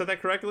think I said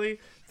that correctly.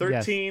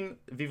 13,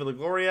 Viva La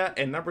Gloria.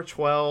 And number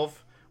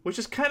 12, which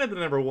is kind of the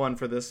number one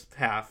for this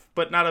half,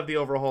 but not of the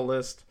overall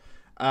list,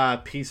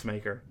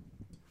 Peacemaker.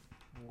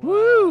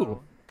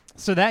 Woo!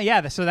 So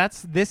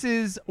this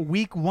is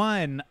week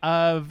 1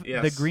 of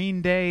Yes. the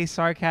Green Day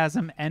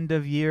Sarcasm end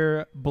of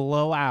year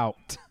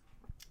blowout.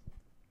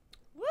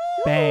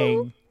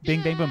 Bang.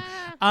 Bing, bang, boom.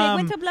 Big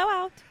winter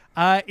blowout.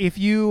 If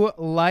you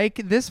like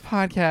this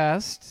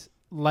podcast,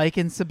 like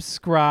and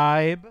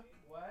subscribe.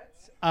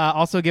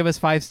 Also give us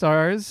 5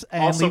 stars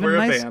and Also, leave a we're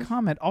a nice band.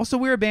 comment. Also,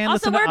 we're a band.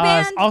 Also, listen we're to a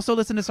us. band. Also,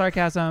 listen to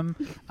Sarcasm.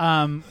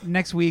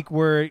 Next week,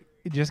 we're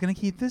just going to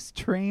keep this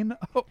train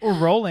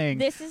rolling.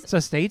 This is- So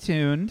stay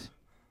tuned.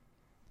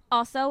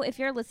 Also, if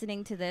you're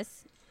listening to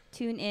this,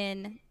 tune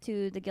in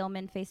to the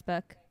Gilman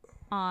Facebook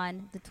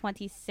on the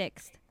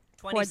 26th.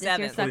 For this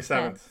year's 27th.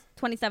 success.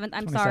 27th.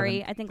 I'm 27th.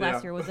 sorry. I think last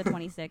Yeah. year was the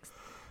 26th.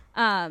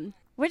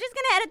 We're just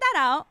going to edit that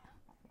out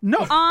No,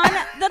 on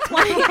the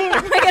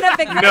 20th. We're going to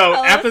fix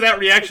No, it. after that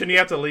reaction, you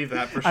have to leave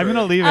that for sure. I'm going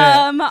to leave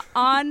it.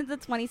 On the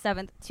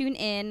 27th, tune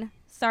in.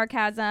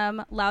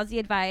 Sarcasm, Lousy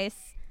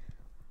Advice.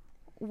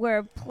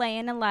 We're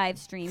playing a live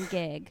stream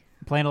gig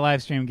Playing a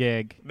live stream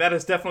gig. That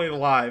is definitely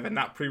live and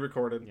not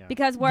pre-recorded. Yeah.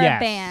 because we're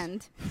Yes. a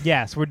band.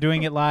 Yes, we're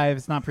doing it live.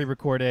 It's not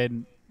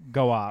pre-recorded.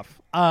 Go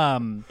off.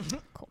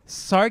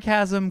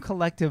 Sarcasm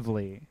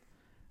collectively.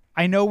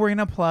 I know we're going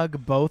to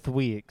plug both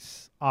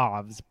weeks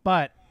ofs,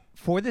 but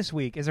for this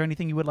week, is there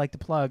anything you would like to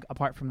plug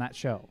apart from that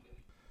show?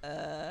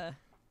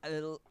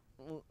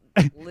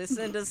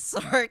 Listen to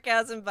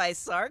Sarcasm by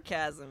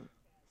Sarcasm.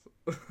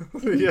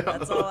 Yeah.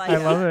 That's all I I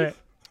got. love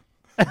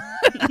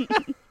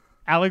it.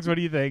 Alex, what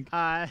do you think?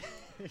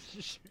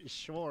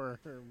 Sure.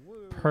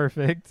 Woo.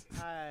 Perfect.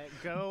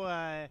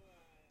 Go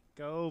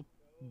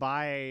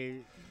buy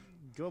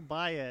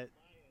it,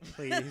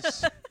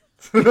 please.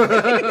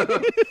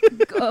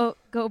 Go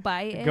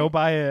buy it. Go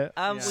buy it.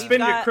 Yeah. We've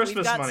Spend your got, Christmas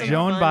we've got money. some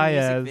Joan fun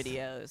Baez. music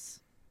videos.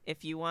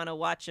 If you want to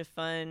watch a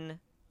fun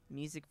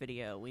music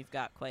video, we've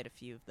got quite a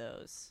few of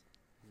those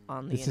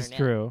on the This internet. is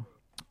true.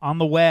 On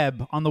the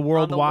web, on the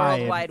World on the Wide.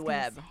 World Wide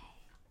Web.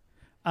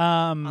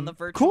 On the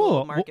virtual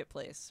cool.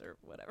 marketplace or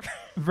whatever.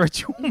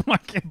 Virtual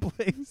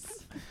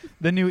marketplace.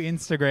 The new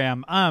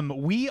Instagram.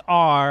 We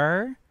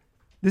are.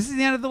 This is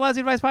the end of the Lousy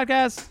Advice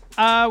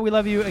podcast. We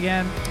love you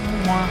again.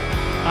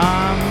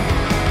 Mwah.